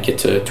times I get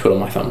to twiddle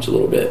my thumbs a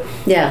little bit.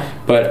 Yeah.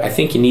 But I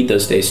think you need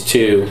those days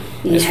too,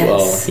 as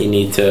well. You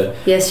need to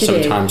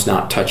sometimes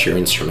not touch your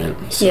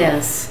instrument. So.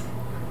 Yes.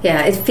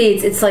 Yeah, it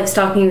feeds. It's like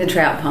stocking the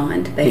trout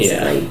pond,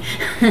 basically,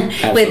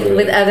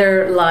 with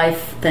other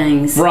life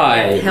things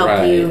that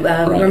help you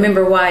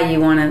remember why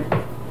you want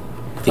to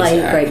play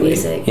great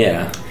music.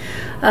 Yeah.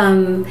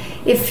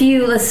 If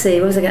you, let's see,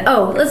 what was I going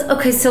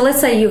to... so let's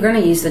say you're going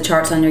to use the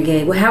charts on your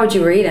gig. Well, how would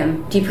you read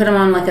them? Do you put them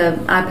on like a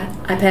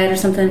iPad or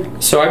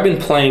something? So I've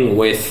been playing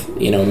with,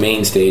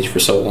 Main Stage for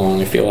so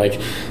long. I feel like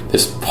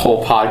this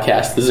whole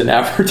podcast is an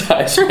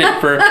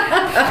advertisement for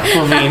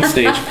Main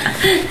Stage.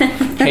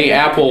 Hey,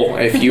 Apple,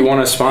 if you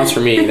want to sponsor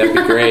me, that'd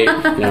be great.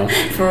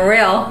 For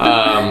real.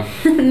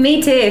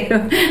 Me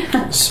too.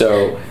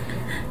 So...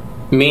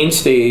 Main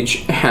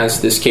Stage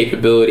has this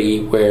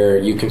capability where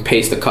you can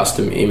paste a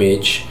custom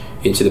image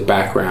into the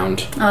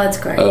background that's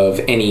great. Of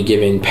any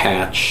given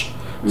patch.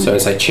 Mm-hmm. So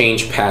as I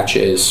change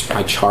patches,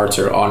 my charts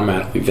are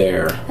automatically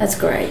there. That's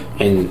great.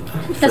 And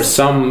in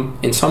some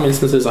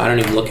instances, I don't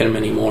even look at them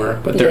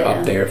anymore, but they're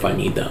up there if I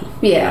need them.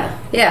 Yeah,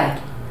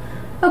 yeah.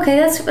 Okay,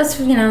 that's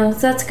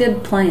a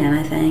good plan,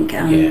 I think.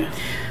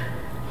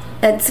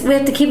 We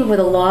have to keep up with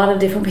a lot of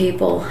different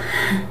people.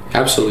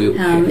 Absolutely.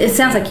 It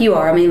sounds like you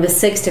are. I mean, with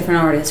 6 different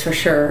artists, for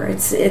sure.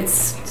 It's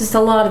just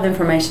a lot of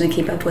information to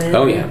keep up with.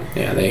 Oh, yeah.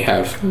 Yeah, they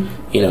have,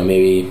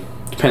 maybe,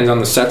 depends on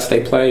the sets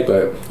they play,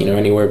 but,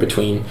 anywhere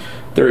between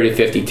 30 to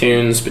 50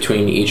 tunes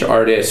between each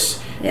artist.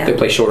 Yeah. If they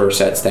play shorter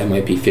sets, that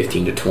might be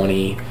 15 to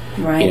 20.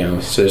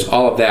 Right. So there's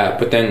all of that.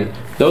 But then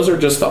those are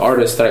just the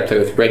artists that I play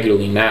with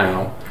regularly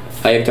now.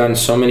 I have done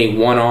so many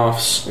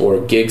one-offs or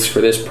gigs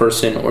for this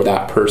person or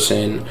that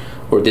person,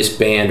 or this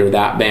band or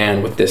that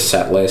band with this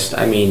set list.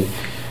 I mean,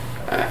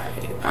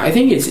 I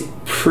think it's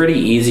pretty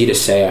easy to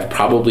say I've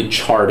probably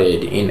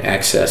charted in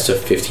excess of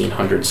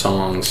 1,500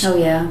 songs. Oh,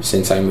 yeah.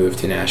 Since I moved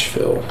to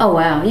Nashville. Oh,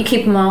 wow. You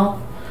keep them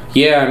all?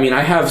 Yeah, I mean,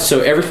 I have, so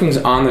everything's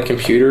on the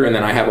computer, and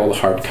then I have all the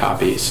hard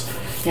copies.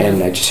 Yeah.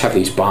 And I just have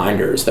these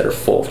binders that are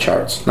full of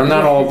charts. Now,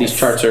 not all of these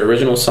charts are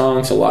original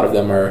songs. A lot of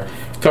them are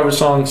cover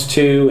songs,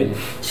 too. And,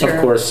 of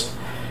course,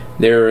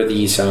 there are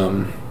these...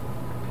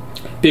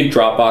 big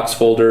Dropbox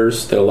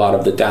folders that a lot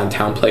of the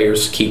downtown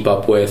players keep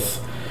up with,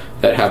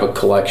 that have a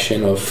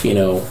collection of,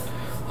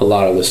 a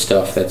lot of the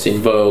stuff that's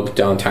in vogue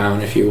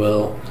downtown, if you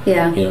will.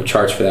 Yeah.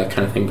 Charts for that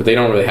kind of thing, but they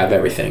don't really have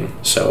everything.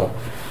 So,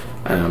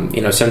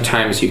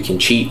 sometimes you can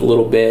cheat a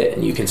little bit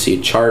and you can see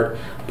a chart,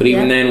 but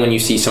even then, when you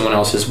see someone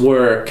else's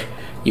work,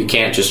 you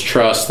can't just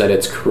trust that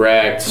it's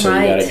correct, so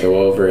you got to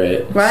go over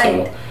it.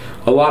 Right. So,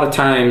 a lot of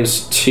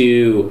times,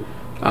 too,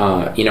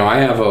 I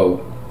have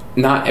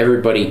not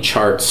everybody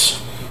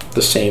charts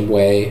the same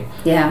way.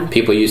 Yeah.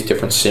 People use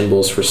different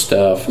symbols for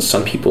stuff.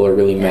 Some people are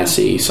really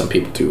messy. Some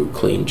people do a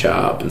clean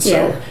job. And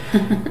so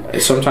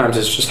sometimes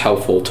it's just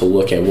helpful to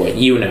look at what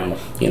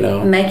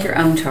Make your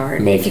own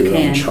chart. Make your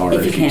own chart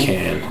if you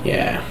can.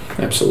 Yeah,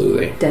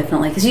 absolutely.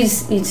 Definitely, because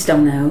you just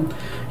don't know.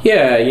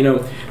 Yeah,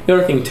 the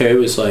other thing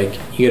too is like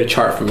you get a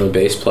chart from a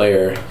bass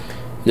player.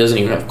 It doesn't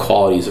even have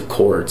qualities of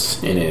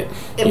chords in it.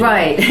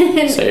 Right.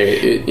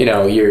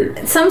 So, you're...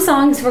 Some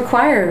songs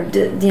require,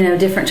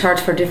 different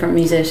charts for different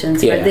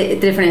musicians, for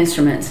different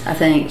instruments, I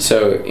think.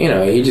 So,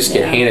 you just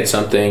get handed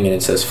something and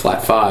it says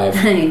flat 5.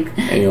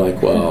 And you're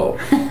like, well,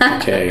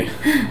 okay.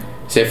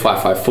 Is it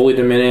flat 5 fully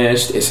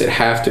diminished? Is it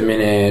half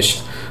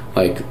diminished?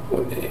 Like,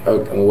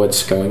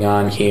 what's going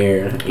on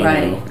here? You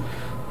know?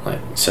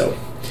 So...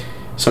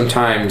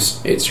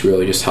 Sometimes it's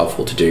really just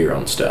helpful to do your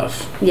own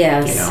stuff.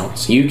 Yes.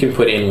 So you can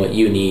put in what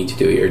you need to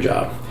do your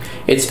job.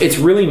 It's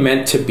really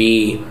meant to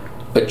be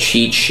a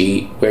cheat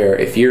sheet where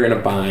if you're in a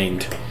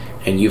bind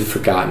and you've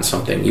forgotten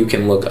something, you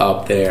can look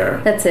up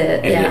there. That's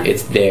it. And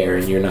it's there,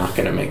 and you're not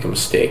going to make a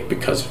mistake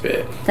because of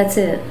it. That's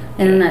it,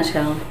 in a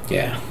nutshell.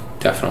 Yeah,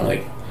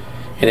 definitely.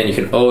 And then you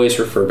can always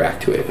refer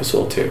back to it as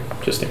well too,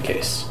 just in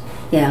case.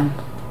 Yeah.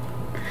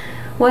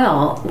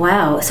 Well,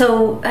 wow.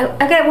 So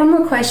I got one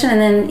more question,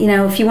 and then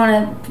if you want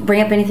to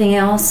bring up anything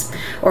else,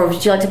 or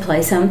would you like to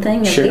play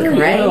something? That'd Sure. be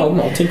great. Yeah,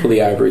 I'll tinkle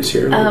the ivories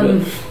here a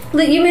little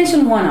bit. You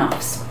mentioned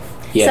one-offs.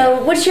 Yeah.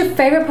 So what's your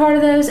favorite part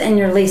of those, and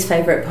your least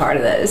favorite part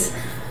of those?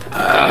 Can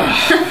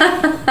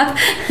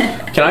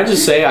I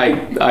just say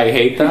I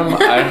hate them?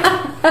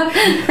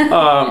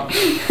 No,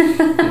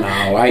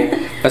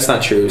 that's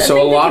not true. So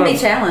a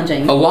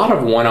lot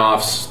of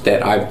one-offs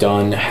that I've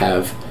done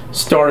have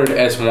started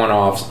as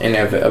one-offs and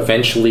have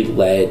eventually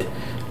led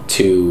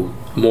to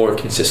more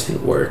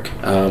consistent work.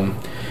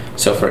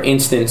 So for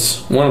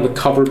instance, one of the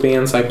cover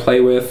bands I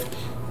play with,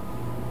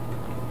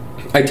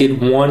 I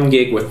did one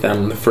gig with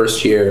them the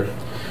first year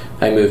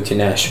I moved to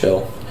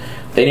Nashville.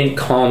 They didn't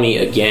call me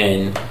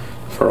again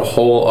for a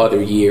whole other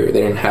year.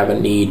 They didn't have a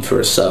need for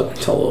a sub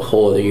until a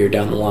whole other year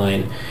down the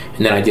line.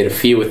 And then I did a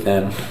few with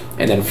them.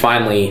 And then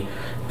finally,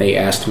 they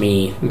asked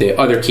me, the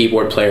other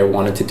keyboard player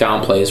wanted to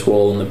downplay his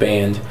role in the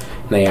band,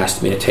 and they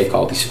asked me to take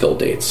all these fill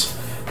dates.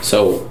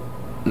 So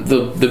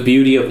the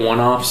beauty of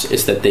one-offs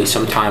is that they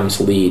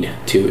sometimes lead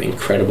to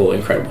incredible,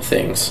 incredible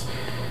things.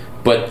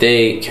 But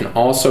they can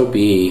also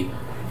be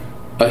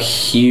a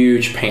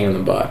huge pain in the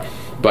butt.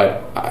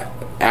 But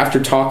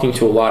after talking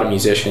to a lot of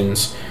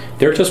musicians,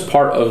 they're just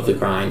part of the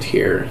grind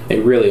here. They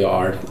really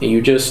are.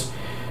 You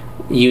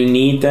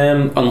need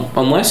them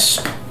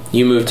unless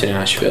you move to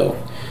Nashville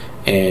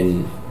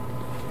and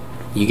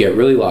you get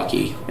really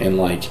lucky and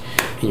like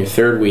in your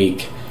third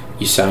week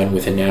you sign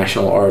with a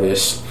national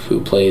artist who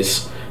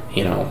plays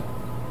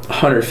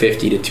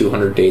 150 to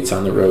 200 dates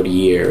on the road a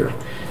year.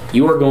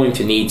 You are going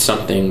to need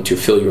something to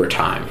fill your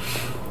time,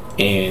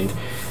 and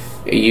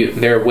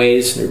there are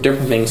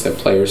different things that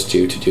players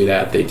do to do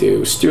that. They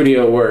do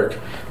studio work.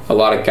 A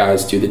lot of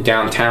guys do the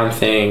downtown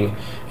thing,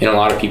 and a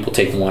lot of people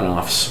take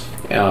one-offs.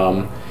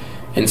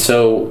 And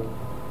so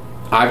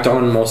I've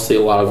done mostly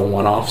a lot of the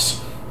one-offs.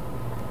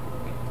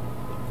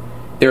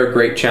 They're a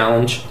great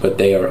challenge, but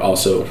they are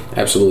also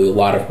absolutely a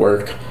lot of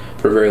work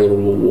for very little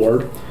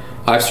reward.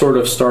 I've sort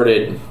of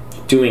started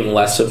doing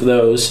less of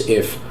those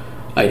if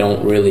I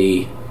don't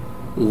really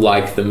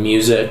like the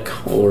music,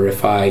 or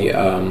if I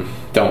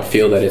don't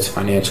feel that it's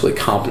financially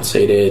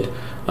compensated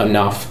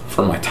enough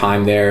for my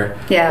time there,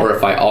 or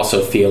if I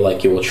also feel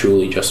like it will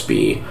truly just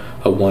be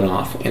a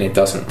one-off and it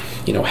doesn't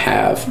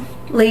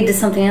lead to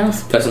something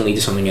else. Doesn't lead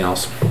to something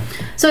else.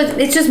 So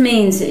it just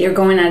means that you're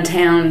going out of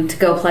town to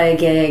go play a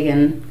gig,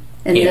 and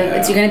you're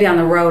going to be on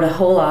the road a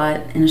whole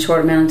lot in a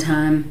short amount of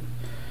time.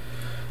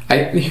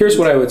 Here's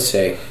what I would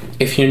say: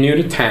 if you're new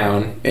to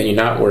town and you're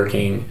not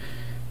working,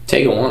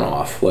 take a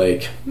one-off.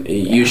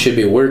 You should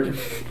be working.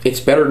 It's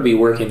better to be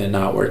working than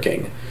not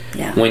working.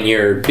 Yeah. When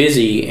you're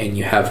busy and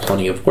you have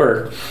plenty of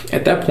work,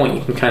 at that point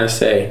you can kind of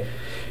say,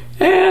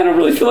 I don't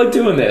really feel like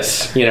doing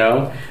this.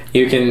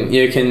 You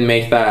can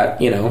make that,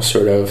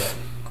 sort of,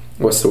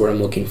 what's the word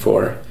I'm looking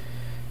for?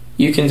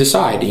 You can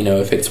decide,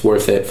 if it's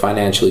worth it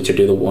financially to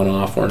do the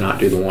one-off or not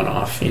do the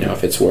one-off.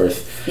 If it's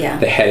worth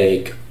the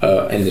headache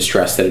and the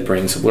stress that it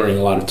brings learning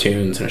a lot of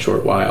tunes in a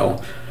short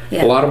while.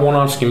 Yeah. A lot of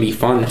one-offs can be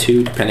fun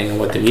too, depending on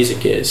what the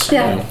music is.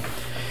 Yeah.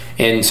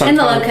 And the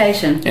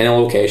location.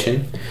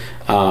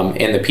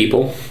 And the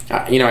people.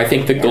 I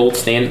think the gold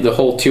standard, the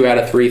whole 2 out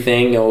of 3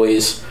 thing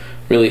always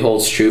really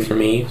holds true for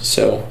me.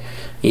 So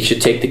you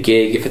should take the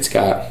gig if it's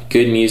got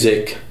good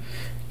music,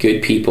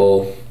 good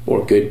people,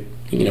 or good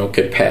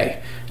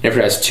pay. And if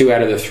it has 2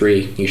 out of the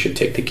 3, you should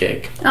take the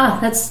gig. Oh,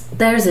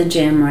 there's a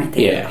gem right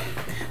there. Yeah.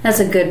 That's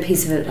a good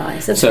piece of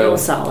advice. That's real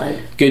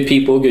solid. Good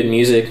people, good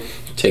music,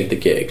 take the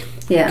gig.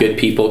 Yeah. Good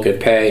people,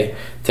 good pay,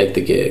 take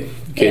the gig.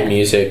 Good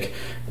music,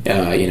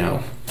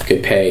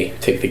 good pay,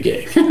 take the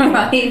gig.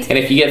 Right. And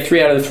if you get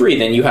 3 out of the 3,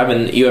 then you have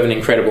an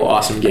incredible,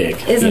 awesome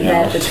gig. Isn't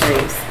that the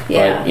truth?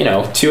 Yeah.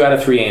 But 2 out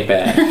of 3 ain't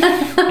bad.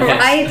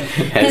 Right.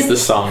 As the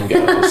song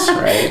goes,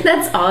 right?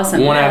 That's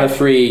awesome. 1 out of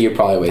 3, you're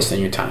probably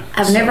wasting your time.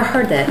 I've never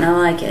heard that, and I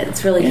like it.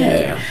 It's really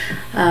good.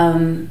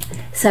 Yeah.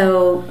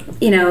 So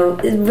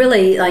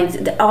really,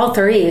 all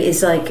 3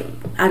 is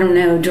I don't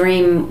know,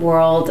 dream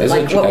world,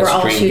 what we're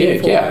all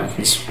shooting for. Yeah.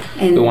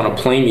 We want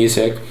to play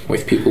music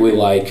with people we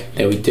like,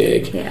 that we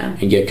dig,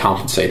 and get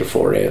compensated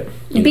for it.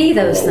 Be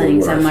those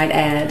things, I might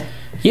add.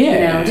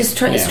 Yeah. Just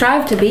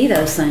strive to be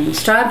those things.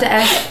 Strive to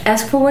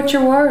ask for what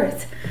you're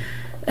worth.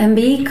 And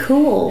be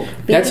cool.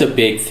 That's a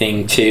big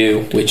thing,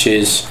 too, which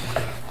is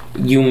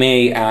you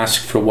may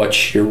ask for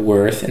what you're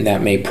worth, and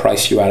that may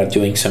price you out of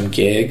doing some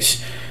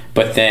gigs.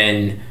 But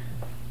then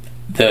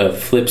the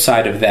flip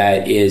side of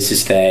that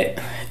is that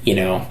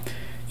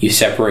you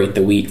separate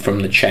the wheat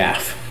from the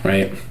chaff,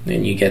 right?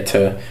 And you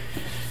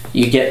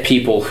get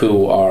people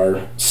who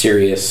are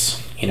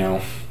serious,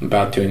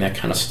 about doing that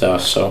kind of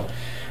stuff. So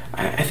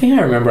I think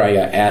I remember I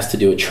got asked to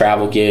do a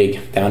travel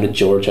gig down to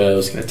Georgia. It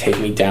was going to take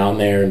me down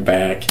there and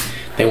back.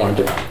 They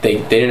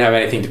didn't have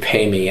anything to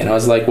pay me, and I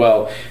was like,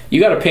 well, you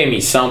got to pay me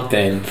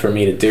something for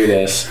me to do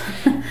this.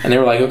 And they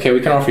were like, okay, we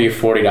can offer you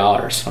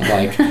 $40. I'm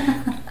like,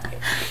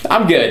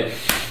 I'm good.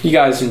 You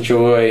guys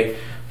enjoy.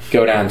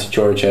 Go down to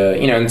Georgia,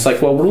 and it's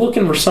like, well, we're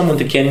looking for someone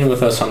to get in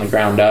with us on the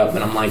ground up,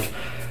 and I'm like,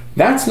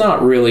 that's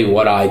not really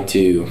what I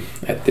do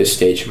at this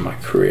stage of my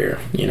career.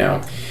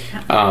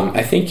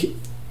 I think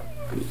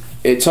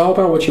it's all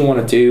about what you want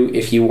to do.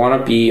 If you want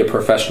to be a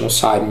professional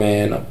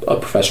sideman, a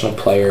professional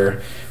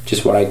player, which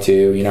is what I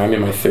do, I'm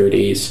in my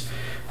 30s,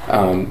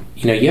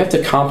 you have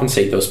to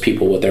compensate those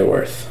people what they're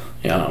worth.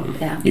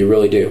 You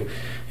really do.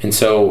 And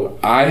so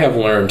I have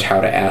learned how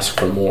to ask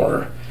for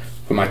more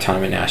for my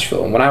time in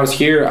Nashville. And when I was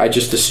here, I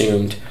just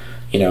assumed,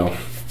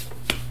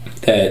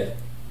 that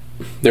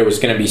there was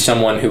going to be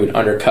someone who would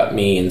undercut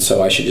me, and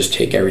so I should just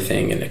take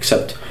everything and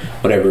accept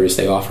whatever it is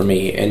they offer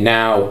me. And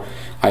now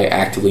I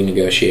actively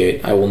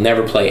negotiate. I will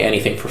never play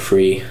anything for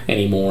free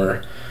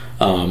anymore,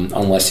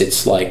 unless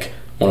it's like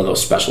one of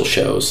those special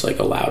shows like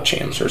a Loud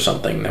Champs or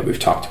something that we've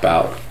talked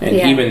about. And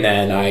even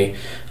then, I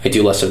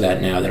do less of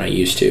that now than I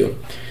used to.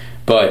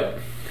 But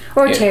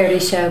or a charity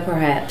show,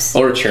 perhaps.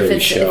 Or a charity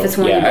show. If it's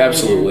one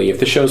absolutely. If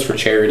the show's for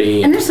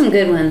charity. And there's some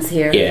good ones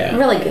here. Yeah.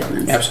 Really good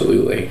ones.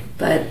 Absolutely.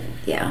 But,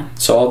 yeah.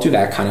 So I'll do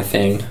that kind of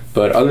thing.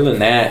 But other than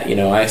that,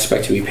 I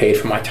expect to be paid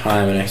for my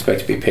time, and I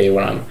expect to be paid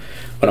what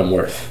I'm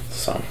worth.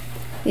 So.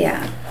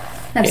 Yeah.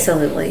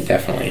 Absolutely. Yeah,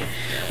 definitely.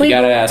 You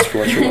got to ask for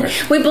what you're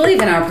worth. We believe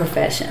in our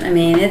profession. I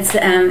mean, it's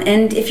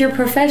and if you're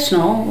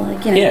professional,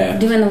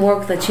 doing the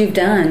work that you've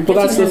done. Well,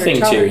 that's the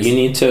thing too. You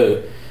need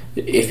to,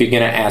 if you're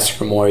going to ask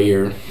for more,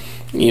 you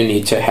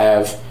need to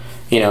have,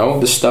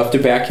 the stuff to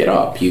back it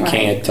up. You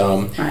can't.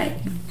 Right.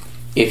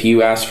 If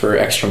you ask for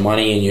extra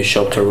money and you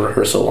show up to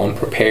rehearsal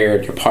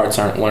unprepared, your parts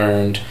aren't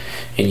learned,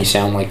 and you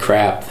sound like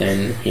crap,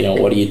 then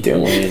what are you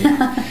doing?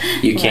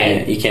 You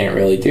can't. You can't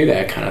really do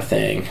that kind of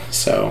thing.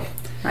 So.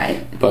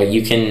 Right. But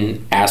you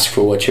can ask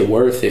for what you're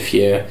worth if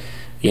you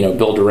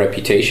build a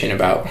reputation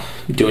about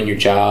doing your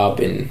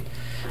job. And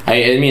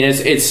I mean,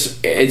 it's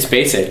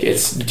basic.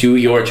 It's do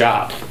your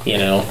job.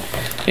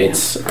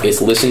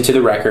 It's listen to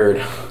the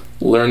record,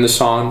 learn the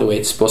song the way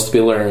it's supposed to be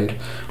learned,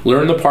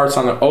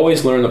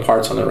 always learn the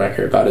parts on the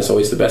record. That is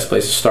always the best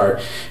place to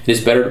start. It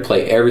is better to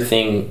play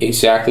everything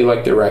exactly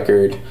like the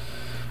record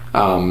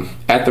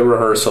at the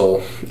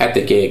rehearsal, at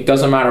the gig.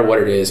 Doesn't matter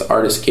what it is,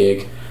 artist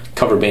gig,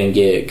 cover band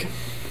gig.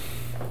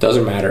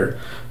 Doesn't matter.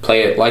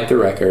 Play it like the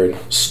record.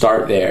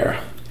 Start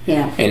there.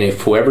 Yeah. And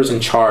if whoever's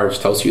in charge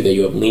tells you that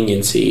you have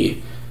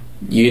leniency,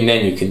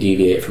 then you can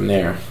deviate from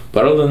there.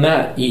 But other than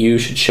that, you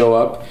should show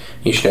up.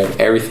 You should have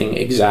everything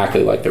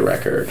exactly like the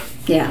record.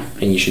 Yeah.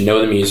 And you should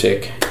know the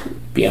music,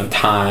 be on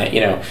time.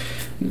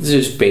 This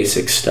is just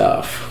basic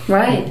stuff.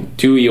 Right.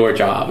 Do your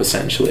job,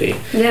 essentially.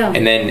 Yeah.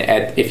 And then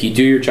if you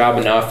do your job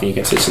enough and you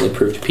consistently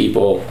prove to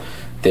people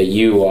that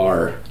you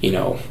are,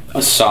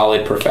 a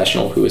solid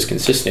professional who is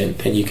consistent,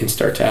 then you can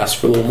start to ask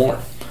for a little more.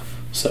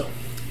 So.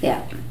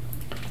 Yeah.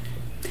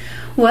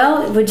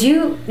 Well,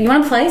 you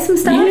want to play some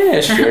stuff?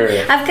 Yeah, sure.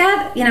 I've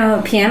got,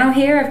 a piano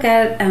here. I've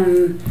got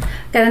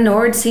a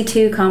Nord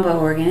C2 combo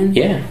organ.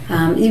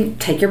 Yeah. You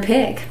take your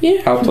pick.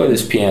 Yeah, I'll play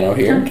this piano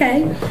here.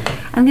 Okay.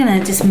 I'm going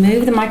to just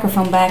move the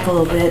microphone back a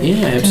little bit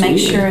to make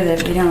sure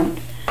that we don't...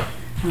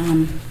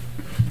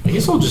 I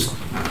guess I'll just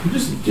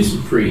do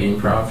some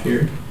pre-improv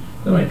here.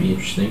 That might be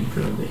interesting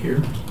for them to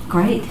hear.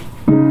 Great.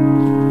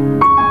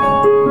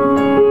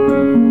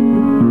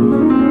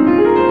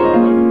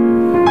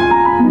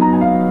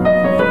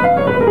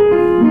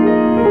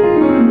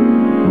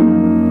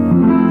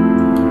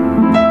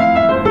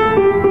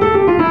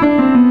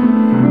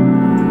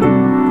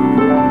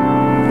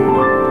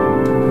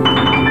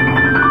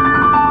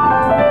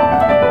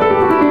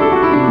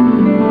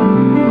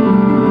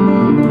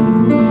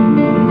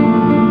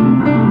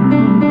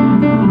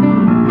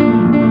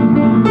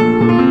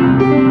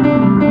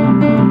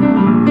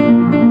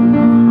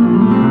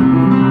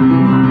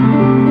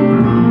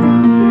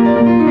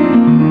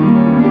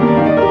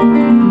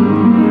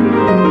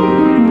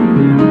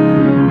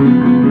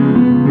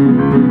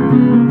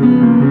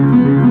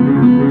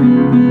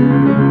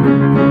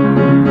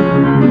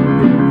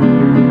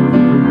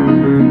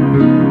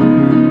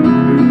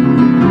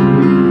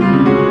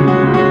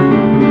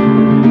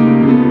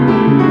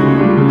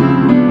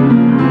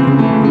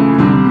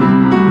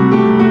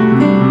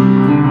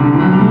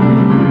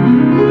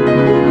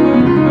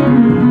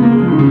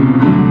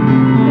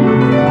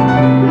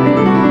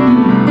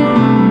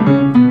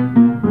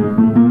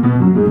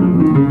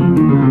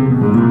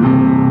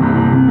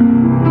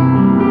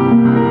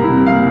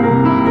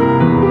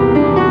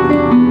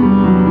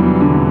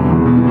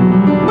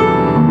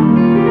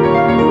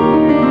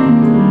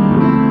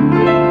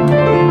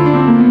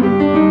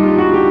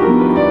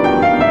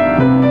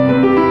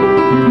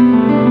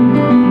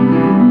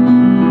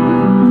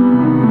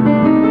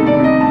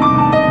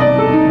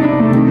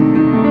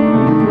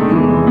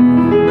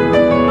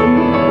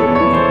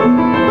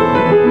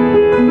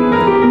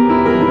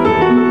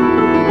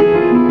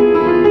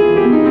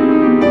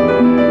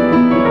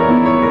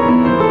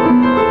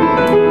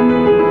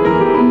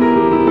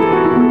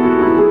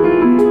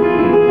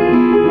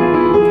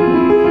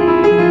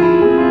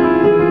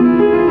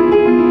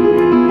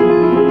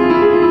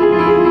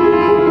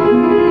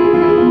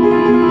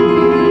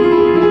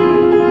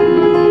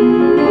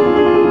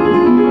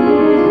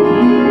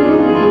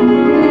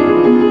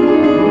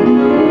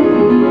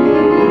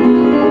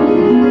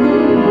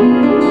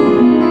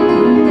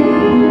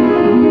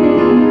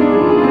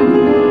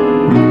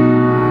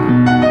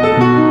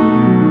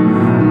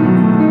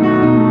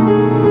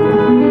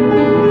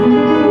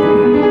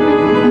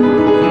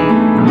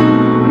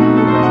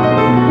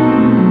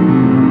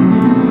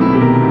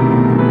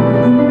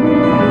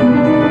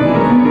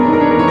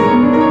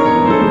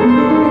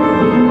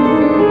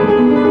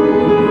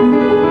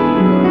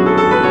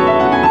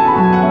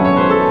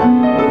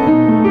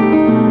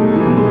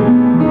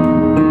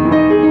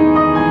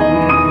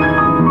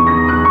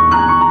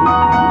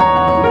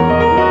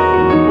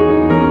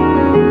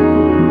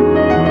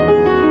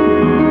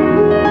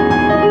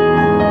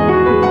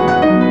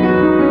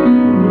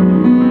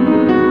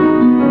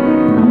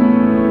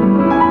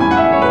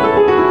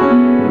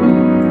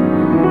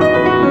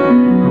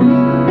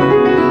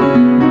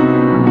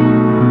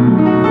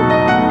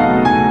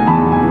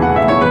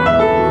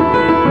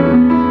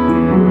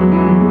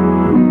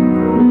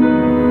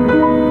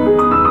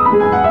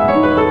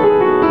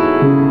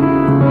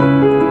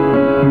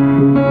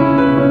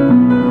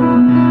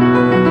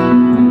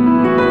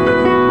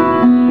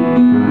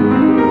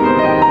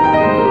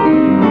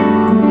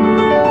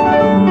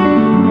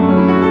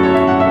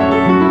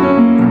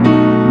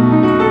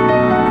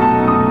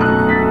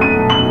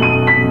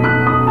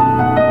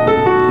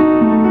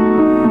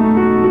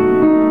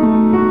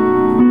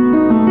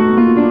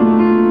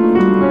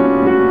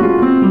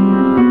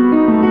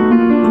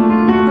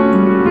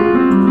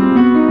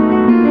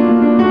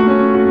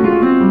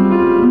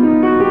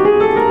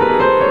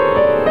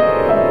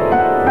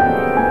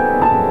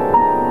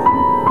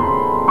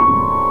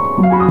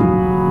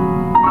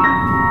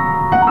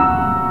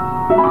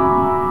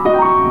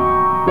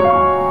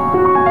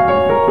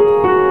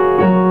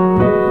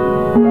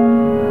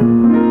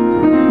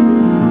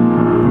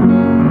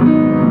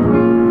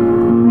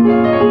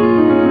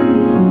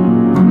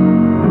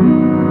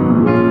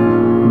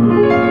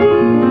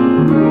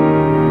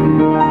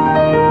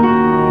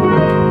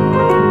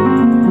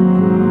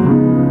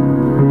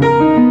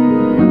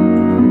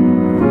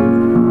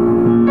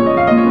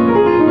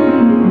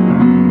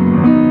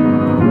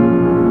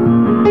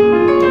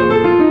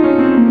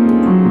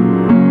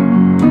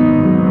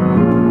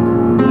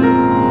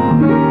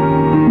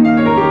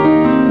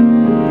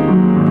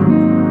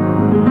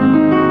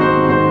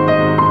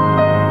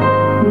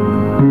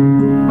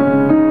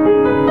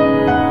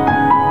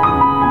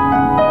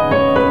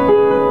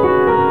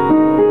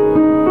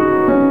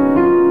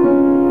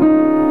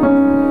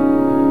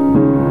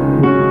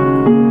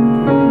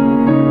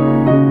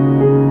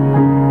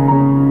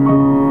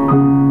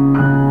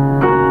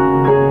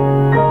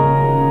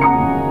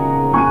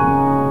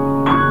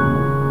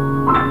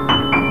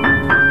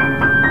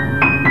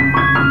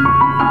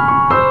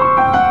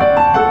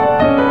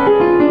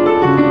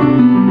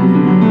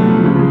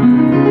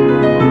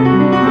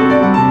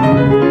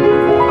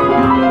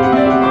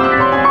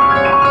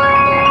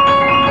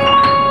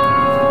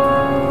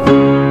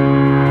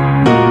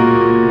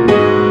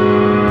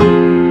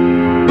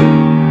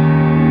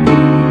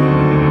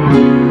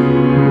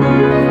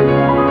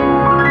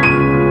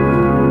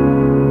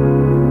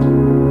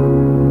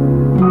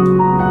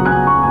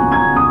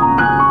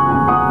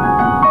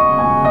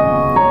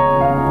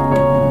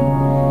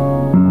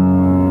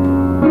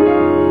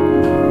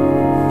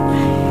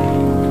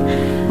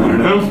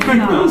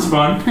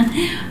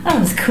 fun. That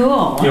was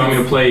cool. You want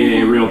me to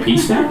play a real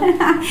piece now?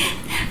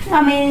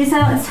 I mean,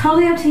 it's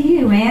totally up to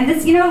you, man.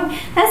 It's,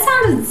 that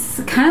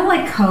sounded kind of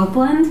like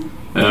Copland.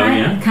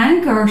 Kind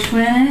of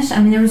Gershwinish.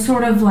 I mean, there were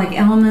sort of like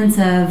elements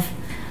of...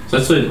 So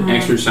that's an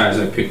exercise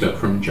I picked up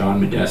from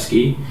John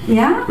Medeski.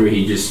 Yeah? Where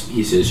he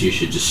says you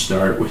should just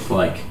start with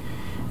like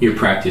your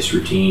practice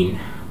routine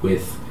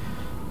with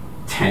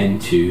 10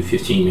 to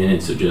 15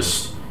 minutes of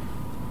just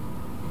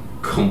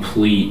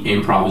complete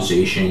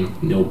improvisation,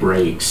 no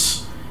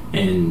breaks,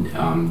 and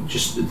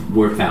just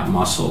work that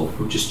muscle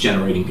of just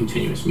generating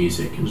continuous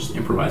music and just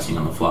improvising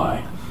on the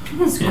fly.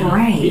 That's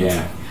great.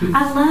 Yeah.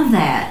 I love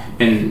that.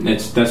 And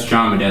that's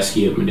John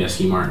Medeski of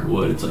Medeski Martin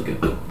Wood. It's like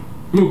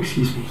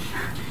excuse me.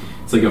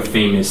 It's like a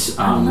famous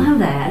I love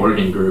that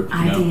organ group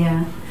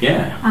idea.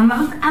 Yeah.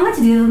 I like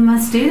to do it with my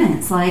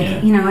students. Like,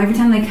 every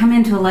time they come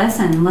into a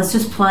lesson, let's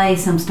just play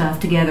some stuff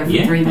together for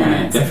 3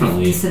 minutes.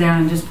 Definitely. Just sit down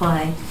and just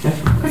play.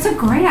 Definitely. That's a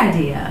great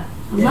idea.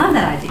 I love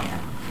that idea.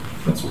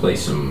 Let's play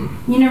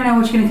some... You never know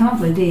what you're going to come up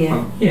with, do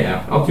you?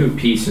 Yeah, I'll do a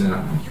piece and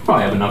you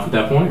probably have enough at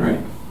that point, right?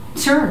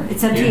 Sure,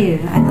 it's up to you.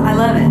 I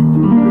love it.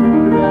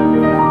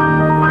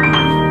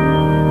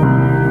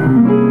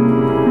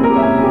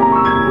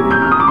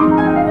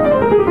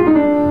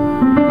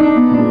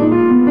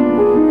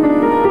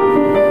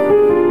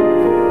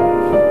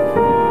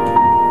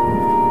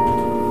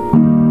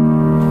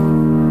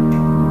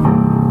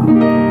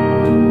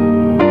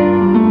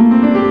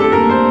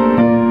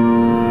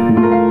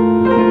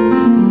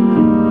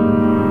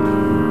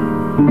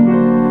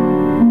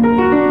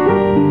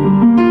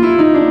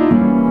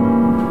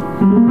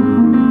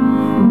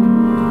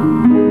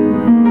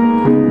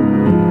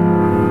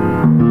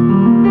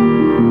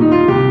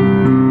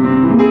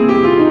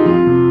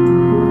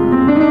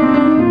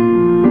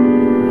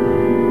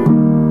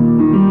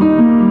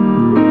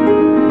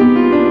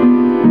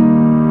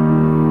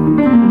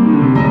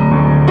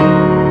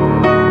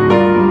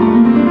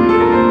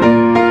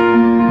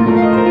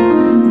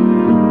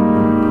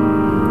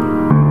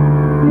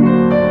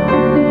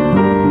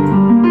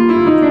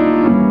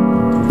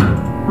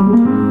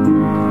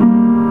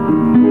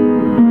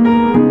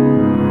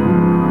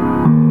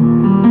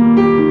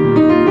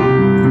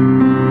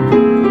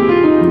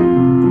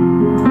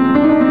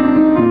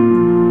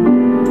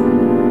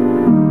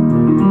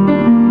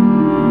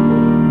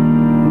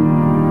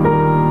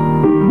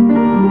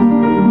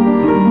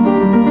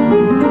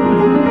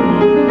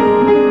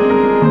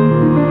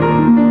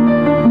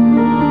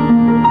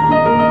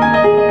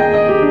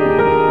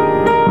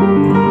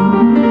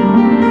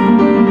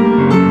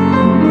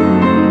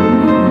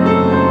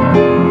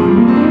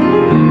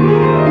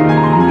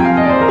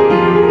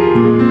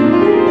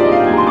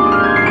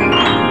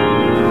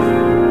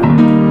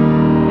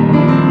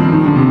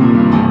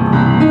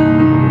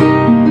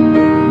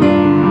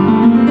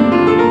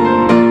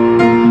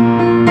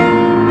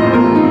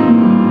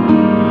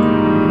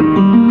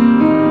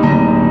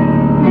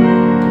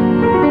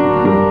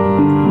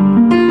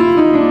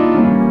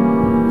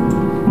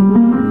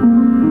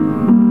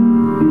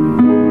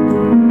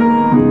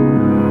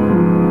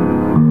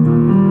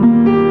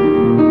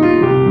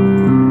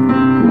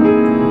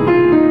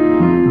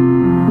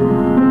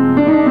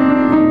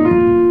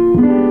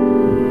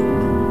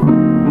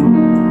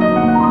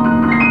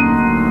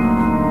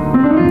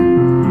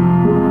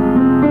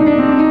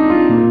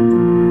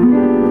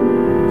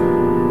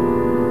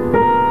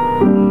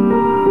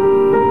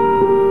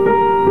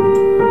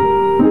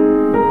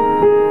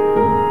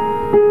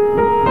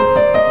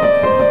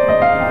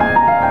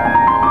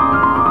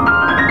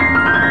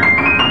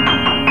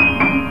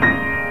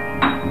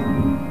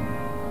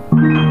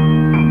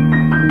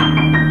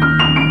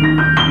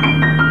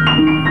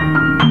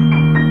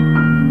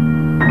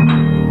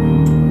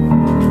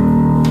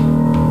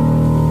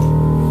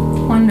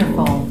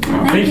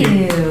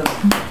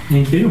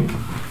 Thank you.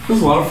 It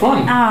was a lot of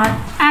fun.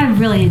 I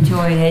really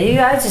enjoyed it. You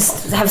guys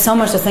just have so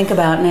much to think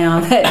about now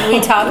that we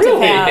talked really?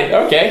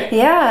 about. Okay.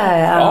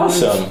 Yeah.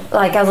 Awesome.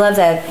 Like, I love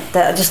that.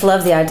 I just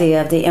love the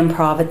idea of the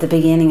improv at the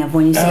beginning of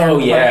when you sit down and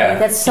play. Yeah.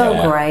 That's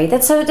so great.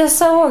 That's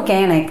so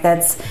organic.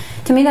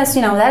 To me, that's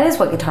that is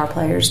what guitar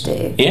players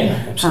do.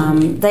 Yeah,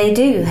 absolutely. They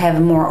do have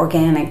a more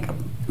organic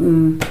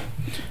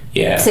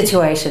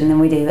situation than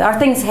we do. Our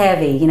thing's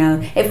heavy,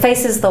 it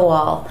faces the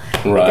wall.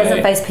 Right. It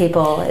doesn't face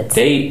people.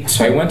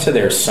 So I went to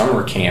their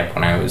summer camp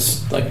when I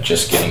was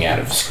just getting out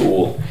of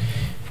school,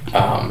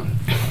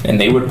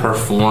 and they would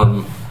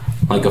perform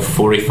like a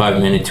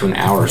 45-minute to an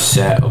hour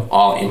set of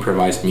all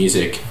improvised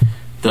music,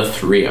 the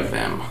three of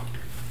them.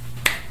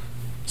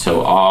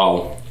 So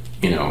all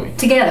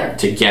together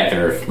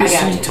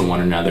listening to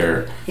one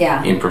another,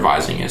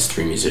 improvising as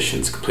three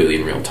musicians completely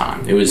in real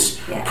time. It was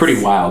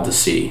pretty wild to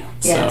see.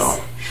 Yes.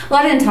 So. Well,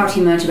 I didn't talk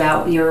too much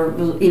about your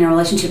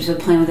relationships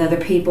with playing with other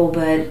people,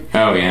 but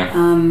that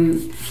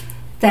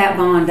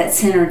bond, that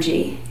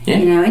synergy,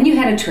 and you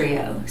had a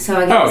trio, so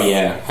I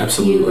guess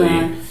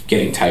absolutely.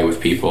 Getting tight with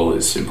people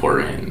is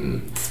important,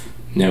 and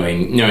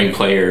knowing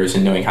players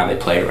and knowing how they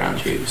play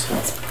around you. So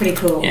that's pretty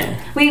cool. Yeah,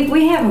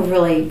 we have a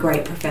really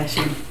great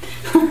profession.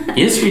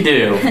 Yes, we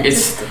do.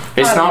 It's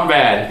not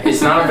bad.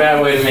 It's not a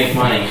bad way to make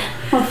money.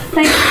 Well,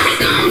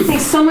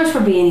 thanks so much for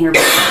being here.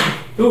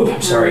 Ooh,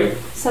 I'm sorry.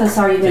 So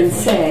sorry you've been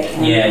sick.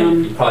 And, yeah,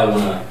 you probably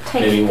want to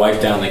maybe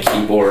wipe down the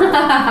keyboard.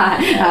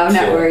 I'm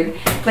not worried.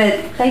 But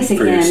thanks again.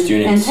 For your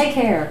students. And take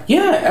care.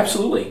 Yeah,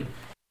 absolutely.